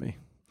exam with me.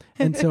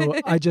 And so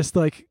I just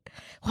like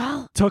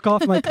Well, took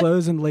off my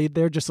clothes and laid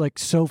there just like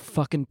so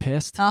fucking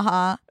pissed,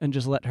 uh-huh. and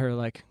just let her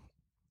like,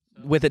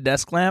 With a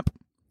desk lamp?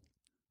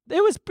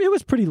 it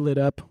was pretty lit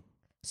up.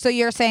 So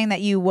you're saying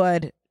that you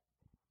would,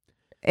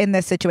 in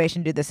this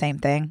situation, do the same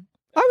thing?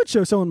 I would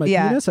show someone my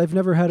Yeah. penis. I've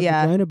never had a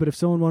Yeah. vagina, but if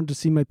someone wanted to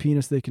see my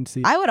penis, they can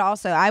see it. I would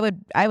also, I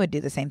would do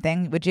the same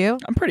thing. Would you?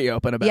 I'm pretty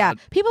open about Yeah. it.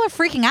 People are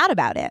freaking out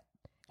about it.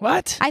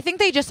 What? I think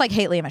they just like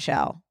hate Leah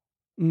Michelle.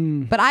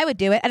 But I would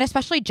do it. And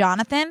especially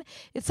Jonathan.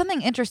 It's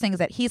something interesting is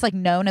that he's like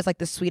known as like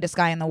the sweetest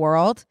guy in the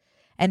world.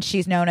 And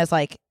she's known as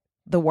like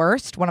the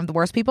worst, one of the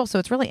worst people. So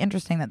it's really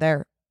interesting that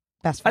they're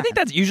best I friends. think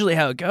that's usually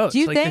how it goes. Do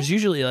you like, think? There's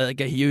usually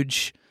like a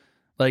huge,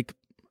 like,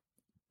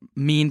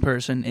 mean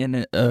person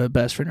in a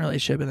best friend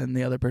relationship, and then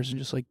the other person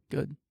just like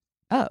good.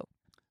 Oh.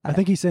 I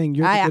think he's saying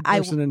you're the good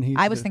person, and he's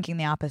I was the- thinking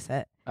the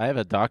opposite. I have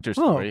a doctor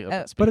story. Oh.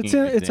 of But it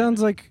speaking of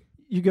sounds like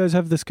you guys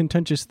have this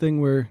contentious thing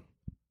where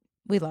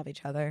We love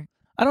each other.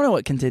 I don't know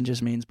what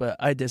contentious means, but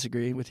I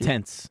disagree with you.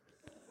 tense.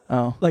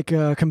 Oh, like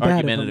combative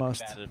Argumentative.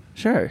 almost.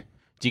 sure.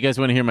 Do you guys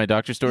want to hear my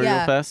doctor story Yeah.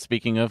 real fast?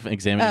 Speaking of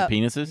examining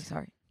penises.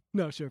 Sorry.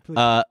 No, sure, please.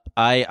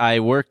 I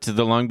worked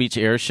the Long Beach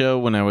Air Show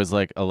when I was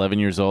like 11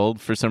 years old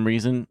for some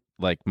reason.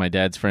 Like my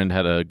dad's friend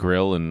had a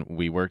grill and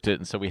we worked it.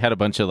 And so we had a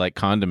bunch of like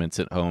condiments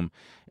at home.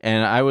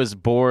 And I was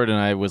bored and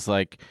I was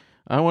like,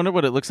 I wonder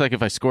what it looks like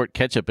if I squirt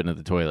ketchup into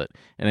the toilet.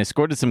 And I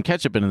squirted some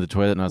ketchup into the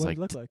toilet and I was what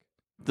like, did it look like?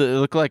 it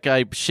looked like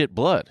I shit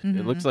blood. Mm-hmm.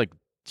 It looks like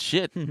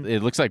shit.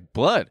 It looks like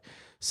blood.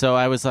 So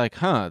I was like,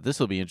 this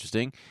will be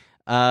interesting.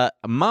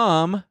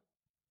 Mom,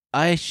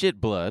 I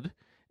shit blood.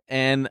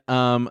 And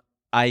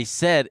I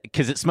said,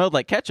 because it smelled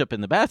like ketchup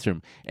in the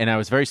bathroom, and I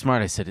was very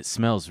smart. I said, it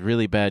smells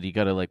really bad. You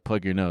got to like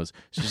plug your nose.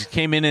 So she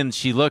came in and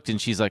she looked and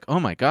she's like, oh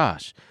my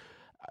gosh,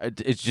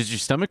 it's just your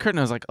stomach hurt? And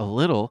I was like, a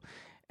little.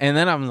 And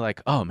then I'm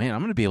like, oh man, I'm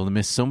going to be able to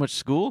miss so much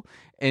school.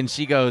 And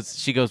she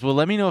goes, well,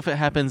 let me know if it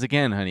happens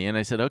again, honey. And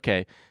I said,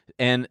 okay.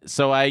 And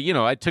so I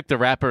took the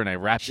wrapper and I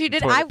wrapped it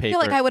in toilet I paper. feel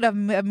like I would have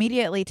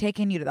immediately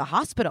taken you to the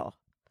hospital.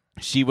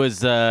 She was,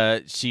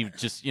 she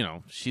just,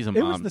 she's a It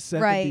mom. was the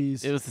 70s.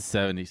 Right. It was the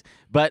 70s.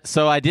 But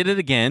so I did it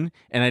again,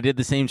 and I did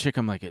the same trick.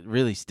 I'm like, it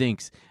really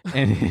stinks.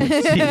 And she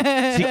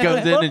goes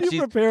I in love and you she's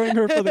preparing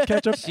her for the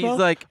ketchup she's smell.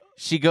 like,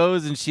 she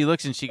goes and she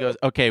looks and she goes,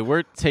 okay,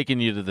 we're taking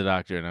you to the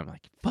doctor. And I'm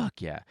like,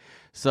 fuck yeah.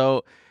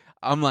 So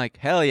I'm like,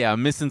 hell yeah,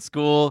 I'm missing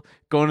school,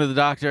 going to the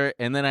doctor.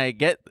 And then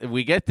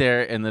we get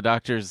there, and the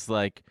doctor's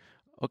like,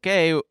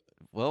 okay,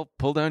 well,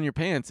 pull down your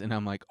pants. And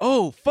I'm like,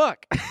 oh,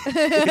 fuck.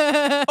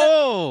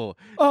 Oh,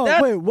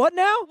 wait, what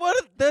now?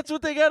 What? That's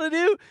what they got to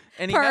do?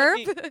 And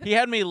he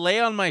had me lay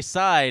on my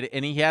side,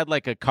 and he had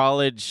like a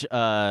college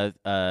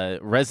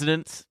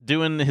resident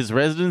doing his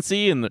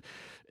residency,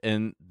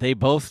 and they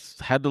both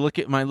had to look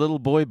at my little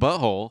boy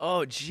butthole.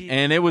 Oh, gee.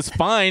 And it was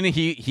fine.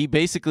 He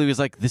basically was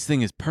like, this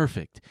thing is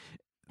perfect.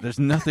 There's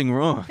nothing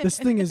wrong. This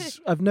thing is,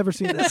 I've never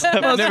seen this.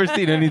 I've never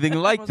seen anything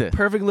like this.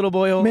 Perfect little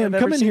boy hole. Man,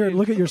 I've come ever in here seen. and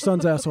look at your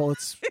son's asshole.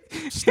 It's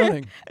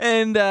stunning.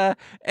 And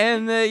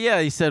yeah,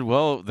 he said,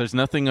 well, there's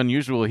nothing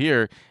unusual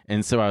here.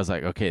 And so I was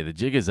like, okay, the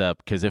jig is up,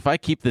 because if I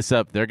keep this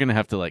up, they're going to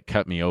have to like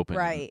cut me open.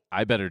 Right.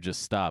 I better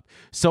just stop.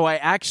 So I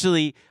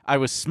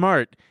was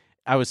smart.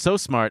 I was so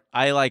smart.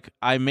 I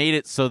made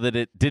it so that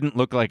it didn't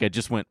look like I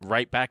just went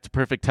right back to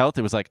perfect health.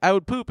 It was like I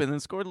would poop and then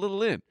scored a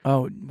little in.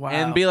 Oh, wow.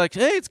 And be like,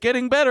 hey, it's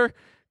getting better.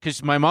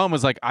 Because my mom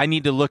was like, I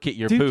need to look at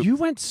your Dude, poop. you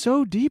went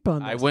so deep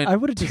on this. I went I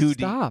would have too just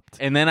deep. stopped.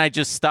 And then I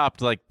just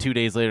stopped like 2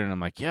 days later, and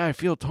I'm like, yeah, I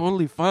feel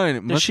totally fine.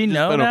 It must she have just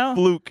know been now? a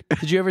fluke.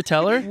 Did you ever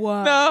tell her?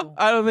 Whoa. No,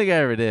 I don't think I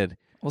ever did.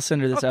 We'll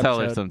send her this I'll tell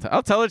her episode. sometime.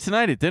 I'll tell her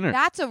tonight at dinner.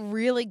 That's a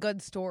really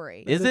good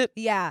story. Is it?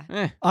 Yeah.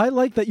 Eh. I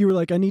like that you were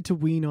like, I need to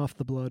wean off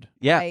the blood.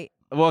 Yeah. Right.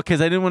 Well,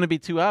 because I didn't want to be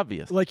too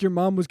obvious. Like your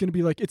mom was going to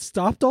be like, it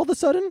stopped all of a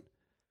sudden?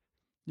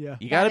 Yeah.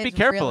 You got to That be is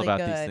careful really about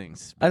good. these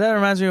things. That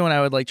reminds me when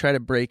I would like try to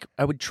break.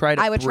 I would try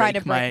to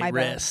break my bones,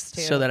 wrist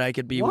too. so that I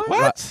could be.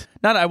 What?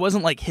 Not. I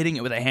wasn't like hitting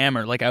it with a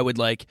hammer. Like I would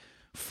like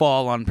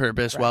fall on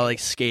purpose while like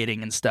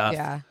skating and stuff.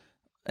 Yeah.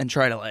 And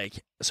try to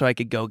like so I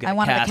could go get. I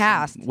wanted a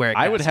cast. and wear a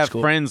I would cast have at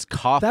school. friends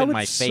cough That in would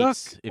my suck.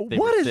 face if they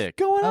What were is sick.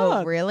 going Oh,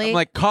 on? really? I'm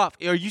like, cough.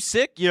 Are you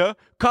sick? Yeah.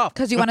 Cough.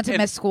 Because you wanted to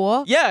And- miss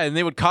school? Yeah, and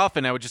they would cough,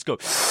 and I would just go.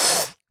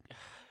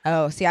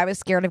 Oh, see, I was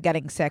scared of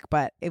getting sick,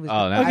 but it was.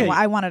 Oh, that's- Okay.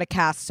 I wanted a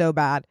cast so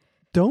bad.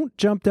 Don't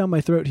jump down my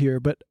throat here,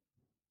 but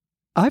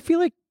I feel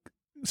like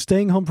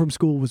staying home from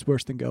school was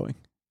worse than going.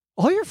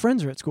 All your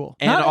friends are at school.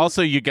 And Not in-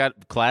 also, you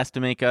got class to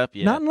make up.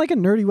 Yeah. Not in like a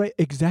nerdy way.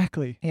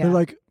 Exactly. Yeah. They're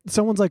like,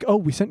 someone's like, oh,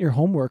 we sent your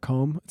homework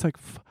home. It's like,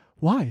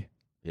 why?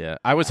 Yeah.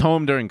 I was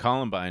home during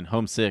Columbine,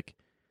 homesick.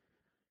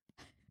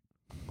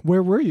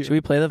 Where were you? Should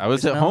we play the? I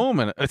was at voicemail? home,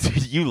 and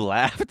you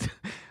laughed.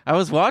 I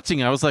was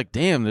watching. I was like,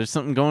 damn, there's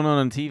something going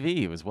on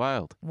TV. It was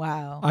wild.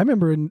 Wow. I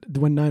remember when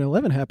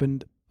 9/11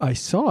 happened, I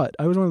saw it.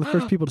 I was one of the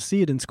first people to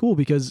see it in school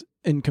because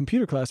in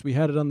computer class we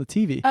had it on the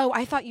TV. Oh,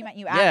 I thought you meant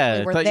you Yeah,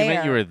 actually I were thought there. you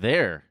meant you were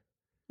there.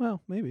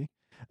 Well, maybe.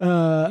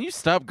 Can you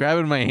stop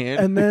grabbing my hand?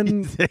 And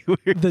then Say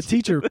weird the shit.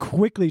 teacher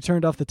quickly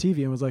turned off the TV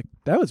and was like,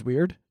 that was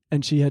weird.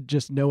 And she had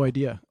just no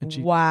idea. And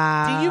she,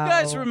 Wow. Do you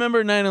guys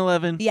remember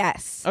 9/11?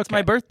 Yes. Okay. It's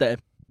my birthday.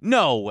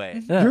 No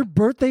way. Yeah. Your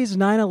birthday's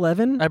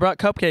 9/11? I brought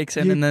cupcakes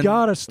in, You and then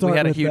gotta start we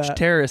had a with huge that.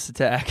 terrorist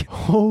attack.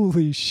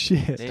 Holy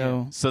shit.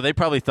 Damn. So they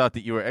probably thought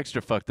that you were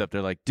extra fucked up.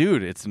 They're like,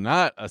 dude, it's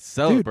not a put the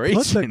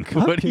celebration.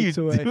 What are you cupcakes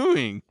away.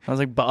 doing? I was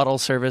like bottle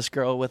service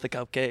girl with the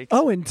cupcakes.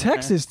 Oh, in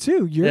Texas,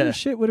 too. Your Yeah.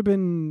 shit would have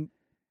been...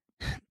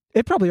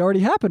 It probably already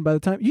happened by the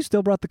time... You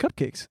still brought the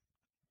cupcakes.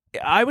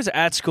 I was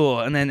at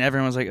school, and then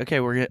everyone was like, "Okay,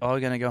 we're all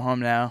gonna go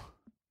home now."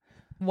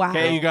 Wow.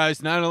 Okay, you guys,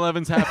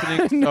 9/11's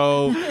happening.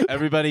 So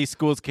everybody,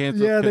 school's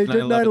canceled. Yeah, they 'cause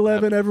did 9/11.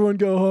 happened. Everyone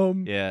go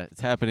home. Yeah,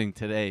 it's happening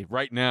today,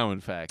 right now, in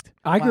fact.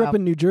 I grew Wow. up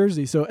in New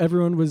Jersey, so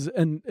everyone was...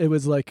 And it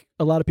was like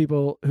a lot of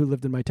people who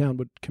lived in my town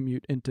would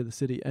commute into the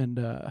city, and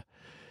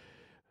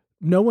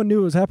no one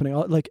knew it was happening.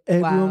 Like,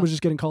 everyone Wow. was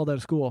just getting called out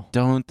of school.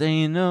 Don't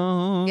they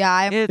know?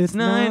 Yeah, it's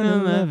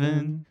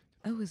 9/11.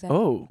 Oh, is that?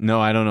 Oh, No,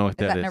 I don't know what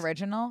Is that is. an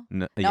original?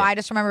 No, No, yeah. I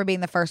just remember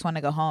being the first one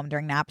to go home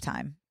during nap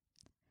time.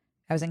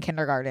 I was in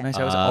kindergarten. nice.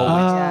 I was Ah.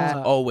 always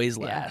Yeah. always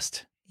Yeah.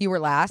 last. You were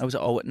last? I was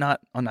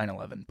not on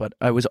 9/11, but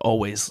I was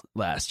always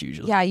last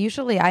usually. Yeah,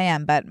 usually I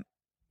am, but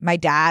my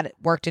dad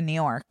worked in New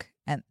York,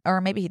 or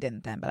maybe he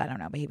didn't then, but I don't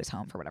know. But he was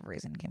home for whatever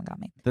reason. Came and got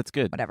me. That's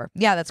good. Whatever.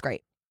 Yeah, that's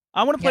great.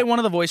 I want to play one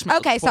of the voicemails.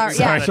 Okay, before we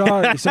sorry,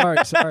 yeah.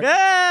 start.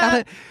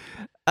 sorry.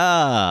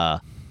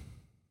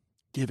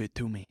 Give it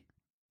to me.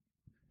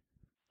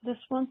 This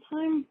one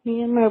time,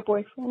 me and my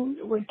boyfriend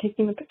were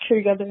taking a picture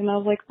together, and I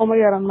was like, oh my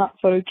god, I'm not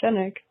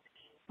photogenic.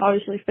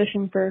 Obviously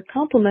fishing for a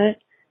compliment.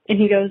 And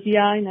he goes,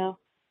 yeah, I know.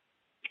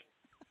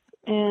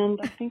 And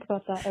I think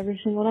about that every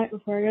single night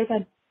before I go to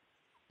bed.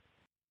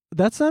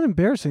 That's not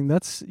embarrassing.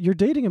 You're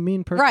dating a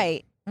mean person.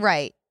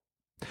 Right.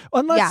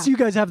 Unless you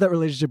guys have that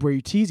relationship where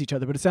you tease each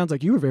other, but it sounds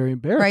like you were very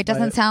embarrassed. Right,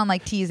 doesn't by it. sound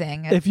like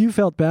teasing. If you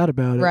felt bad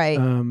about it. Right.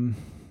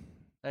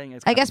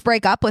 I guess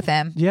break up with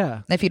him.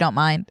 Yeah. If you don't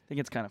mind. I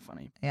think it's kind of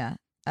funny. Yeah.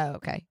 Oh,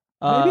 okay.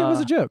 Maybe it was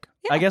a joke.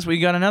 Yeah. I guess we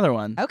got another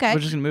one. Okay. We're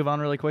just going to move on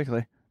really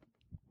quickly.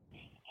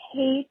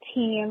 Hey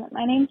team,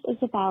 my name's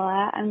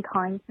Isabella. I'm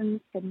calling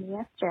from Sydney,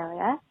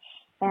 Australia.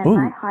 And Ooh,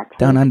 my hot take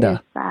down under. is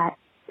that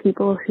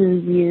people who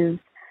use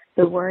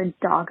the word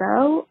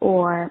doggo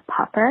or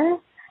pupper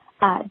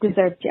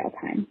deserve jail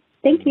time.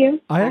 Thank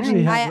you. I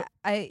actually have.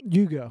 I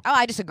You go.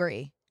 I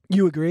disagree.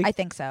 You agree? I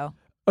think so.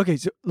 Okay,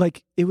 so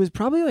it was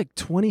probably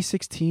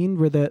 2016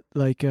 where that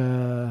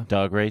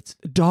Dog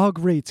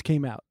rates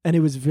came out, and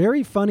it was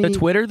very funny. The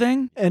Twitter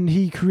thing? And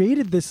he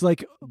created this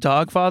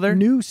Dogfather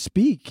new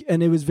speak,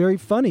 and it was very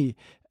funny.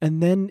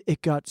 And then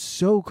it got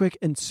so quick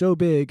and so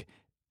big,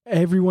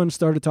 everyone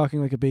started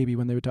talking like a baby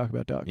when they would talk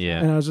about dogs.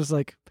 Yeah. And I was just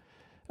like,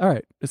 all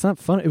right, it's not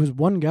fun. It was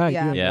one guy.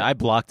 Yeah, I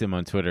blocked him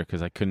on Twitter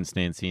because I couldn't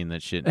stand seeing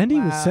that shit. And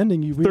he was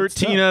sending you weird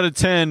 13 stuff. out of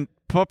 10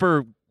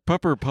 pupper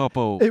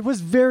puppo. It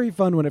was very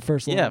fun when it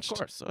first launched. Yeah, of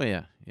course. Oh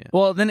yeah.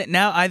 Well, then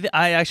now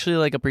I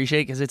actually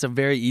appreciate because it's a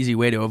very easy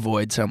way to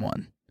avoid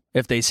someone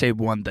if they say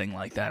one thing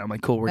like that. I'm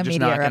like, cool, we're just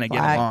not going to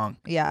get along.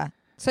 Yeah.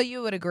 So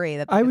you would agree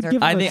that I would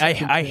give.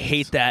 I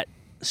hate that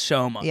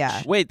so much.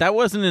 Yeah. Wait, that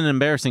wasn't an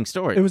embarrassing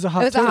story. It was a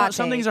hot.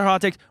 Some things are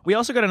hot takes. We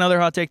also got another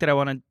hot take that I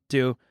want to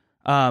do.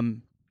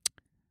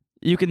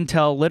 You can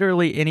tell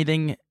literally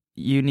anything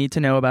you need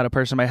to know about a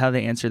person by how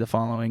they answer the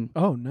following.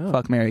 Oh no!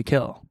 Fuck, marry,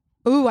 kill.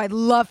 Ooh, I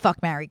love fuck,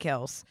 marry,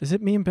 kills. Is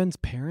it me and Ben's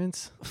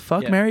parents?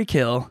 Fuck, marry,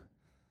 kill.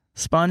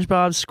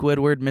 SpongeBob,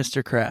 Squidward,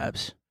 Mr.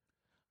 Krabs.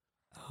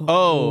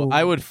 Oh,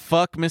 I would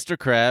fuck Mr.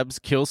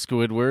 Krabs, kill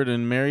Squidward,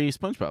 and marry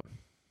SpongeBob.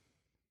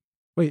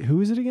 Wait,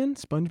 who is it again?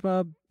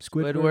 SpongeBob,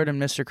 Squidward,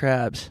 and Mr.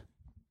 Krabs.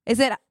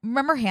 Is it,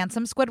 remember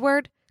handsome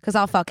Squidward? Because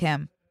I'll fuck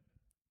him.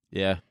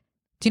 Yeah.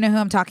 Do you know who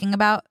I'm talking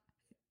about?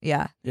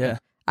 Yeah. Yeah.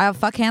 I'll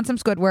fuck handsome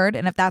Squidward,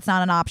 and if that's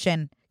not an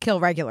option, kill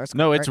regular Squidward.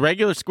 No, it's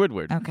regular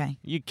Squidward. Okay.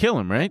 You kill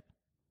him, right?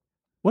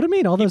 What do you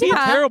mean? All those He'd be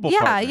a terrible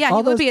partner. Yeah,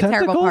 he would be a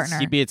terrible partner.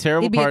 He'd be a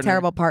terrible He'd be partner. a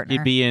terrible partner.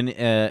 He'd be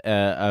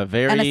a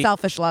very... And a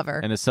selfish lover.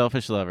 And a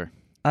selfish lover.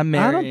 I'm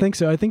married. I don't think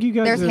so. I think you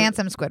guys There's are,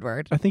 handsome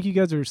Squidward. I think you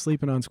guys are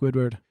sleeping on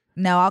Squidward.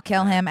 No, I'll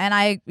kill him. And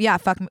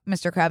fuck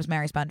Mr. Krabs,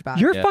 marry SpongeBob.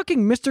 You're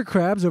fucking Mr.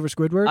 Krabs over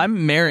Squidward?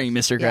 I'm marrying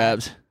Mr.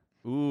 Krabs.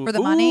 Ooh. For the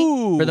money?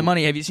 Ooh. For the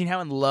money. Have you seen how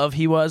in love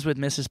he was with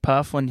Mrs.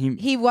 Puff when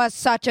He was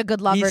such a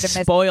good lover he to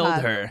Mrs. spoiled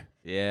Puff. her.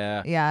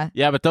 Yeah. Yeah.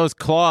 Yeah, but those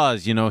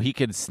claws, he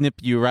could snip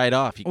you right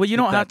off. Well, you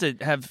don't have to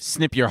have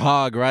snip your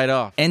hog right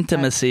off.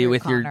 intimacy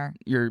with Connor.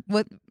 your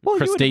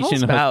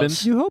crustacean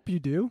husband. You hope you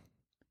do.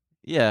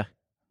 Yeah.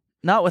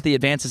 not with the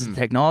advances in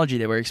technology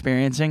that we're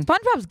experiencing.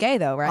 SpongeBob's gay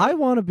though, right? I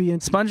want to be in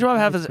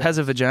SpongeBob has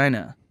a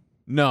vagina.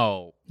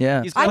 No.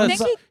 Yeah. He's I got,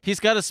 think he's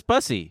got a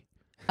spussy.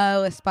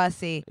 Oh, a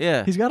spussy.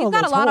 Yeah. He's got a those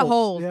lot of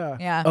holes. holes.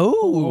 Yeah.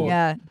 Oh.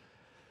 Yeah.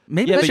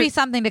 Maybe Could we be should,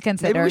 something to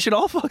consider. maybe we should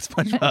all fuck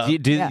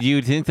SpongeBob. Do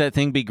you think that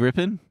thing be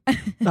gripping?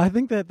 I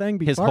think that thing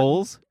be His farting.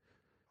 holes?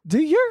 Do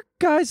your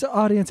guys'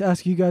 audience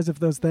ask you guys if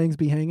those things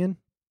be hanging?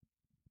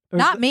 Or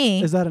Not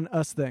me. Is that an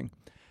us thing?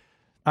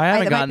 I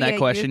haven't That might gotten be that a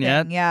question you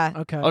yet. thing, Yeah.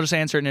 Okay. I'll just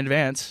answer it in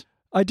advance.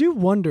 I do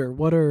wonder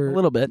what are A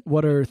little bit.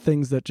 what are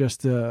things that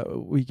just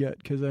we get,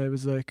 because I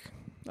was like,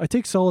 I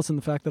take solace in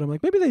the fact that I'm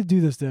like, maybe they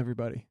do this to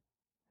everybody.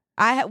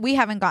 We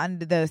haven't gotten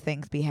to those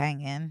things be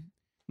hanging.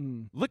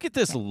 Look at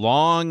this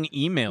long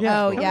email.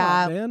 Yeah, Oh come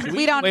yeah, on, man.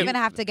 we don't Wait, even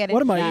have to get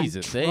What into am I, that.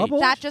 Jesus, eh? trouble?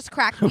 That just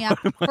cracked me up.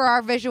 For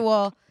our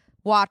visual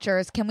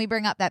watchers, can we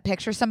bring up that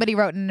picture? Somebody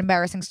wrote an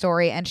embarrassing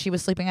story, and she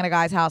was sleeping at a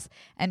guy's house,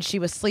 and she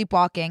was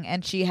sleepwalking,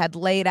 and she had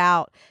laid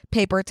out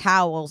paper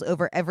towels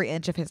over every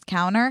inch of his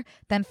counter,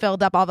 then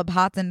filled up all the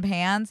pots and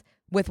pans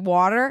with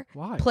water.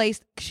 Why?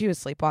 Placed. She was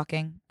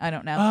sleepwalking. I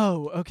don't know.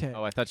 Oh, okay.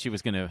 Oh, I thought she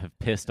was going to have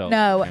pissed all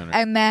No, over the counter.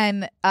 and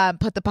then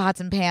put the pots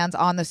and pans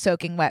on the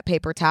soaking wet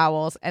paper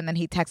towels, and then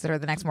he texted her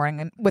the next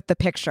morning with the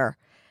picture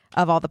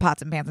of all the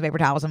pots and pans and paper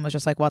towels, and was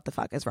just like, "What the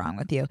fuck is wrong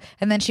with you?"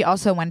 And then she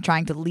also, when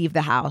trying to leave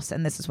the house,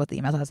 and this is what the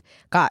email says,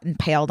 got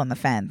impaled on the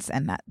fence,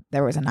 and that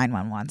there was a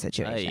 911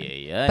 situation.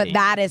 Ay, ay, ay. But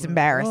that is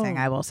embarrassing,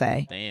 Oh. I will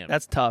say. Damn.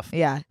 That's tough.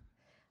 Yeah.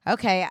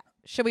 Okay.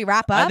 Should we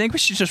wrap up? I think we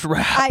should just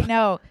wrap. I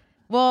know.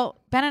 Well,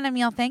 Ben and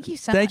Emil, thank you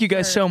so much. Thank you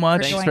guys so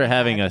much. Thanks joining for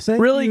having us. Thank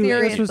Really, you.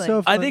 This was seriously.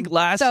 so fun. I think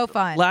last So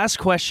fun. last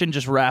question,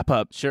 just wrap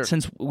up. Sure.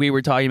 Since we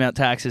were talking about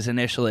taxes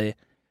initially,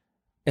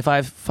 if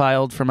I've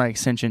filed for my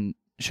extension,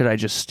 should I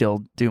just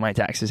still do my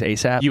taxes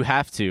ASAP? You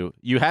have to.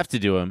 You have to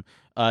do them.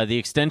 The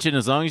extension,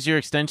 as long as your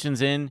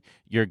extension's in,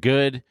 you're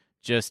good.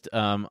 Just,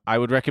 I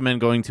would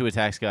recommend going to a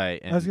tax guy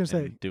and, I was going to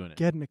say, doing it.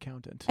 get an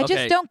accountant. I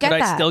just don't get Could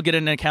that. I still get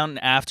an accountant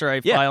after I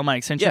file my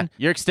extension? Yeah,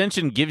 your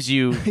extension gives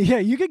you... Yeah,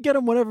 you can get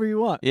them whenever you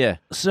want. Yeah.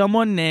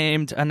 Someone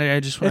named, and I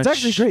just want It's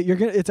actually great.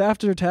 It's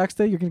after tax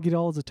day. You're going to get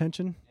all his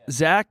attention.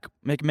 Zach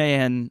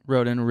McMahon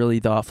wrote in a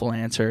really thoughtful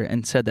answer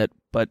and said that,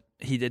 but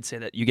he did say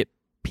that you get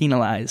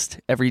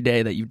penalized every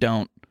day that you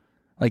don't.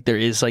 Like, there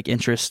is, like,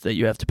 interest that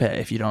you have to pay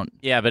if you don't.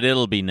 Yeah, but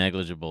it'll be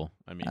negligible.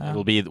 I mean,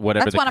 it'll be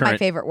whatever That's the one current... of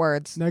my favorite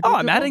words. Oh,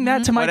 I'm adding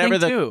that to my thing,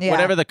 too. Yeah.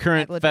 Whatever the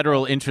current Negligible.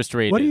 federal interest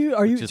rate What is. do you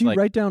which is like,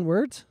 write down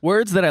words?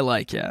 Words that I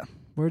like, yeah.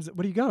 Words.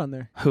 What do you got on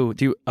there? Who?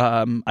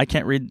 I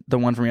can't read the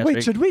one from yesterday.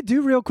 Wait, should we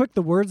do real quick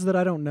the words that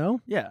I don't know?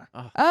 Yeah.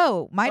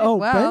 Oh, might as Oh,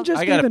 well. Ben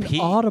just I gave gotta an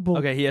pee. audible.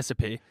 Okay, he has to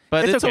pee.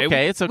 But it's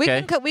okay. It's We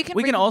okay. can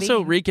We can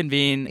also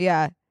reconvene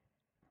Yeah.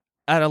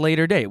 at a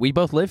later date. We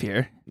both live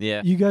here.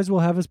 Yeah. You guys will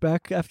have us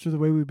back after the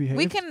way we behave.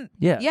 We can.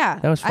 Yeah, Yeah.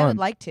 that was I fun. would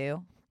like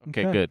to.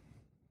 Okay, Okay. good.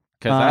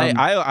 Because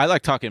I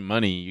like talking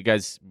money. You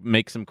guys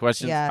make some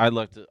questions. Yeah.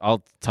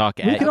 I'll talk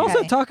We at can you. also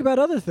Okay. talk about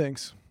other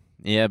things.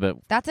 Yeah, but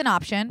That's an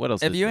option. what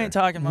else If is you there? ain't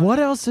talking money, What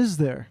else is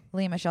there?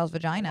 Lee Michelle's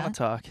vagina. I'll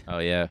talk. Oh,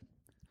 yeah.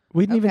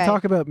 We didn't even Okay.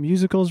 talk about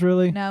musicals,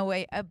 really. No,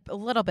 wait. A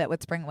little bit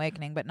with Spring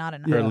Awakening, but not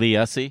enough. Or Yeah. Lee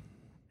Ussie.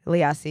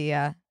 Liasi,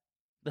 yeah.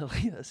 The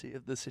legacy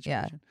of the Yeah.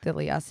 situation. The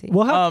Liasi.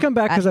 We'll have to come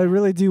back because I- I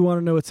really do want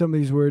to know what some of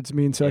these words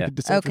mean so I Yeah. could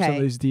decide for some Okay.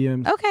 of these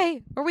DMs.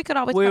 Okay. Or we could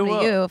always We come will.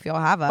 to you if you'll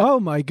have us. Oh,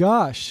 my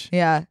gosh.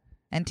 Yeah.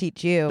 And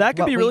teach you. That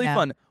could what be we really know.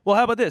 fun. Well,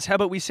 how about this? How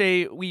about we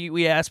say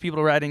we ask people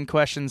to write in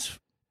questions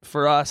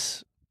for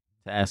us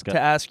To ask to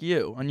ask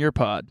you on your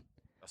pod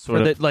a sort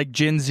for of the like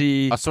Gen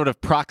Z. a sort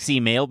of proxy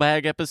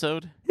mailbag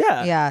episode.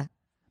 Yeah, Yeah.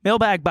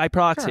 mailbag by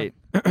proxy.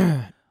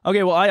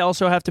 Okay, well, I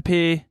also have to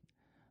pee.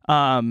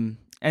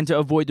 And to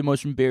avoid the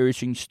most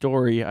embarrassing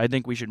story, I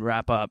think we should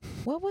wrap up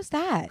What was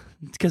that?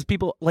 because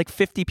people, like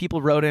 50 people,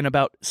 wrote in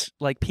about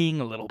like peeing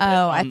a little bit.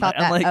 Oh, I I'm thought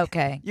I'm that. like,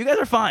 Okay. You guys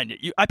are fine.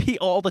 I pee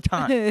all the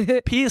time.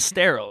 Pee is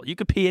sterile. You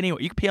could pee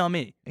anywhere. You could pee on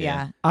me.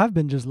 Yeah. I've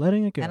been just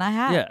letting it go. And I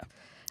have. Yeah.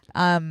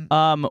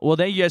 Well,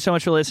 thank you guys so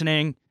much for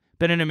listening.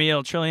 Ben and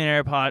Emil,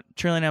 Trillionaire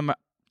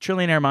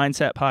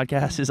Mindset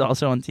podcast is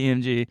also on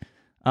TMG.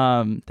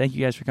 Thank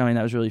you guys for coming.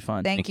 That was really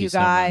fun. Thank Thank you you so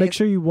much. guys. Make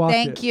sure you watch it.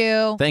 Thank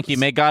you. Thank you.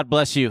 May God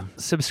bless you.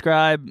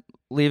 Subscribe,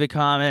 leave a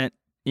comment,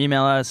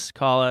 email us,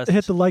 call us,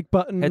 Hit the like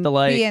button. hit the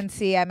like,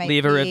 PNC,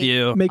 leave a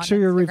review. Make on sure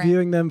you're Instagram.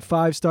 reviewing them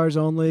 5 stars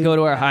only. Go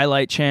to our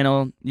highlight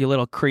channel, you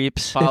little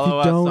creeps, Follow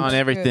us don't- on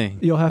everything.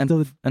 You'll have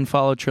to. and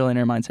follow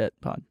Trillionaire Mindset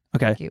Pod.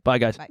 Okay, Thank you. bye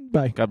guys. Bye.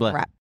 Bye. God bless.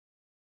 Wrap.